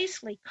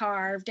precisely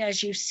carved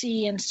as you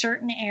see in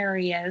certain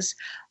areas,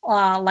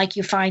 like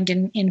you find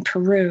in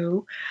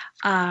Peru,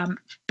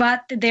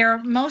 but they're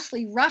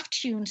mostly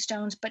rough-hewn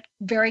stones, but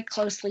very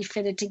closely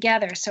fitted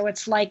together. So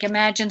it's like,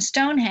 imagine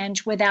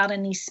Stonehenge without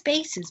any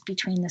spaces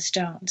between the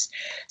stones.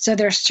 So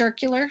they're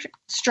circular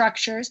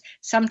structures,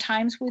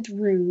 sometimes with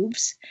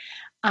roofs.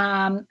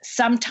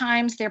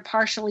 Sometimes they're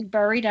partially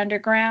buried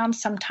underground,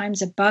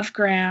 sometimes above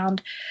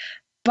ground.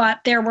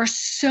 But there were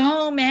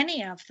so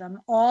many of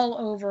them all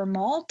over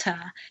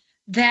Malta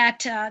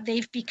that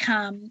they've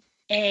become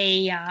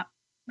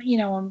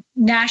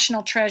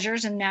national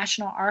treasures and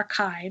national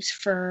archives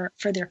for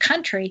their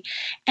country.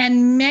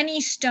 And many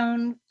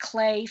stone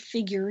clay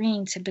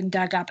figurines have been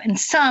dug up, and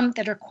some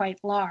that are quite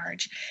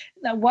large.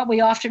 What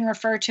we often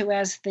refer to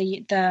as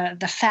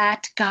the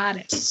fat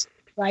goddess,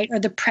 right? Or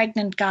the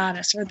pregnant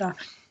goddess, or the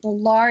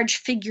large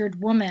figured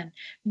woman.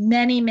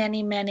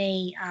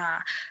 Many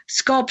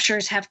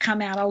sculptures have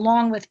come out,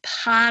 along with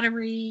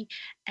pottery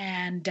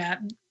and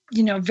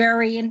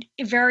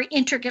very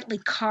intricately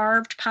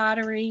carved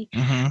pottery,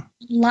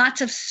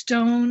 lots of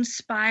stone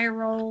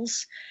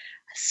spirals.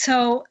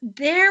 So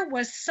there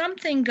was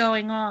something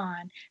going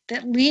on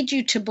that leads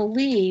you to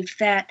believe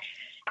that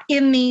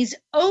in these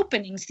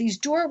openings, these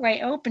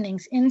doorway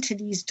openings into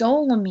these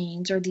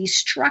dolomines or these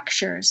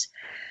structures,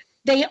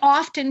 they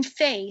often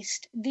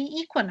faced the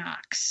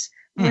equinox,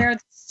 where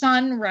the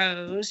sun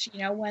rose,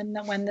 when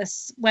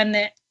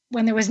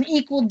there was an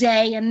equal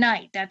day and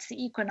night, that's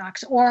the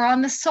equinox, or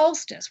on the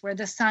solstice, where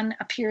the sun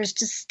appears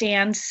to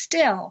stand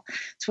still.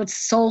 That's what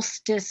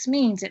solstice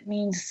means. It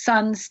means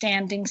sun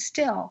standing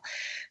still.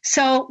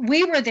 So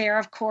we were there,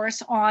 of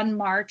course, on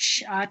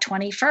March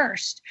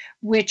 21st,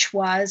 which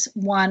was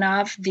one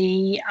of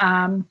the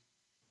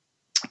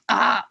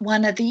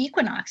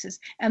equinoxes.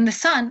 And the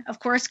sun, of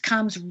course,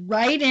 comes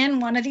right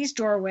in one of these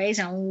doorways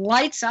and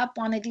lights up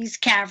one of these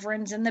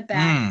caverns in the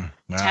back,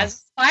 which has a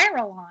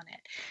spiral on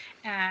it.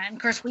 And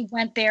of course, we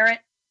went there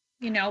at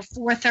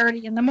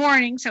 4:30 in the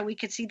morning, so we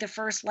could see the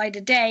first light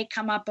of day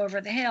come up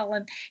over the hill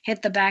and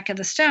hit the back of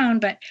the stone.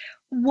 But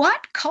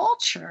what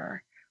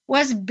culture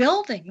was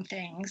building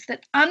things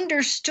that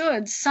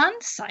understood sun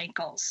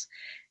cycles?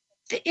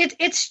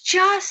 It's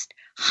just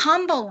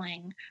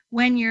humbling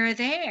when you're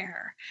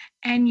there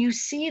and you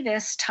see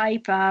this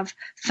type of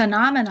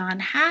phenomenon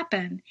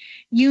happen.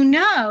 You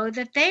know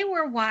that they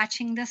were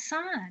watching the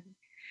sun.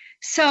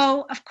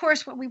 So, of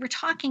course, what we were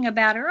talking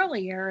about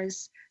earlier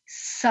is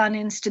sun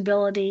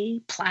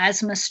instability,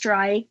 plasma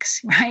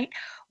strikes, right?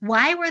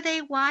 Why were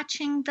they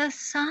watching the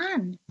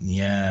sun?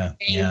 Yeah. Were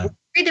they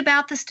worried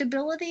about the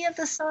stability of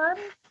the sun?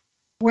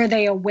 Were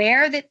they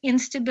aware that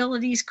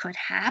instabilities could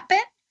happen?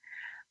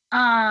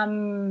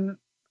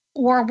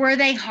 Or were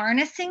they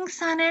harnessing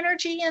sun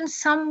energy in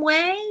some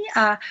way?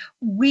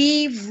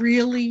 We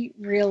really,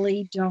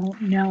 really don't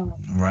know.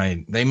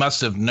 Right. They must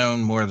have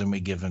known more than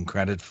we give them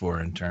credit for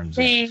in terms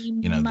of,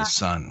 the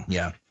sun.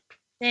 Yeah.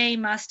 They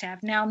must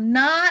have. Now,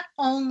 not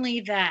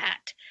only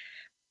that,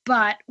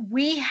 but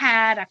we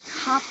had a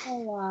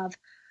couple of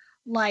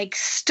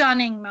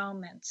stunning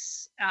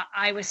moments.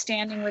 I was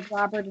standing with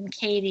Robert and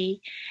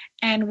Katie,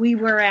 and we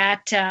were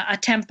at a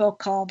temple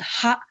called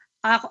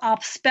I'll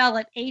spell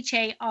it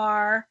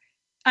Hagar,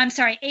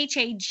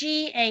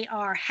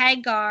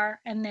 Hagar,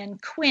 and then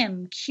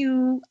Qim,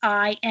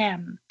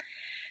 Qim.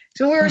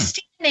 So we were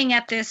standing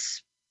at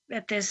this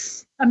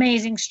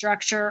amazing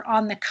structure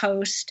on the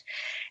coast,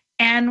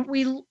 and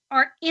we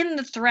are in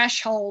the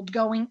threshold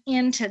going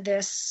into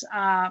this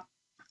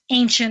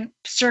ancient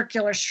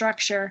circular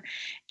structure,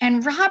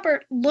 and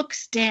Robert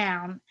looks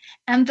down,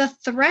 and the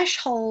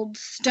threshold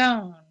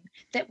stone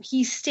that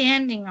he's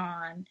standing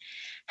on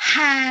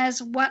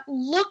has what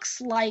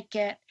looks like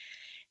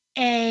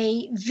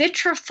a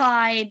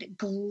vitrified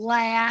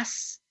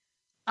glass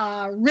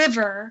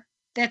river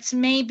that's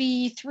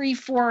maybe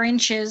 3-4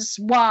 inches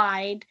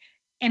wide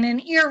and an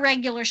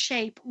irregular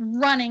shape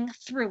running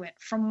through it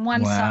from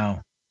one side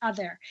to the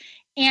other.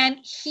 And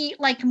he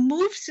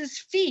moves his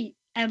feet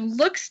and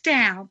looks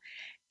down,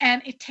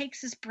 and it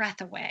takes his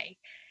breath away.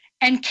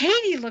 And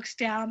Katie looks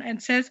down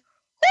and says,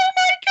 "Oh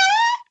my God,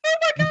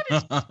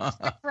 it's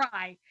a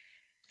cry."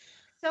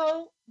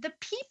 So the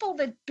people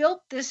that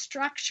built this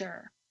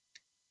structure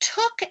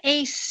took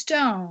a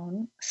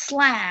stone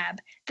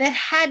slab that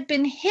had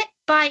been hit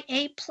by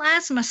a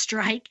plasma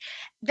strike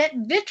that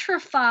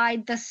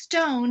vitrified the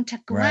stone to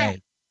glass.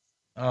 Right.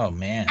 Oh,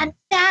 man. And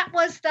that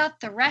was the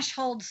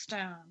threshold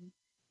stone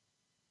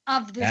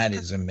of this. That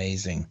is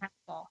amazing.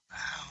 Wow.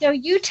 So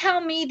you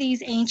tell me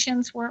these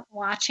ancients weren't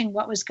watching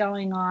what was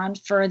going on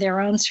for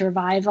their own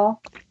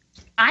survival?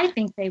 I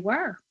think they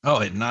were.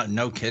 Oh,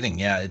 no kidding.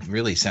 Yeah, it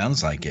really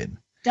sounds like it.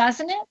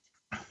 Doesn't it?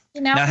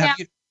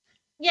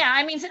 Yeah,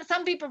 I mean,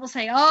 some people will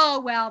say, "Oh,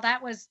 well,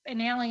 that was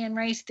an alien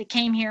race that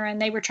came here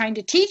and they were trying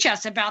to teach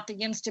us about the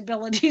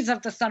instabilities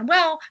of the sun."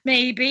 Well,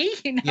 maybe,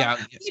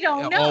 Yeah, you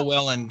don't know. All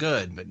well and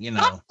good, but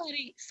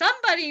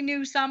somebody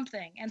knew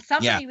something, and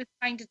somebody was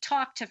trying to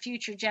talk to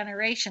future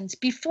generations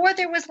before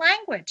there was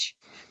language,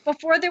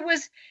 before there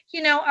was,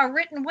 a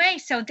written way.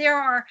 So there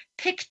are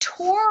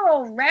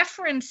pictorial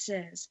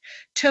references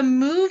to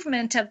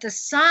movement of the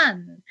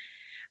sun,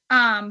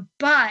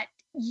 but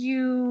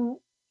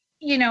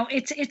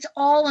it's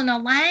all in a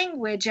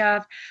language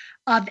of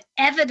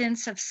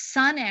evidence of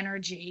sun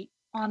energy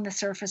on the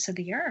surface of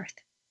the earth.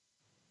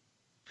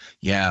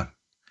 Yeah.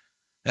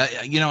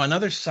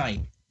 Another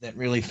site that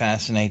really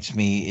fascinates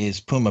me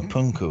is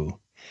Pumapunku.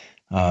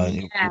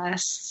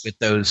 Yes. With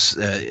those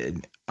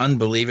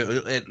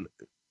unbelievable.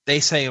 They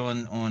say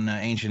on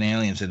Ancient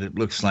Aliens that it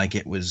looks like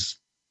it was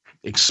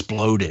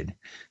exploded.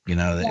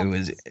 That it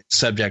was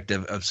subject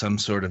of some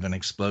sort of an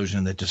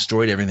explosion that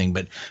destroyed everything.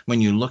 But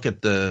when you look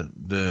at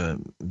the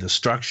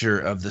structure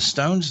of the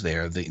stones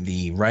there,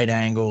 the right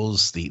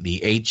angles,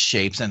 the H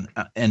shapes, and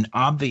an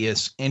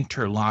obvious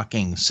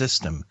interlocking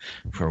system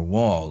for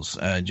walls,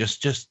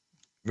 just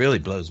really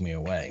blows me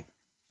away.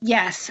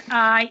 Yes,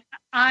 I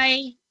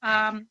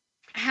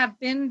have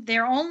been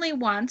there only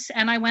once,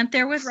 and I went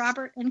there with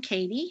Robert and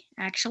Katie,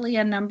 actually,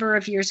 a number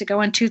of years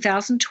ago in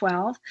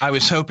 2012. I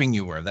was hoping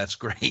you were. That's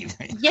great.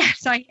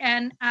 Yes,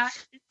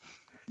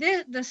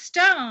 the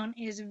stone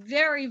is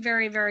very,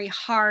 very, very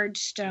hard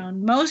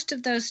stone. Most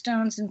of those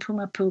stones in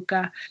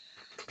Pumapuca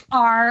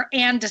are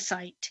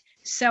andesite.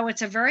 So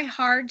it's a very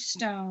hard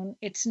stone.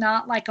 It's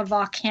not like a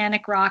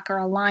volcanic rock or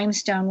a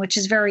limestone, which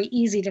is very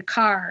easy to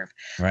carve.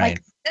 Right.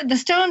 Like the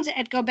stones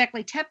at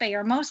Göbekli Tepe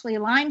are mostly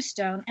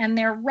limestone, and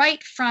they're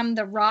right from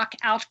the rock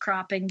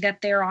outcropping that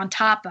they're on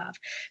top of.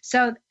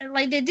 So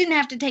like they didn't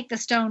have to take the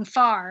stone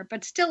far,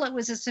 but still it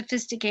was a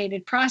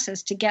sophisticated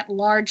process to get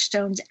large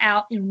stones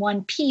out in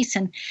one piece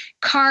and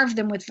carve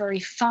them with very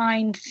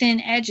fine,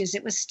 thin edges.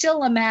 It was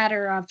still a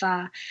matter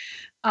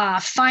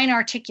of fine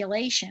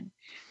articulation.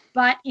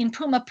 But in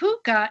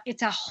Pumapuca,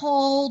 it's a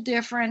whole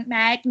different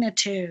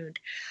magnitude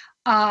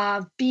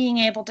of being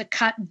able to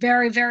cut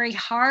very, very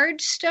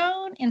hard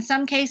stone. In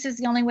some cases,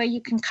 the only way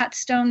you can cut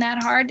stone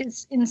that hard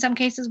is in some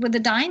cases with a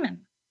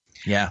diamond.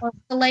 Yeah. Or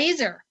a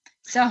laser.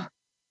 So,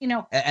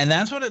 And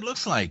that's what it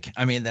looks like.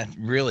 I mean,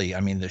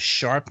 the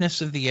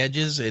sharpness of the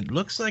edges, it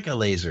looks like a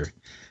laser,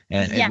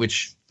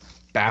 which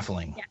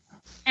baffling.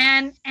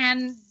 Yeah.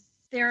 And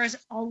there's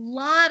a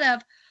lot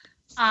of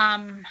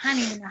I don't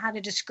even know how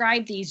to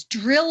describe these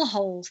drill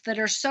holes that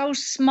are so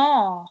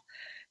small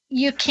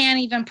you can't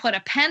even put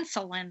a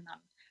pencil in them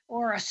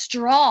or a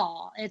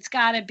straw. It's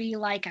got to be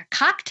like a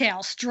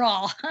cocktail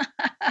straw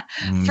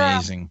for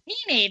a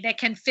martini that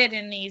can fit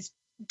in these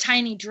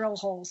tiny drill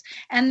holes.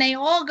 And they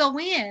all go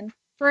in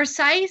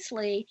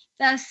precisely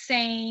the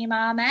same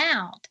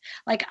amount.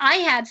 Like I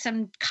had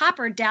some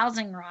copper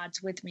dowsing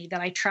rods with me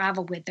that I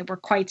traveled with that were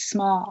quite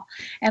small.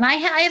 And I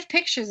have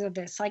pictures of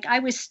this. Like I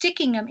was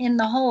sticking them in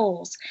the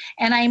holes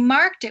and I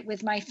marked it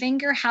with my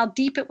finger how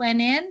deep it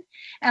went in.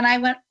 And I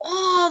went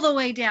all the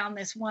way down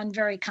this one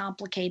very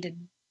complicated,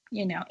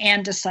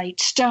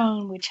 andesite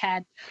stone, which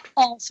had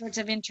all sorts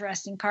of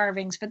interesting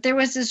carvings. But there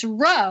was this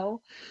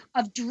row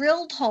of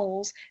drilled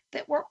holes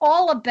that were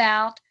all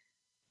about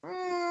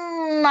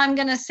I'm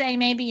going to say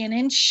maybe an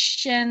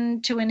inch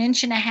to an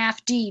inch and a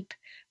half deep,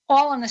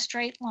 all in a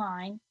straight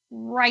line,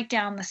 right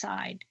down the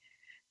side.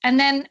 And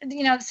then,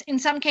 in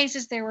some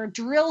cases, there were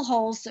drill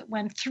holes that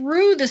went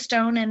through the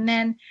stone and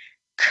then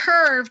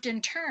curved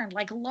and turned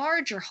like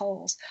larger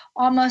holes,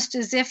 almost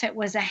as if it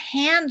was a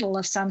handle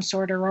of some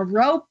sort, or a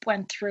rope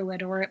went through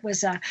it, or it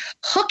was a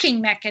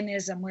hooking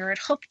mechanism where it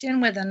hooked in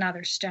with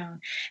another stone.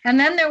 And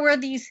then there were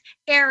these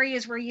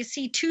areas where you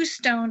see two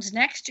stones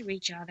next to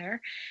each other,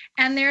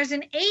 and there's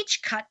an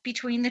H cut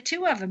between the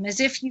two of them,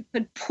 as if you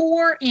could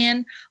pour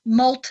in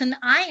molten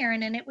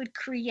iron and it would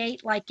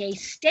create like a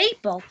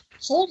staple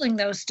holding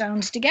those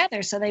stones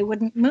together so they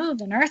wouldn't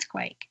move in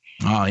earthquake.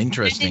 Oh,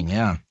 interesting.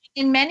 Yeah.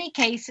 In many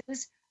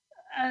cases,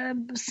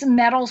 some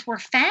metals were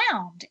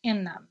found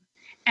in them,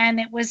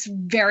 and it was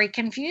very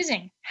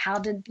confusing. How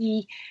did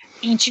the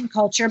ancient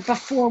culture,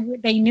 before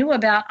they knew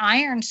about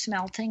iron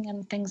smelting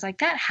and things like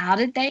that, how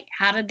did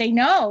they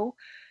know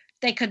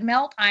they could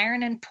melt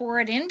iron and pour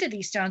it into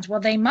these stones?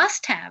 Well, they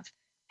must have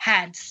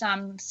had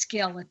some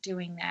skill at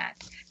doing that.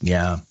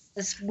 Yeah.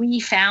 As we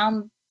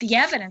found the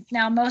evidence.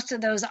 Now, most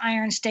of those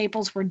iron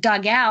staples were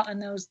dug out,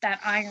 and that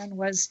iron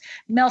was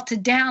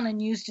melted down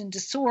and used into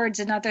swords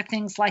and other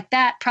things like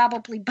that,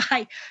 probably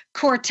by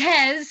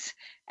Cortez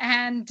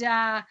and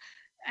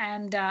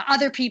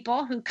other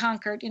people who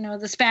conquered,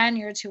 the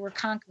Spaniards who were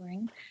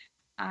conquering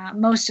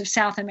most of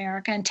South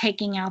America and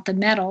taking out the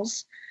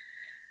metals.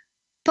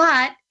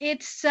 But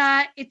it's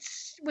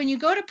when you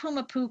go to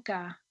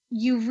Pumapuca,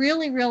 you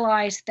really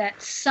realize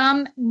that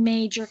some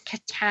major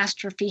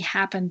catastrophe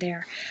happened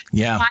there.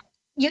 Yeah.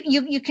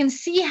 You can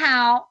see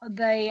how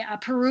the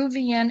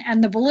Peruvian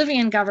and the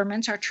Bolivian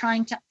governments are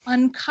trying to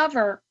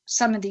uncover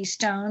some of these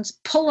stones,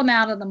 pull them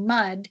out of the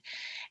mud,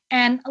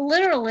 and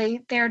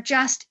literally they're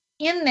just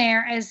in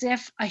there as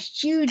if a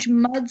huge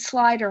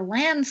mudslide or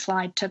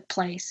landslide took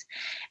place.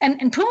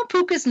 And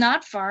Pumapuca is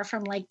not far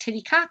from Lake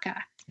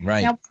Titicaca.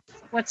 Right. Now,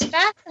 what's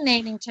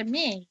fascinating to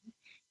me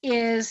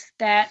is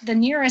that the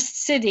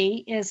nearest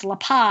city is La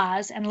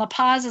Paz, and La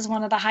Paz is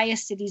one of the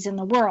highest cities in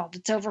the world.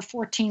 It's over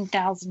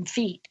 14,000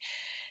 feet.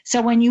 So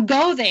when you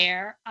go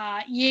there,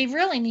 you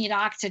really need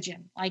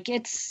oxygen. Like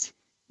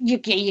you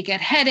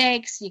get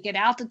headaches, you get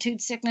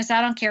altitude sickness.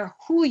 I don't care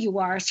who you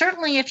are.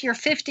 Certainly if you're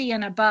 50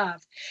 and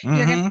above,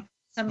 you're going to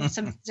have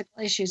some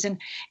physical issues. And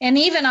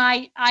even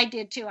I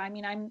did too. I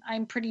mean,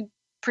 I'm pretty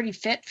pretty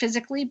fit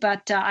physically,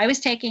 but I was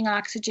taking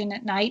oxygen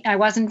at night. I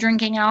wasn't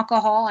drinking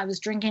alcohol. I was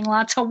drinking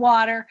lots of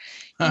water.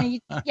 You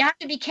have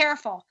to be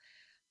careful.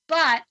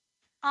 But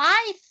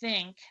I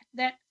think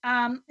that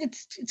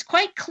it's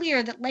quite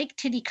clear that Lake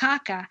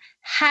Titicaca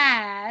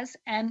has,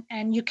 and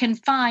you can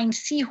find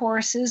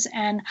seahorses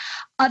and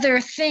other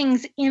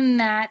things in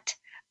that,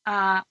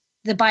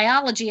 the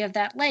biology of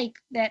that lake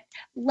that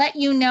let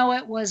you know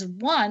it was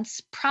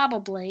once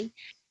probably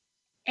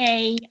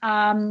a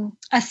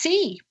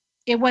sea.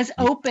 It was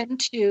open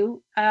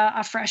to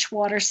a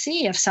freshwater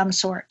sea of some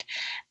sort.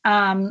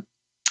 And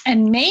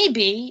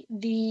maybe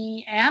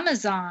the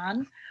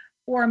Amazon,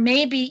 or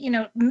maybe,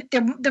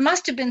 there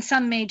must have been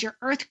some major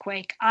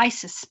earthquake, I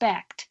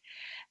suspect,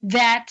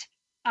 that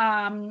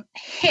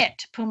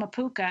hit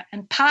Pumapuca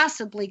and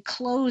possibly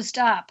closed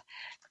up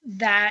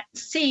that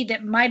sea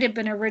that might have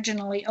been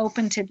originally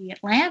open to the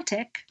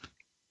Atlantic,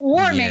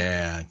 or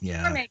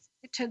maybe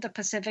to the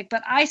Pacific.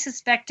 But I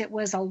suspect it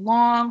was a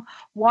long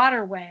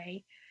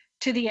waterway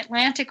to the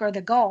Atlantic or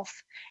the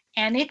Gulf,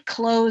 and it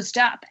closed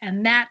up,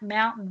 and that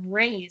mountain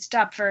raised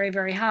up very,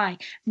 very high.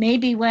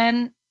 Maybe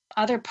when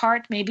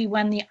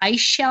the ice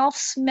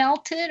shelves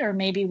melted, or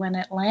maybe when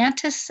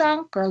Atlantis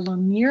sunk or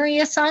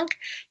Lemuria sunk.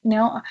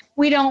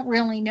 We don't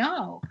really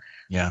know.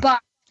 Yeah.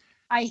 But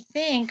I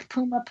think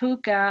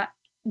Pumapuca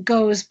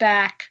goes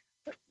back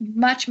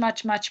much,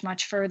 much, much,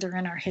 much further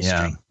in our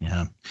history.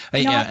 Yeah.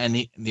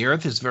 And the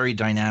Earth is very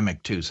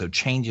dynamic too, so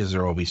changes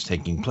are always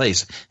taking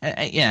place.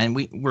 And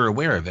we're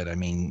aware of it. I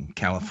mean,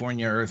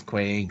 California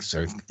earthquakes,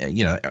 or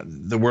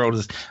the world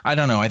is. I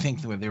don't know. I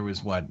think there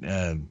was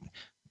a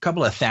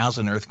couple of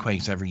thousand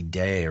earthquakes every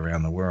day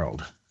around the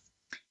world.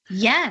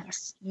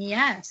 Yes.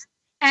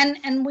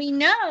 And we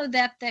know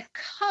that the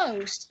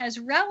coast has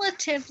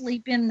relatively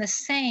been the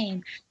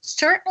same,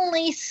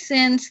 certainly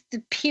since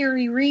the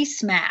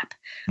Piri-Reis map,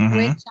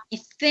 which I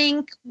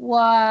think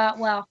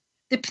the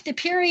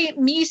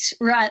Piri-Reis,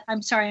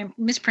 I'm sorry, I'm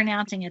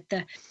mispronouncing it.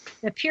 The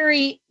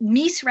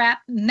Piri-Reis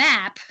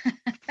map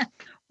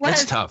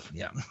That's tough,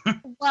 yeah.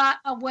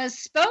 was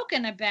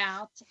spoken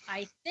about,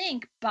 I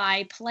think,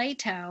 by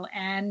Plato,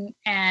 and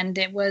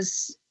it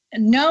was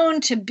known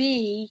to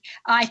be,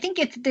 I think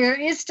there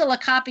is still a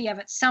copy of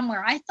it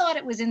somewhere. I thought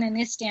it was in an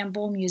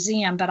Istanbul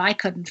museum, but I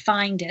couldn't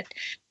find it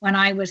when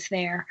I was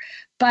there.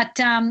 But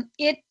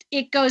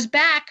it goes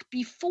back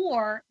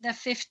before the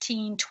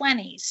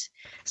 1520s.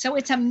 So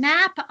it's a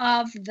map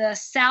of the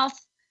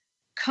south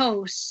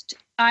coast,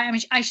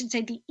 I should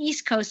say the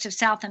east coast of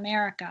South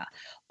America,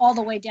 all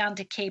the way down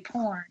to Cape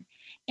Horn.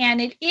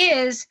 And it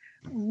is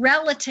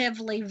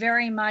relatively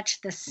very much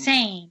the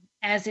same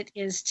as it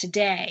is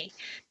today.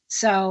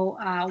 So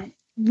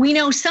we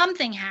know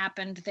something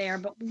happened there,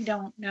 but we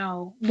don't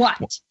know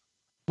what.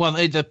 Well,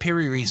 the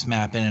Piri-Reis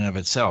map in and of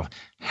itself,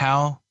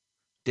 how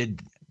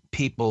did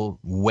people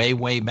way,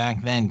 way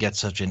back then get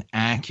such an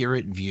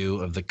accurate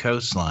view of the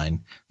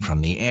coastline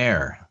from the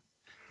air?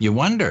 You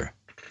wonder.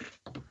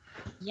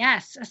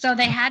 Yes. So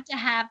they had to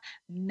have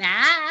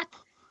math.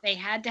 They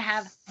had to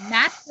have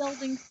map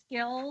building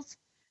skills.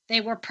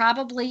 They were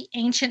probably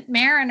ancient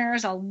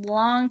mariners a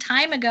long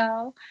time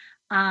ago.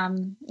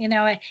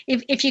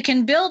 If you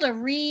can build a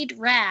reed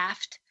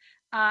raft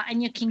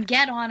and you can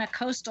get on a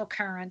coastal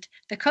current,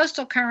 the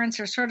coastal currents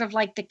are sort of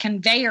like the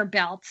conveyor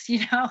belts.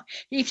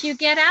 If you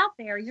get out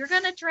there, you're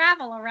going to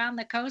travel around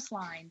the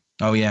coastline.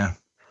 Oh, yeah.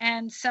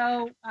 And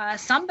so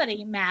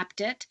somebody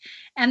mapped it,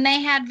 and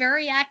they had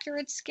very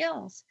accurate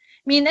skills.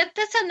 I mean,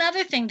 that's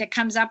another thing that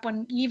comes up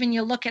when even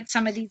you look at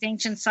some of these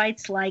ancient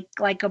sites like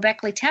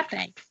Göbekli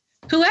Tepe.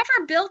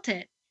 Whoever built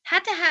it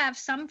had to have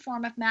some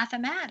form of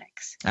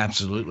mathematics.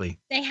 Absolutely.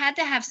 They had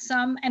to have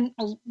some, and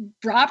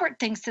Robert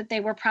thinks that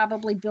they were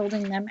probably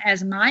building them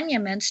as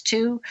monuments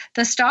to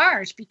the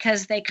stars,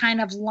 because they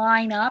kind of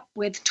line up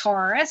with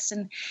Taurus,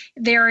 and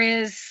there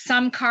is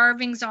some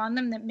carvings on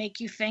them that make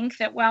you think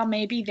that, well,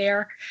 maybe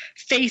they're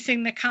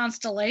facing the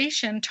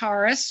constellation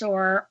Taurus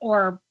or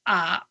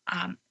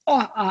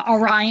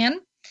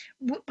Orion.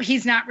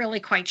 He's not really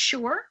quite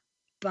sure,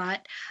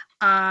 but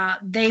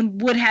they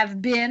would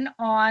have been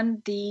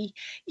on the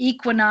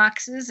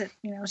equinoxes at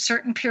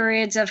certain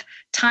periods of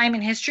time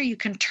in history. You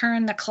can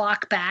turn the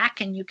clock back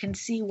and you can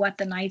see what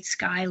the night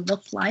sky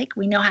looked like.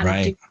 We know how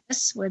to do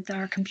this with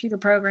our computer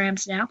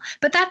programs now,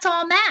 but that's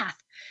all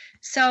math.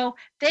 So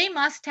they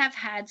must have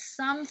had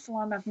some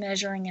form of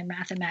measuring in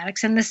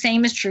mathematics, and the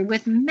same is true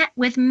with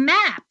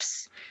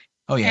maps.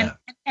 Oh, yeah.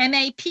 And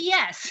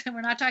MAPS.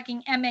 We're not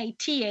talking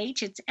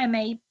MATH, it's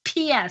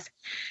MAPS.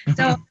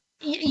 So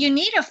you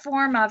need a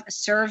form of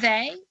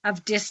survey,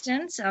 of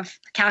distance, of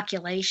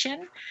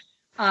calculation,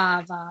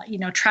 of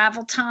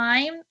travel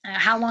time,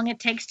 how long it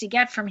takes to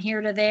get from here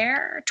to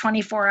there,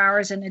 24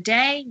 hours in a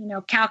day,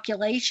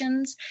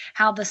 calculations,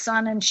 how the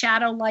sun and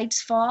shadow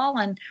lights fall,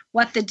 and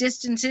what the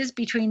distance is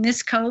between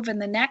this cove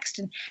and the next,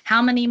 and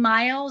how many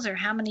miles or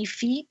how many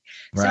feet.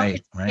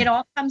 It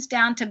all comes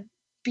down to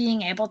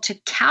being able to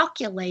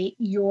calculate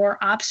your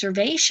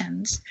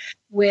observations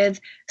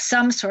with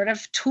some sort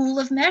of tool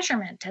of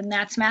measurement, and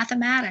that's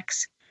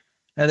mathematics.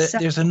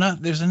 There's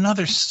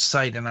another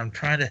site, and I'm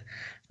trying to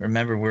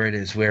remember where it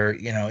is, where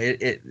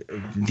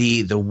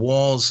the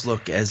walls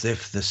look as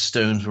if the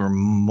stones were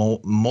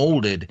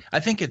molded. I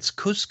think it's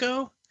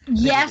Cusco.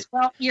 Yes,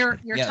 well, you're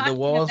talking the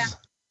walls, about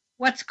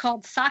what's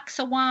called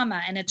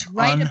Sacsayhuama, and it's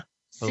right in the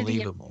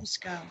city of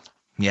Cusco.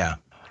 Yeah.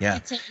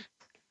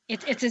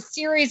 It's a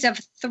series of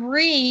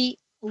 3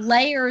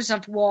 layers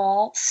of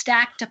wall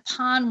stacked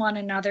upon one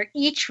another,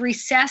 each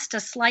recessed a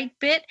slight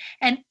bit,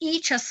 and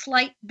each a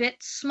slight bit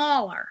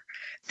smaller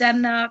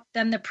than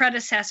the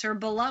predecessor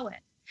below it.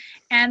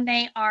 And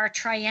they are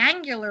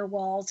triangular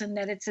walls in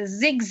that it's a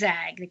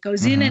zigzag that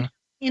goes in and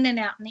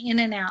out and in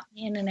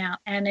and out,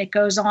 and it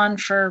goes on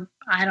for,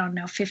 I don't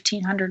know,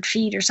 1,500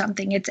 feet or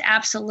something. It's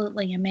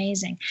absolutely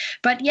amazing.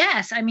 But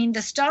yes, I mean,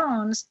 the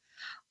stones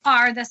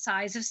are the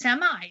size of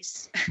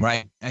semis.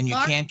 Right. And you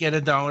can't get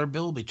a dollar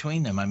bill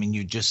between them. I mean,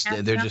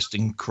 they're just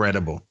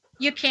incredible.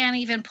 You can't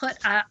even put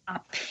a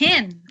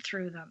pin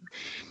through them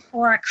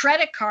or a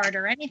credit card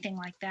or anything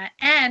like that.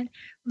 And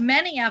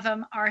many of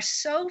them are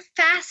so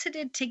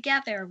faceted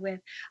together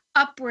with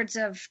upwards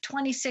of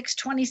 26,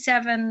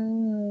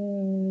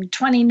 27,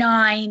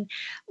 29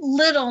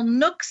 little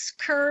nooks,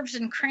 curves,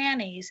 and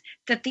crannies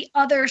that the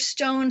other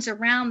stones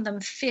around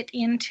them fit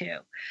into.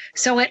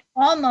 So it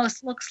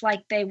almost looks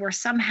like they were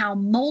somehow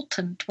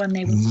molten when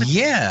they were put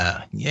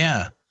together.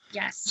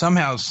 Yes.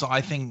 Somehow, so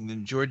I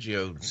think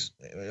Giorgio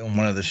on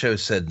one of the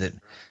shows said that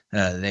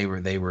they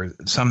were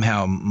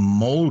somehow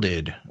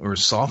molded or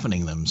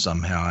softening them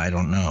somehow. I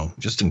don't know.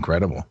 Just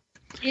incredible.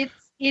 It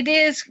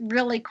is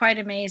really quite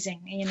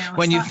amazing,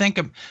 When you think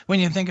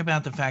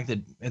about the fact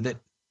that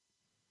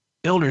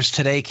builders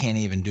today can't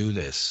even do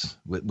this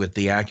with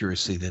the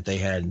accuracy that they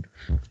had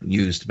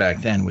used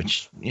back then,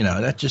 which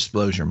that just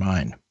blows your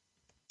mind.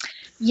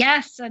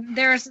 Yes, and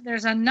there's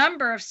a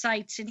number of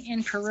sites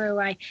in Peru.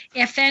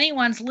 If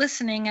anyone's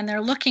listening and they're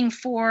looking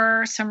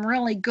for some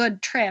really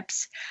good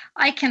trips,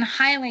 I can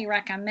highly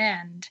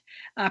recommend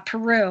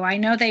Peru. I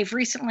know they've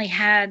recently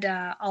had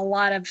a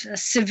lot of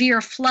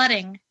severe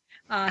flooding,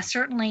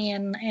 certainly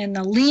in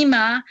the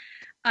Lima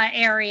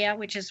area,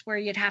 which is where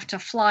you'd have to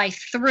fly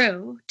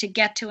through to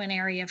get to an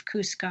area of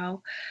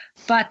Cusco.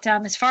 But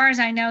as far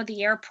as I know,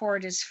 the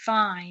airport is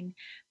fine.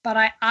 But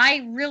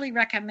I really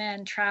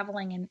recommend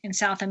traveling in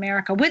South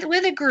America with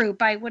a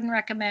group. I wouldn't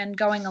recommend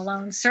going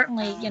alone.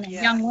 Certainly,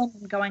 young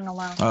women going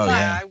alone. Oh,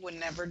 yeah. I would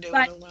never do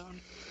it alone.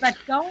 But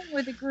going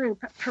with a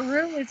group,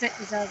 Peru is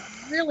a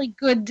really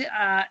good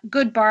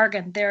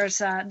bargain. There's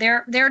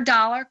their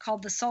dollar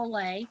called the Sol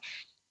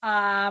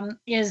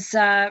is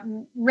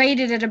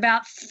rated at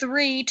about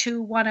 3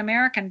 to 1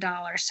 American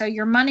dollar. So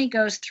your money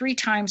goes 3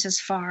 times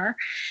as far,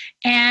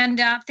 and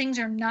things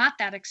are not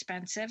that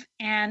expensive.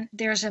 And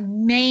there's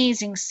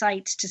amazing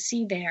sights to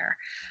see there.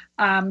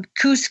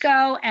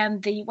 Cusco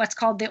and what's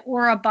called the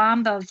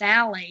Urubamba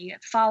Valley.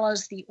 It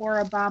follows the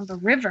Urubamba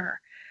River.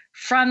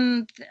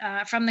 From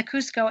the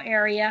Cusco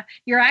area,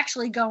 you're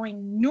actually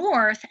going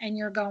north and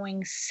you're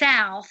going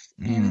south.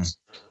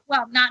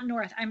 Well, not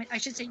north. I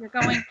should say you're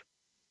going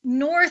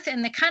north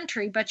in the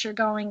country, but you're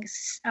going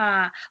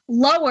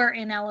lower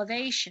in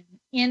elevation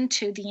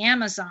into the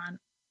Amazon.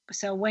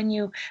 So when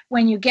you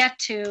get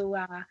to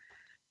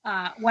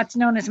what's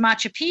known as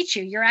Machu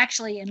Picchu, you're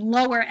actually in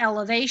lower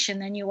elevation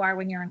than you are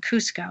when you're in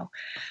Cusco.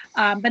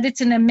 But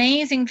it's an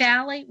amazing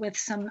valley with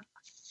some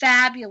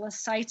fabulous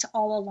sites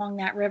all along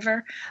that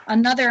river.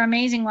 Another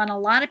amazing one a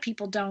lot of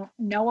people don't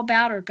know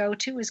about or go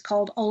to is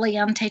called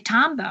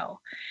Ollantaytambo.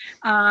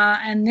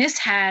 And this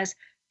has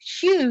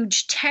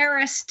huge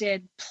terraced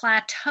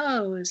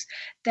plateaus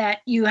that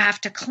you have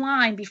to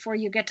climb before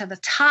you get to the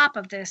top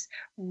of this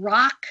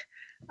rock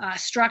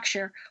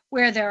structure,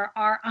 where there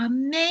are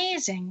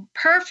amazing,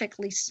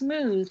 perfectly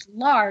smooth,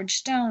 large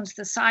stones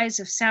the size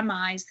of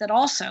semis that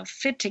also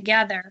fit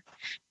together.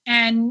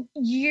 And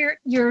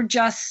you're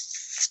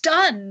just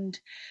stunned,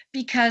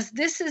 because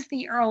this is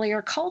the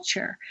earlier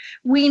culture.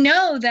 We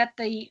know that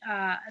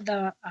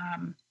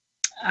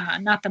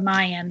not the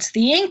Mayans,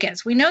 the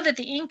Incas. We know that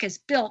the Incas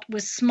built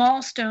with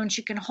small stones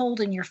you can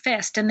hold in your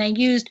fist, and they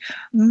used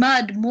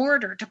mud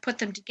mortar to put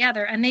them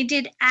together. And they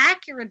did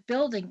accurate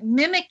building,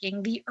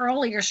 mimicking the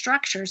earlier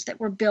structures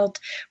that were built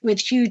with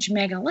huge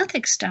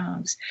megalithic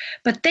stones.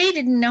 But they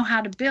didn't know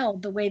how to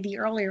build the way the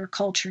earlier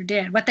culture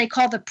did, what they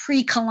call the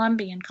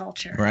pre-Columbian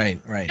culture.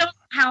 Right. I don't know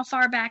how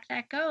far back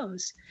that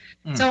goes.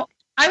 So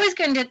I was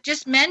going to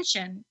just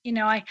mention,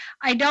 I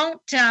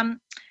don't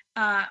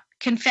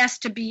confess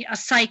to be a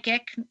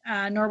psychic,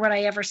 nor would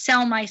I ever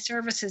sell my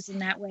services in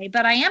that way,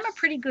 but I am a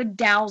pretty good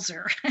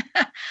dowser.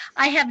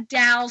 I have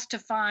dowsed to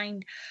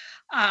find,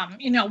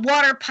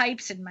 water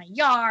pipes in my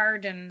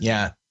yard and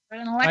an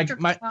electric.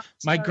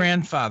 My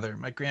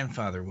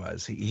grandfather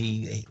was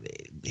he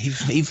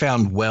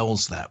found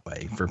wells that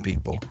way for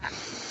people.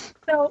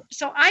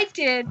 So I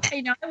did,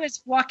 I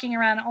was walking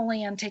around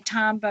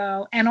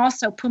Ollantaytambo and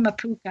also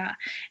Pumapuca,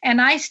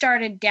 and I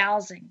started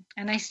dowsing,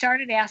 and I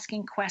started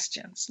asking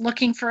questions,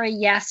 looking for a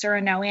yes or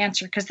a no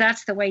answer, because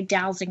that's the way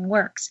dowsing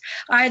works.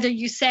 Either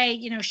you say,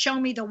 show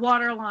me the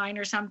water line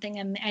or something,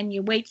 and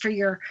you wait for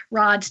your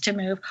rods to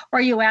move,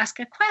 or you ask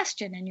a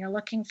question and you're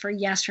looking for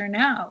yes or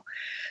no.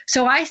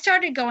 So I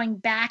started going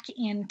back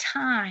in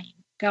time,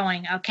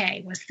 going,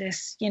 okay, was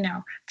this,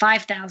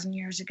 5,000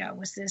 years ago?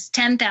 Was this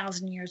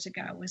 10,000 years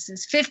ago? Was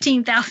this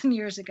 15,000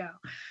 years ago?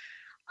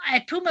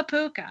 At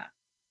Pumapuca,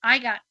 I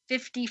got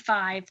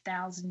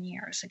 55,000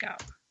 years ago.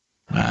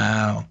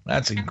 Wow,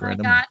 that's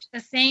incredible. And I got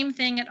the same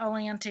thing at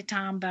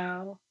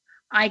Ollantaytambo.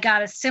 I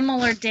got a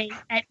similar date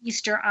at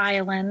Easter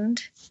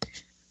Island.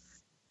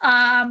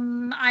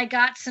 I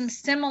got some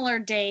similar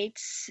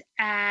dates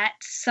at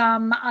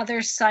some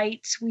other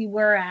sites we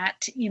were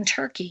at in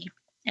Turkey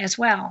as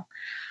well.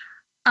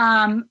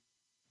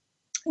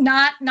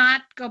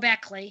 Not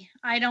Göbekli.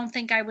 I don't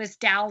think I was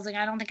dowsing.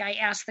 I don't think I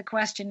asked the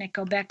question at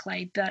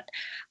Göbekli, but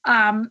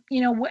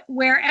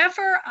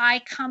wherever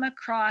I come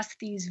across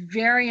these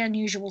very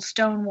unusual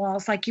stone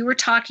walls, like you were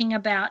talking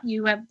about,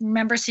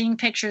 remember seeing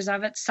pictures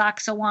of it,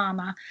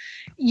 Sacsayhuama,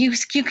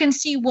 you can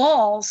see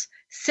walls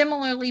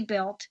similarly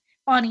built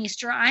on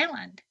Easter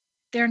Island.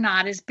 They're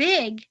not as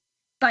big,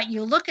 but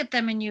you look at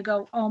them and you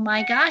go, oh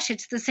my gosh,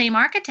 it's the same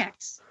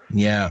architects.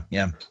 Yeah.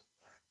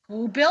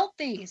 Who built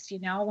these,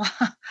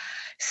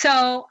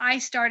 So I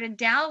started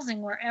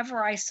dowsing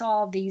wherever I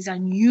saw these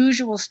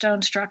unusual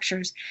stone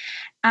structures.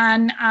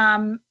 And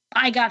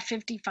I got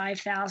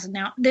 55,000.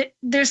 Now,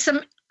 there's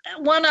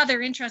one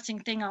other interesting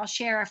thing I'll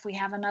share if we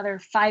have another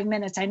 5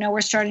 minutes. I know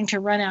we're starting to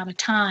run out of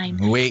time.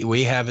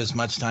 We have as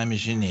much time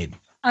as you need.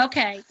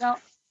 Okay. Well,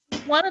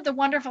 one of the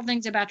wonderful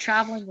things about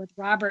traveling with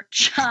Robert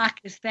Schock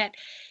is that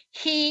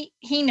he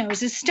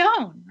knows his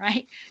stone,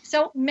 right?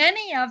 So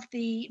many of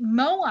the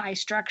moai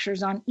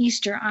structures on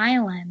Easter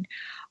Island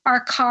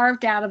are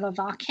carved out of a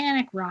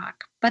volcanic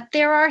rock, but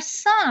there are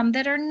some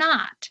that are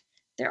not.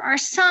 There are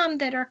some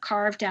that are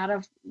carved out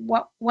of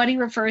what he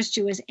refers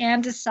to as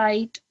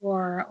andesite,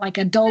 or like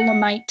a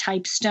dolomite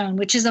type stone,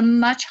 which is a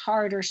much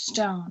harder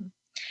stone.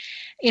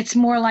 It's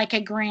more like a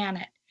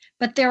granite.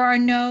 But there are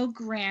no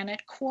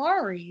granite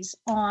quarries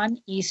on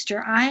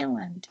Easter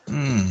Island.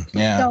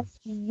 Yeah. So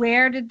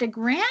where did the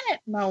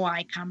granite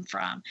moai come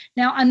from?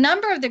 Now, a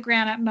number of the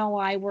granite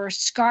moai were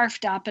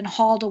scarfed up and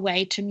hauled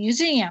away to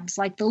museums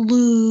like the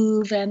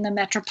Louvre and the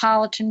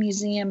Metropolitan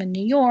Museum in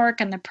New York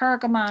and the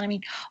Pergamon. I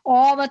mean,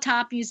 all the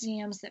top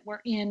museums that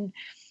were in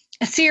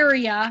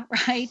Assyria,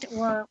 right,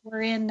 or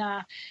were in,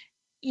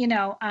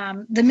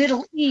 the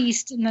Middle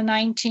East in the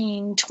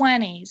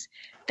 1920s.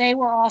 They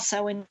were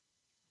also in.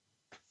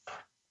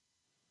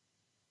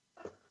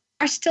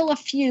 Are still a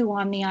few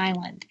on the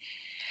island.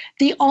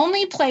 The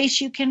only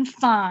place you can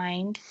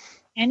find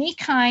any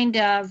kind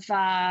of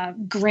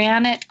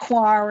granite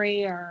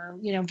quarry or,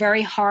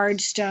 very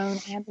hard stone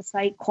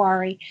andesite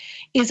quarry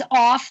is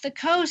off the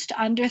coast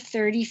under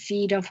 30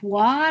 feet of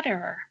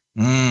water.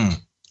 Yeah.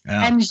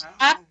 And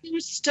Jacques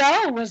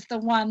Cousteau was the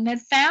one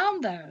that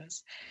found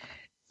those.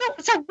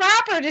 So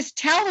Robert is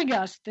telling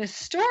us this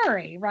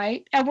story,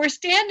 right? And we're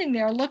standing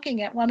there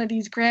looking at one of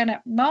these granite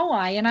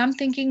moai, and I'm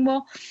thinking,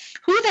 well,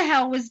 who the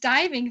hell was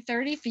diving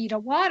 30 feet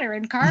of water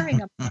and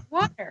carving up the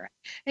water?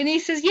 And he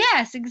says,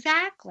 yes,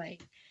 exactly.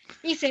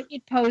 He said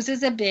it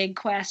poses a big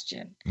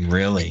question.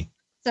 Really?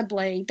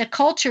 Possibly the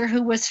culture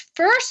who was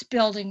first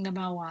building the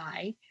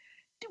moai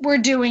were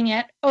doing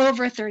it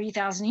over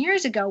 30,000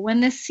 years ago when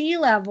the sea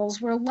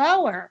levels were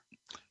lower.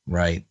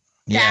 Right.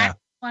 Yeah. That's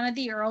one of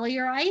the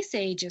earlier ice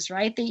ages,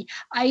 right? The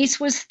ice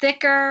was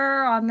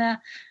thicker on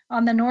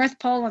the North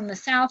Pole and the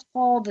South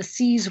Pole. The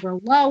seas were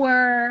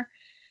lower.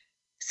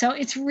 So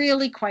it's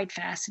really quite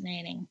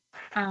fascinating.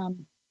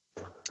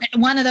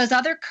 One of those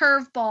other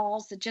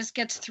curveballs that just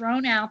gets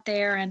thrown out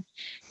there, and,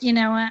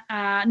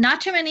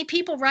 not too many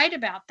people write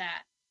about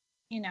that.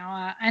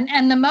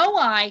 And the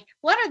moai,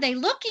 what are they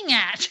looking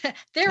at?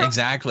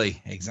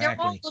 Exactly.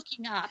 They're all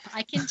looking up.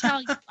 I can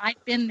tell you,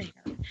 I've been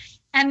there.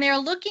 And they're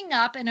looking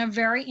up in a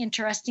very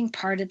interesting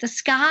part of the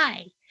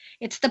sky.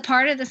 It's the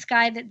part of the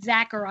sky that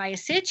Zecharia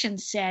Sitchin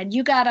said,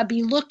 you got to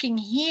be looking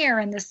here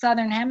in the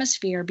southern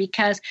hemisphere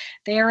because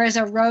there is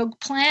a rogue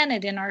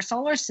planet in our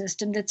solar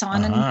system that's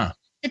on a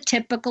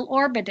typical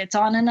orbit. It's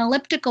on an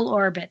elliptical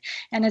orbit,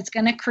 and it's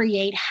going to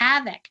create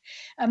havoc.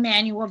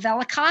 Emmanuel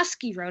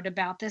Velikovsky wrote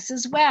about this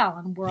as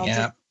well in Worlds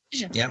of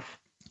Vision. Yep.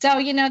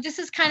 So, this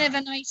is kind of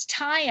a nice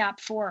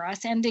tie-up for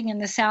us, ending in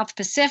the South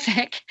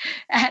Pacific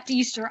at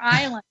Easter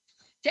Island.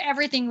 To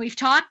everything we've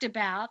talked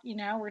about,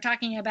 we're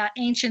talking about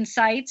ancient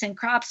sites and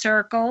crop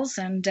circles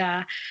and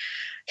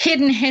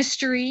hidden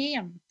history.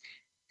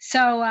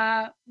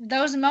 So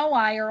those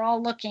moai are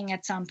all looking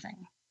at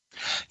something.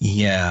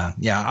 Yeah.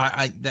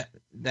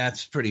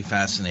 That's pretty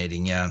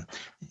fascinating. Yeah.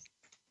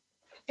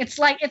 It's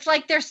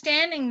like they're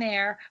standing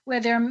there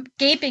with their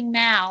gaping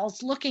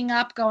mouths, looking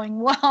up, going,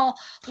 "Well,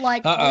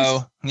 like,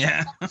 uh-oh,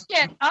 yeah,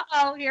 shit,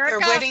 uh-oh, here it They're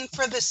goes." waiting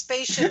for the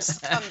spaceships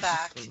to come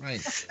back.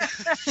 Right.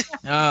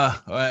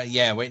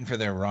 Yeah, waiting for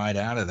their ride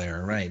out of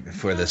there, right,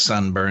 before the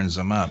sun burns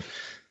them up.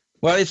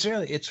 Well,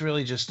 it's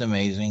really just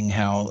amazing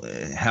how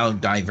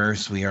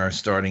diverse we are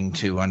starting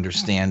to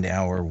understand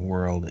our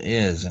world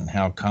is, and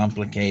how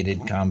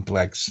complicated,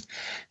 complex,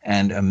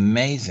 and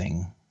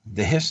amazing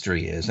the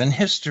history is. And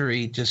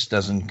history just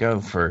doesn't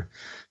go for,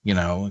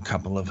 a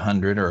couple of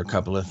hundred or a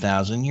couple of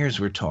thousand years.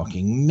 We're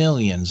talking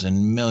millions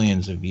and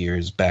millions of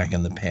years back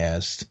in the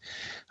past.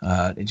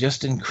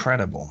 Just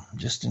incredible.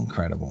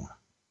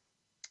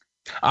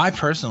 I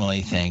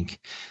personally think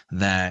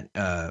that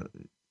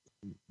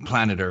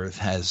planet Earth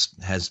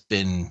has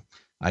been,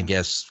 I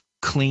guess,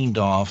 cleaned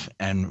off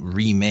and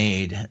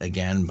remade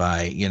again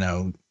by,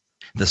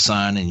 the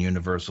sun and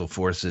universal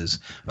forces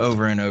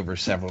over and over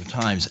several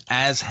times,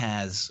 as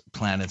has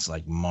planets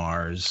like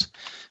Mars,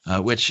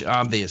 which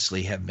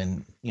obviously have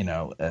been,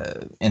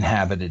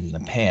 inhabited in the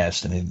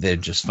past, and they're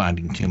just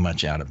finding too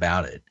much out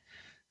about it.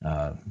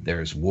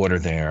 There's water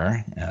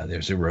there,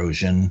 there's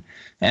erosion,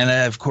 and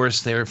of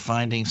course they're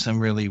finding some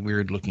really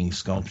weird looking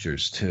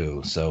sculptures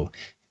too. So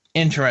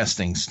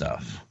interesting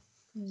stuff.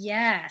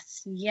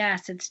 Yes,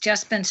 it's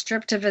just been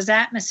stripped of his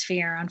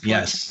atmosphere, unfortunately.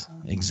 Yes,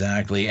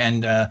 exactly.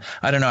 And I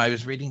don't know, I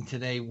was reading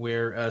today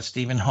where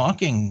Stephen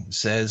Hawking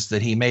says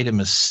that he made a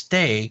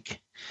mistake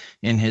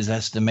in his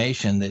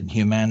estimation that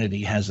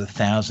humanity has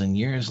 1,000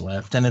 years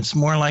left, and it's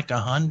more like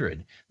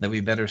 100, that we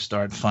better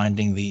start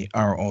finding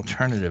our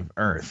alternative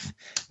Earth,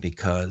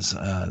 because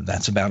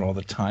that's about all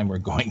the time we're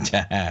going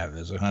to have,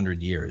 is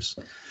 100 years.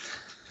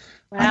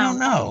 Wow. I don't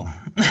know.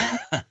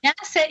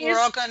 We're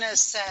all going to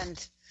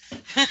ascend.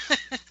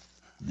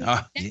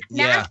 Yeah.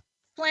 NASA's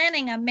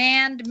planning a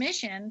manned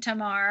mission to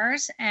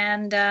Mars,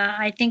 and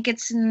I think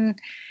it's in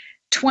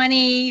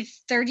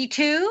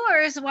 2032, or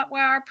is what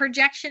our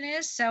projection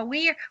is. So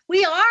we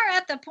are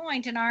at the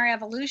point in our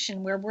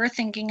evolution where we're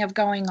thinking of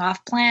going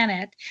off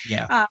planet.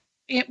 Yeah.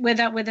 With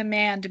a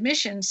manned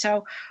mission.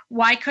 So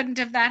why couldn't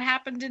have that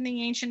happened in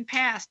the ancient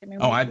past? I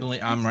mean, I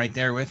believe I'm right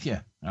there with you.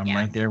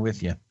 Right there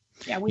with you.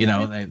 Yeah,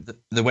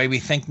 the way we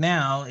think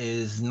now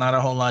is not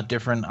a whole lot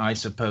different, I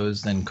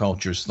suppose, than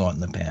cultures thought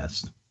in the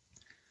past.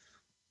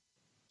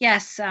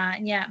 Yes,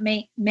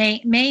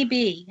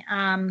 maybe.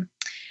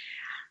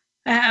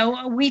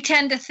 We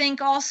tend to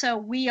think also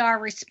we are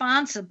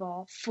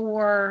responsible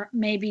for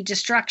maybe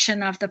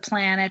destruction of the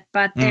planet,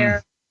 but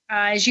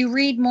as you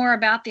read more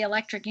about the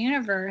electric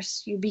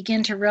universe, you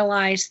begin to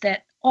realize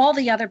that all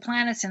the other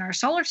planets in our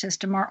solar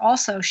system are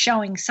also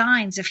showing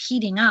signs of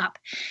heating up.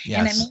 Yes.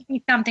 And it may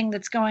be something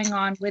that's going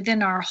on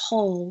within our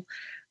whole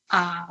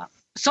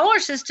solar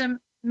system,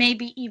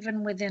 maybe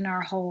even within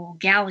our whole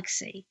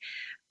galaxy.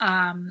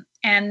 And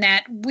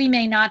that we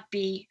may not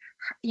be,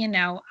 we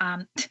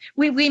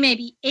may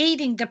be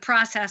aiding the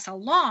process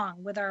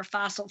along with our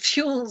fossil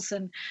fuels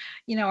and,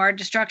 our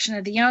destruction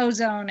of the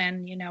ozone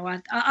and,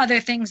 other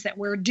things that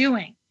we're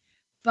doing.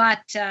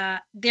 But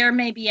there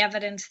may be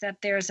evidence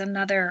that there's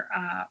another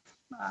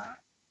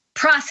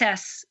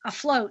process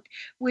afloat,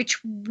 which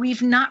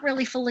we've not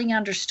really fully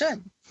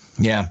understood.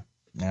 Yeah,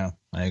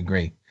 I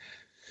agree.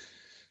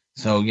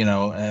 So,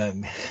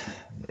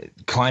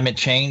 climate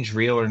change,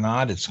 real or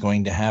not, it's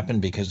going to happen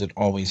because it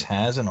always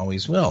has and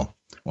always will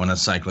on a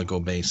cyclical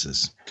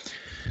basis.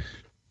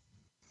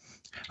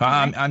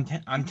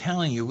 I'm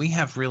telling you, we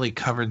have really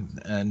covered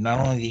not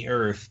only the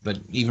Earth, but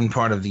even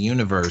part of the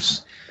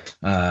universe,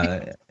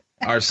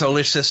 our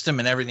solar system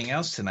and everything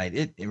else tonight.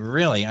 It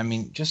really,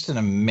 just an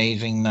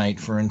amazing night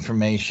for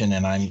information.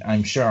 And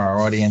I'm sure our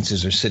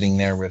audiences are sitting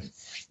there with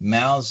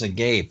mouths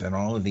agape at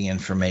all of the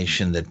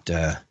information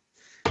that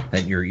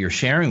you're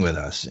sharing with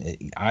us.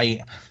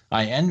 I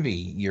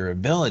envy your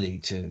ability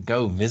to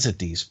go visit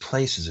these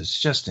places. It's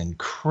just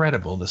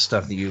incredible, the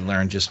stuff that you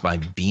learn just by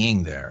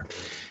being there.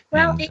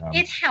 Well,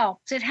 it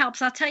helps. It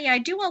helps. I'll tell you, I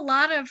do a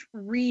lot of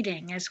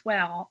reading as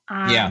well.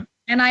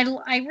 And I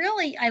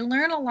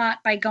learn a lot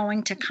by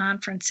going to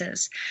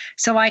conferences.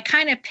 So I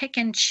kind of pick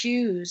and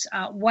choose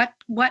what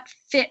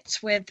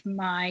fits with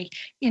my,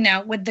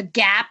 with the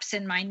gaps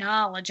in my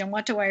knowledge and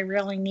what do I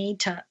really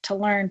need to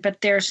learn. But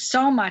there's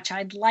so much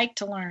I'd like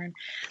to learn.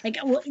 Like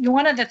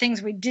one of the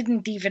things we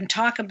didn't even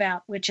talk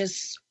about, which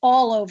is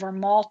all over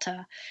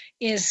Malta,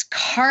 is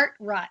cart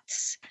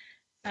ruts.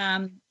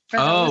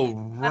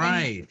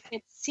 Right.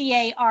 It's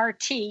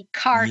CART,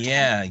 cart.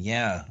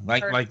 Yeah.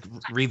 Like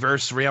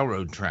reverse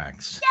railroad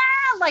tracks.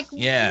 What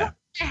the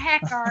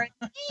heck are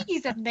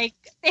these? And they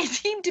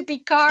seem to be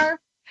carved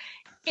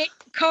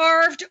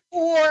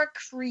or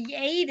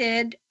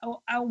created.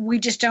 We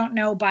just don't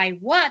know by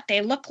what.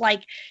 They look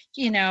like,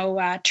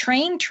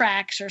 train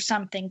tracks or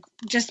something,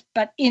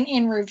 but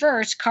in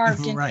reverse,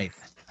 carved in. Right.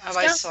 Oh,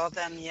 I saw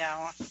them,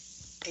 yeah.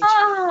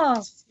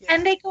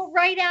 And they go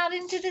right out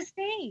into the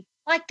sea.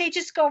 like they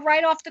just go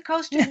right off the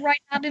coast and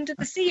right out into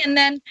the sea. And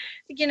then,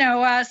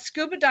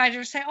 scuba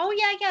divers say, oh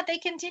yeah, they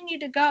continue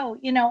to go,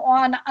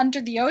 on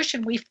under the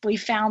ocean. We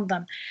found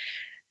them.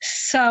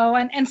 So,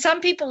 and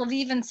some people have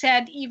even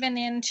said even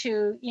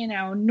into,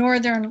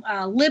 northern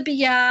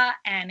Libya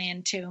and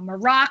into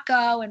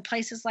Morocco and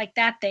places like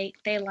that, they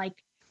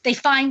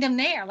find them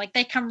there. Like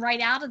they come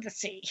right out of the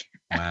sea.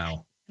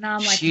 Wow. And I'm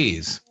like,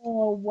 jeez.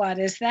 Oh, what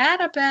is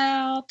that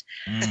about?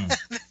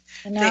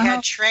 They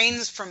had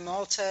trains from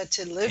Malta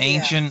to Libya.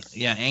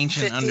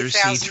 Ancient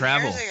undersea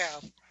travel.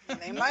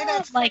 They might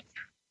have like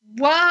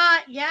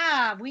what?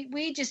 Yeah,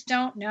 we just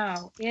don't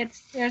know.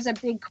 There's a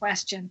big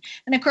question.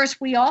 And of course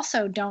we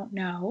also don't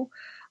know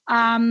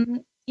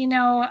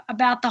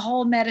about the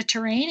whole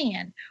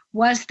Mediterranean.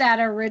 Was that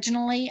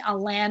originally a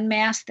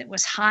landmass that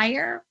was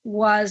higher?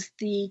 Was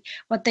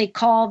what they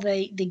call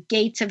the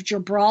Gates of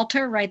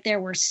Gibraltar, right there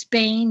where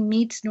Spain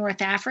meets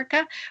North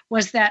Africa,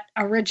 was that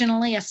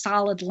originally a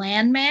solid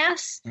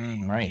landmass?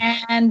 Right.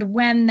 And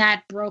when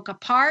that broke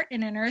apart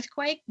in an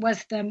earthquake,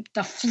 was the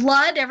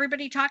flood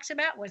everybody talks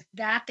about, was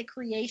that the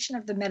creation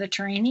of the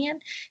Mediterranean?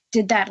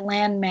 Did that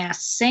landmass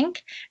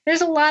sink?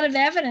 There's a lot of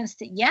evidence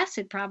that yes,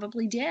 it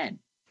probably did.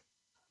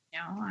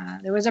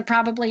 There was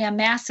probably a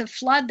massive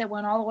flood that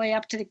went all the way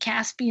up to the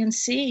Caspian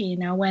Sea,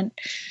 went,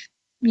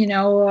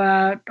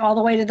 all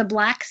the way to the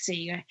Black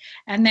Sea,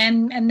 and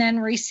then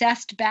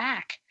recessed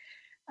back.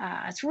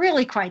 It's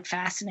really quite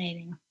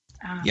fascinating.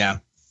 They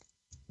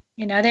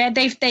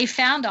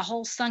found a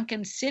whole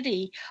sunken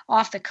city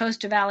off the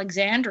coast of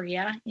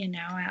Alexandria,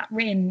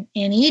 in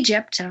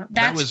Egypt.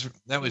 That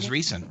was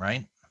recent,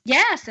 right?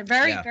 Yes,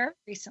 very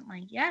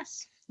recently.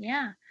 Yes,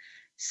 yeah.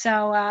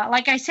 So,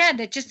 like I said,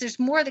 there's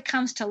more that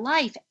comes to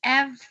life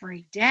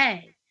every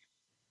day.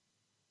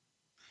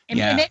 It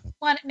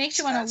makes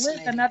you want to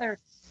live another,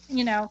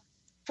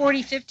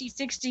 40, 50,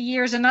 60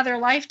 years, another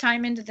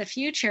lifetime into the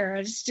future.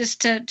 It's just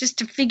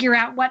to figure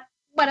out what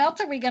else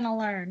are we going to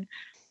learn.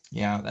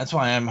 Yeah, that's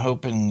why I'm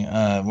hoping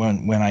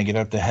when I get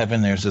up to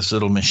heaven, there's this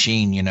little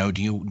machine.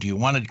 Do you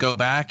want to go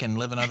back and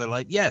live another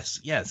life? Yes.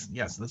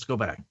 Let's go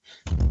back.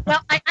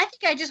 Well, I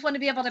think I just want to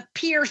be able to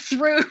peer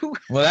through.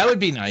 Well, that would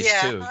be nice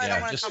too.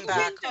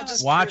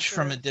 Just watch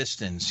from a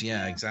distance.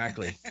 Yeah,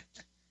 exactly.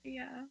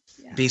 Yeah.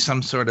 Be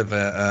some sort of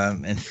a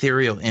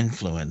ethereal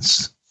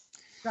influence.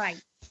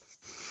 Right.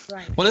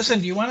 Well,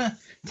 listen, do you want to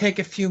take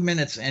a few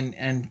minutes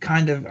and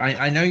kind of,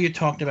 I know you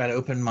talked about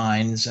open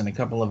minds and a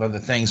couple of other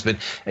things, but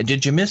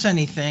did you miss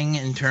anything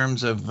in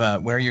terms of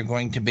where you're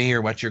going to be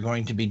or what you're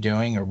going to be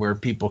doing or where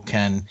people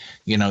can,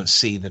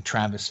 see the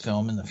Travis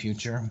film in the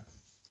future?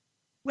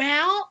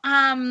 Well,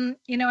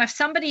 if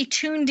somebody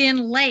tuned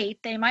in late,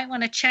 they might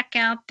want to check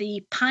out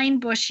the Pine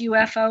Bush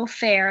UFO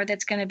Fair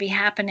that's going to be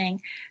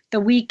happening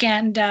the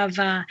weekend of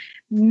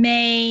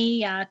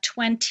May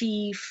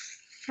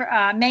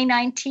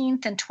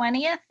 19th and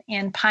 20th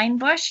in Pine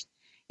Bush.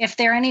 If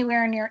they're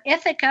anywhere near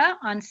Ithaca,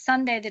 on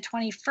Sunday the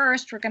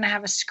 21st, we're going to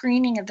have a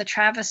screening of the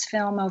Travis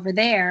film over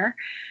there.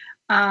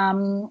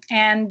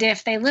 And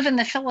if they live in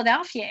the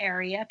Philadelphia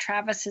area,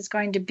 Travis is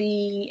going to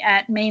be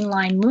at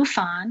Mainline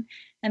MUFON,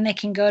 and they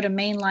can go to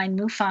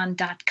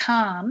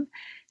mainlinemufon.com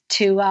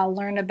to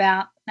learn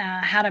about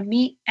how to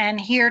meet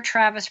and hear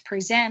Travis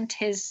present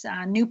his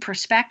new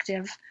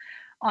perspective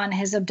on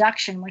his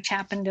abduction, which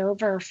happened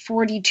over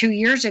 42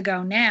 years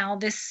ago now.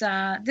 This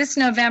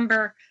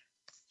November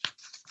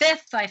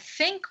 5th, I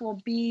think, will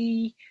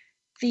be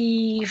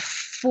the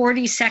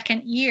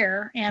 42nd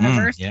year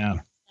anniversary of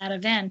that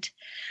event.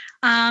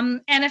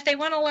 And if they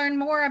want to learn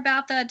more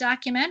about the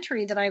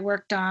documentary that I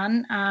worked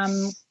on,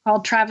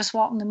 called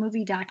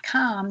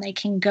TravisWaltonTheMovie.com, they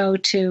can go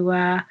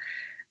to,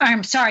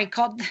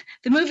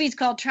 the movie's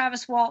called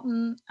Travis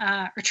Walton,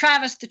 or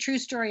Travis, The True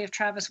Story of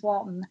Travis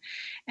Walton.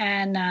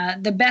 And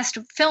the best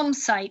film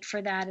site for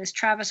that is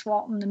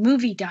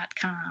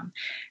TravisWaltonTheMovie.com.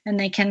 And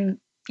they can,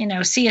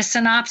 see a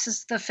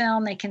synopsis of the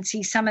film. They can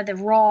see some of the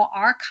raw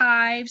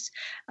archives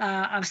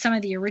of some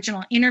of the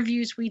original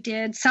interviews we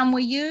did. Some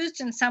we used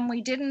and some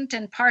we didn't,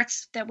 and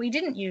parts that we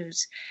didn't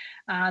use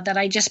that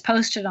I just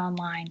posted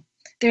online.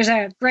 There's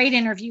a great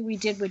interview we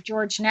did with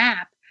George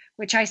Knapp,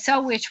 which I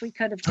so wish we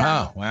could have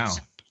done. Oh, wow.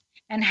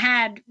 And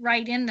had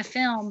right in the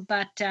film,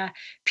 but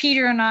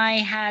Peter and I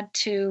had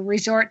to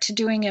resort to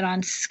doing it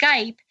on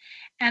Skype,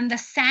 and the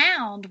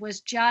sound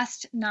was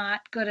just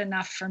not good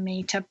enough for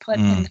me to put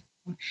in the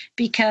film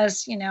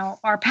because,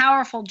 our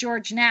powerful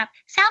George Knapp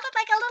sounded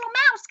like a little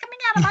mouse coming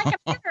out of my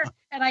computer,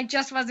 and I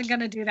just wasn't going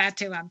to do that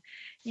to him.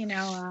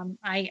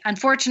 I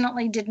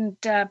unfortunately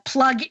didn't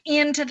plug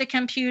into the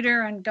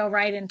computer and go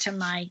right into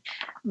my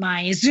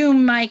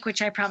Zoom mic,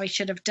 which I probably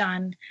should have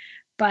done.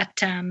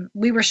 But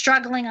we were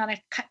struggling on a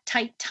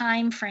tight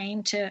time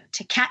frame to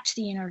catch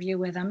the interview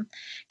with him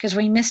because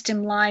we missed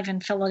him live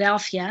in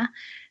Philadelphia.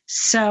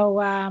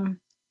 So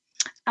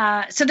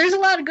So there's a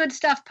lot of good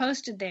stuff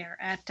posted there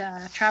at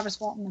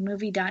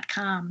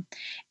TravisWaltonTheMovie.com.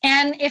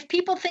 And if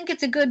people think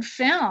it's a good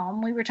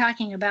film, we were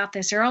talking about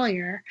this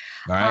earlier.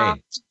 Right.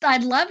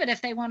 I'd love it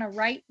if they want to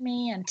write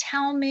me and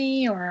tell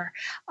me, or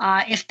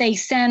if they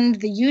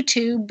send the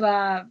YouTube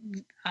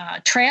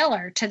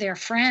trailer to their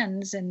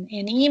friends in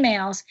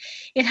emails.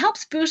 It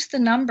helps boost the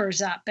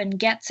numbers up and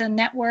gets a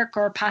network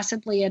or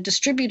possibly a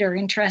distributor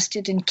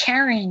interested in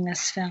carrying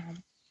this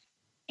film,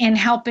 in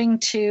helping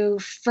to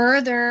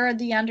further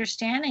the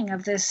understanding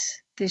of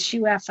this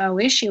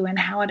UFO issue and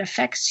how it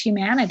affects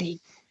humanity.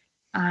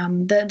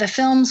 The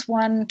film's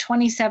won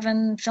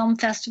 27 film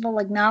festival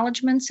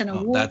acknowledgments and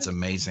awards. That's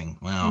amazing.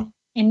 Wow.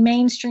 In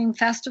mainstream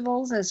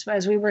festivals,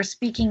 as we were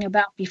speaking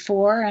about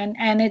before,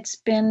 and it's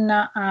been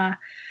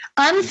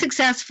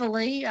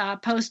unsuccessfully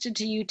posted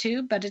to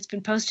YouTube, but it's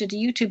been posted to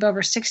YouTube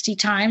over 60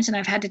 times, and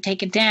I've had to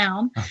take it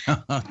down.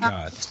 Oh,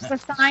 God. It's a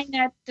sign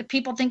that the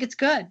people think it's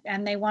good,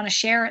 and they want to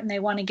share it, and they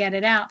want to get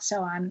it out.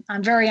 So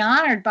I'm very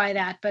honored by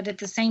that. But at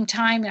the same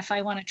time, if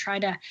I want to try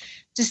to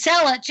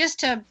sell it, just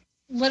to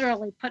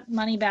literally put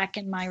money back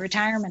in my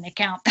retirement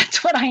account,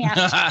 that's what I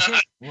have to do.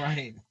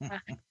 Right.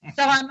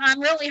 So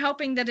I'm really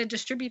hoping that a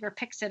distributor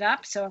picks it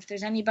up. So if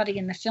there's anybody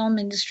in the film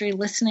industry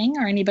listening,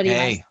 or anybody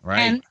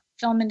in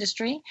film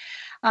industry,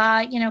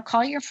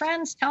 call your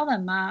friends, tell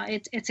them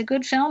it's a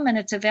good film and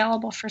it's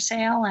available for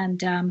sale,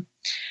 and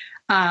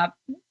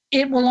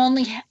it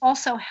will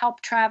also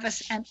help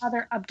Travis and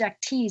other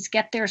abductees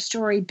get their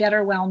story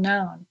better well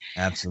known.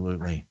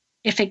 Absolutely.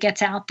 If it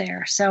gets out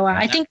there. So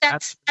I think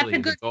that's a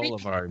good the goal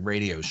of our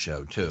radio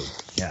show too.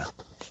 Yeah.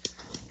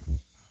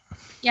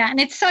 Yeah, and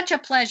it's such a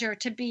pleasure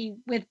to be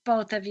with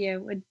both of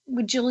you,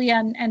 with Julia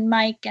and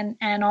Mike,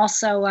 and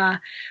also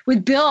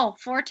with Bill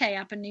Forte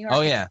up in New York. Oh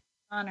yeah.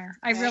 Honor.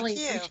 Thank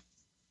you.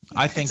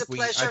 I think it's a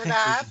pleasure to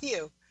have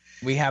you.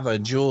 We have a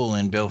jewel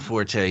in Bill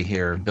Forte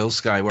here. Bill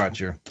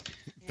Skywatcher.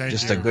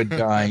 Just a good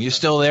guy. You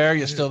still there?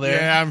 You still there?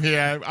 Yeah, I'm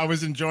here. I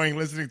was enjoying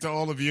listening to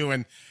all of you,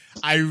 and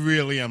I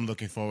really am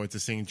looking forward to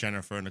seeing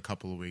Jennifer in a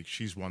couple of weeks.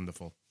 She's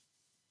wonderful.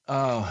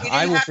 Oh,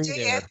 I will be there. You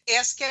didn't have to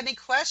ask any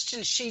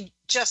questions. She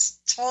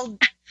just told.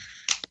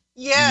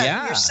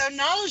 Yeah, you're so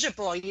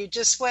knowledgeable. You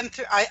just went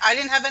through. I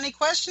didn't have any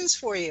questions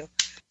for you.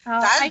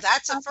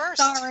 That's a first.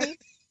 Sorry.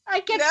 I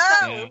get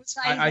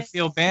I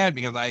feel bad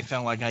because I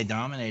felt like I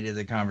dominated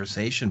the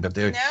conversation, but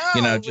there,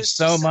 just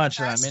so much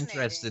that I'm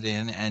interested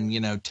in,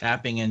 and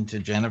tapping into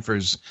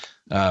Jennifer's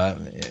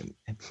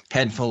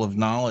head full of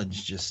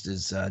knowledge just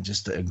is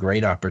just a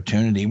great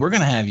opportunity. We're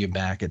going to have you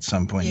back at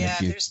some point if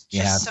there's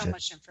you have so to.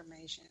 much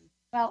information.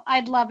 Well,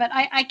 I'd love it.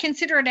 I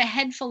consider it a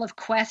head full of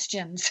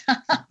questions.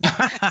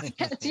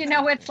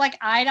 It's like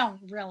I don't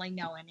really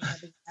know any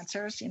of the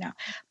answers,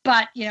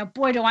 but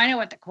boy, do I know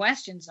what the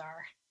questions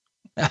are.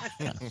 Right?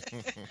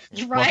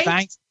 Well,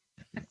 thanks.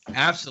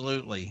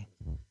 Absolutely.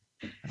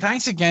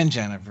 Thanks again,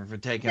 Jennifer, for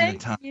taking the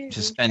time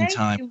to spend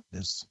time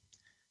with us.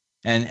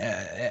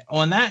 And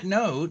on that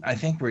note, I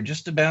think we're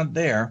just about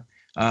there.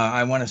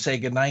 I want to say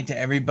goodnight to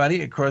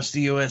everybody across the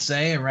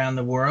USA, around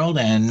the world,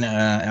 and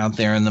out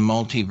there in the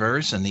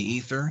multiverse and the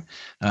ether.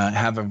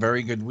 Have a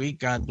very good week.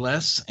 God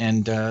bless.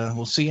 And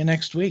we'll see you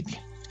next week.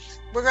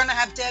 We're going to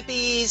have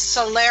Debbie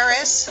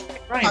Solaris,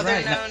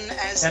 known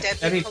as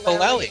Debbie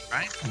Polelli,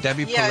 right?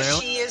 Debbie Polelli. Yeah,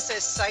 she is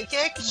a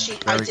psychic.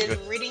 I did a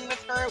reading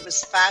with her. It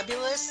was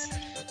fabulous.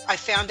 I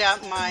found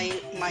out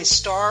my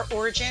star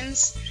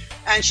origins,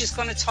 and she's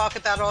going to talk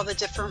about all the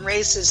different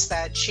races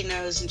that she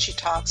knows and she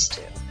talks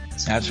to.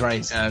 That's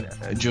right.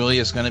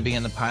 Julia's going to be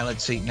in the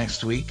pilot seat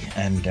next week,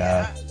 and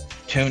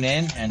tune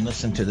in and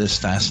listen to this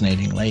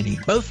fascinating lady.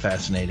 Both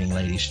fascinating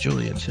ladies,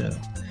 Julia too.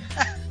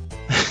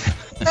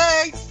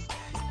 Thanks.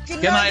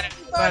 Good night,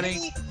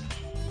 everybody.